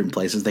lots of different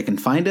places. They can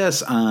find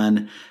us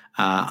on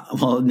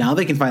now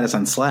they can find us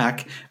on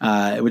Slack,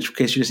 in which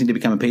case you just need to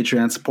become a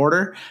Patreon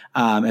supporter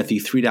at the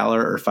 $3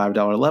 or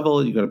 $5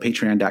 level. You go to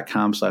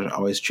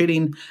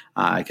patreon.com/alwayscheating.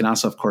 You can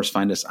also, of course,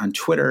 find us on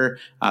Twitter.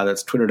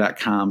 That's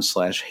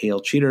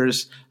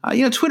twitter.com/hailcheaters.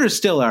 Twitter's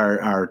still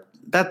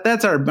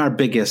that's our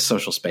biggest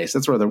social space.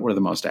 That's where we're the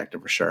most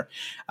active for sure.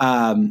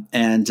 And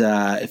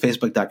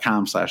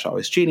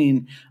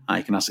facebook.com/alwayscheating.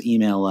 You can also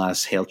email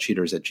us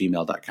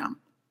hailcheaters@gmail.com.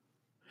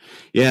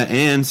 Yeah,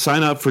 and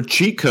sign up for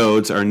Cheat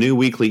Codes, our new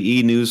weekly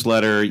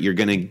e-newsletter.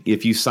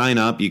 If you sign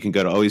up, you can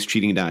go to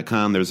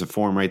alwayscheating.com. There's a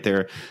form right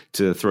there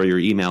to throw your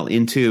email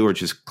into, or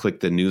just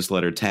click the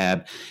newsletter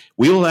tab.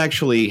 We will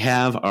actually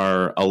have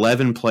our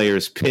 11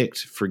 players picked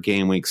for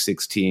game week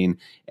 16,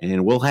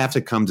 and we'll have to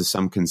come to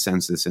some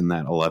consensus in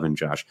that 11,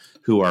 Josh,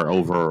 who our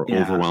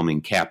overwhelming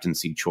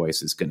captaincy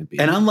choice is going to be.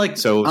 And unlike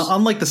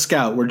the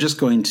scout, we're just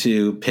going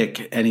to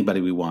pick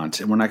anybody we want,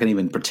 and we're not going to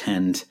even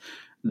pretend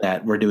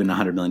that we're doing a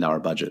 $100 million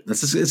budget.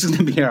 This is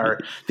going to be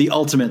the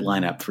ultimate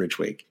lineup for each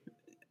week.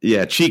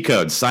 Yeah, Cheat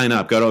Codes. Sign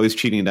up. Go to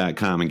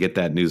alwayscheating.com and get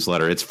that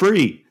newsletter. It's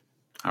free.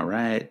 All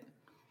right.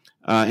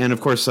 And, of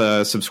course,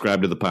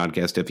 subscribe to the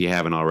podcast if you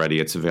haven't already.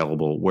 It's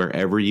available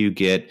wherever you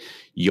get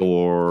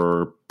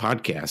your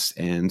podcasts.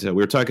 And we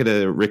were talking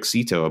to Rick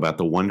Cito about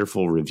the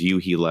wonderful review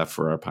he left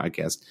for our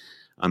podcast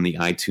on the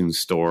iTunes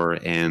store.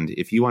 And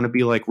if you want to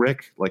be like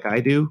Rick, like I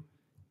do,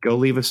 go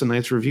leave us a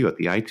nice review at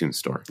the iTunes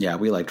store. Yeah,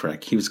 we liked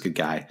Rick. He was a good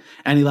guy.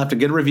 And he left a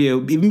good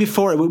review. Even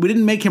before, we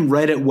didn't make him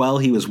write it while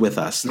he was with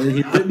us.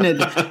 He'd written it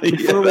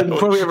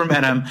before we ever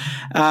met him.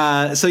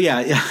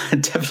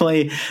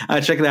 Definitely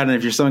check it out. And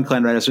if you're so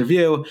inclined, write us a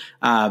review.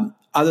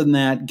 Other than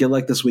that, good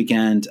luck this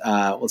weekend.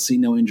 We'll see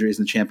no injuries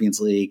in the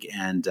Champions League.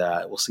 And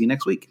we'll see you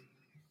next week.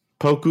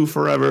 Poku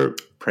forever.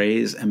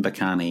 Praise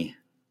Mbakani.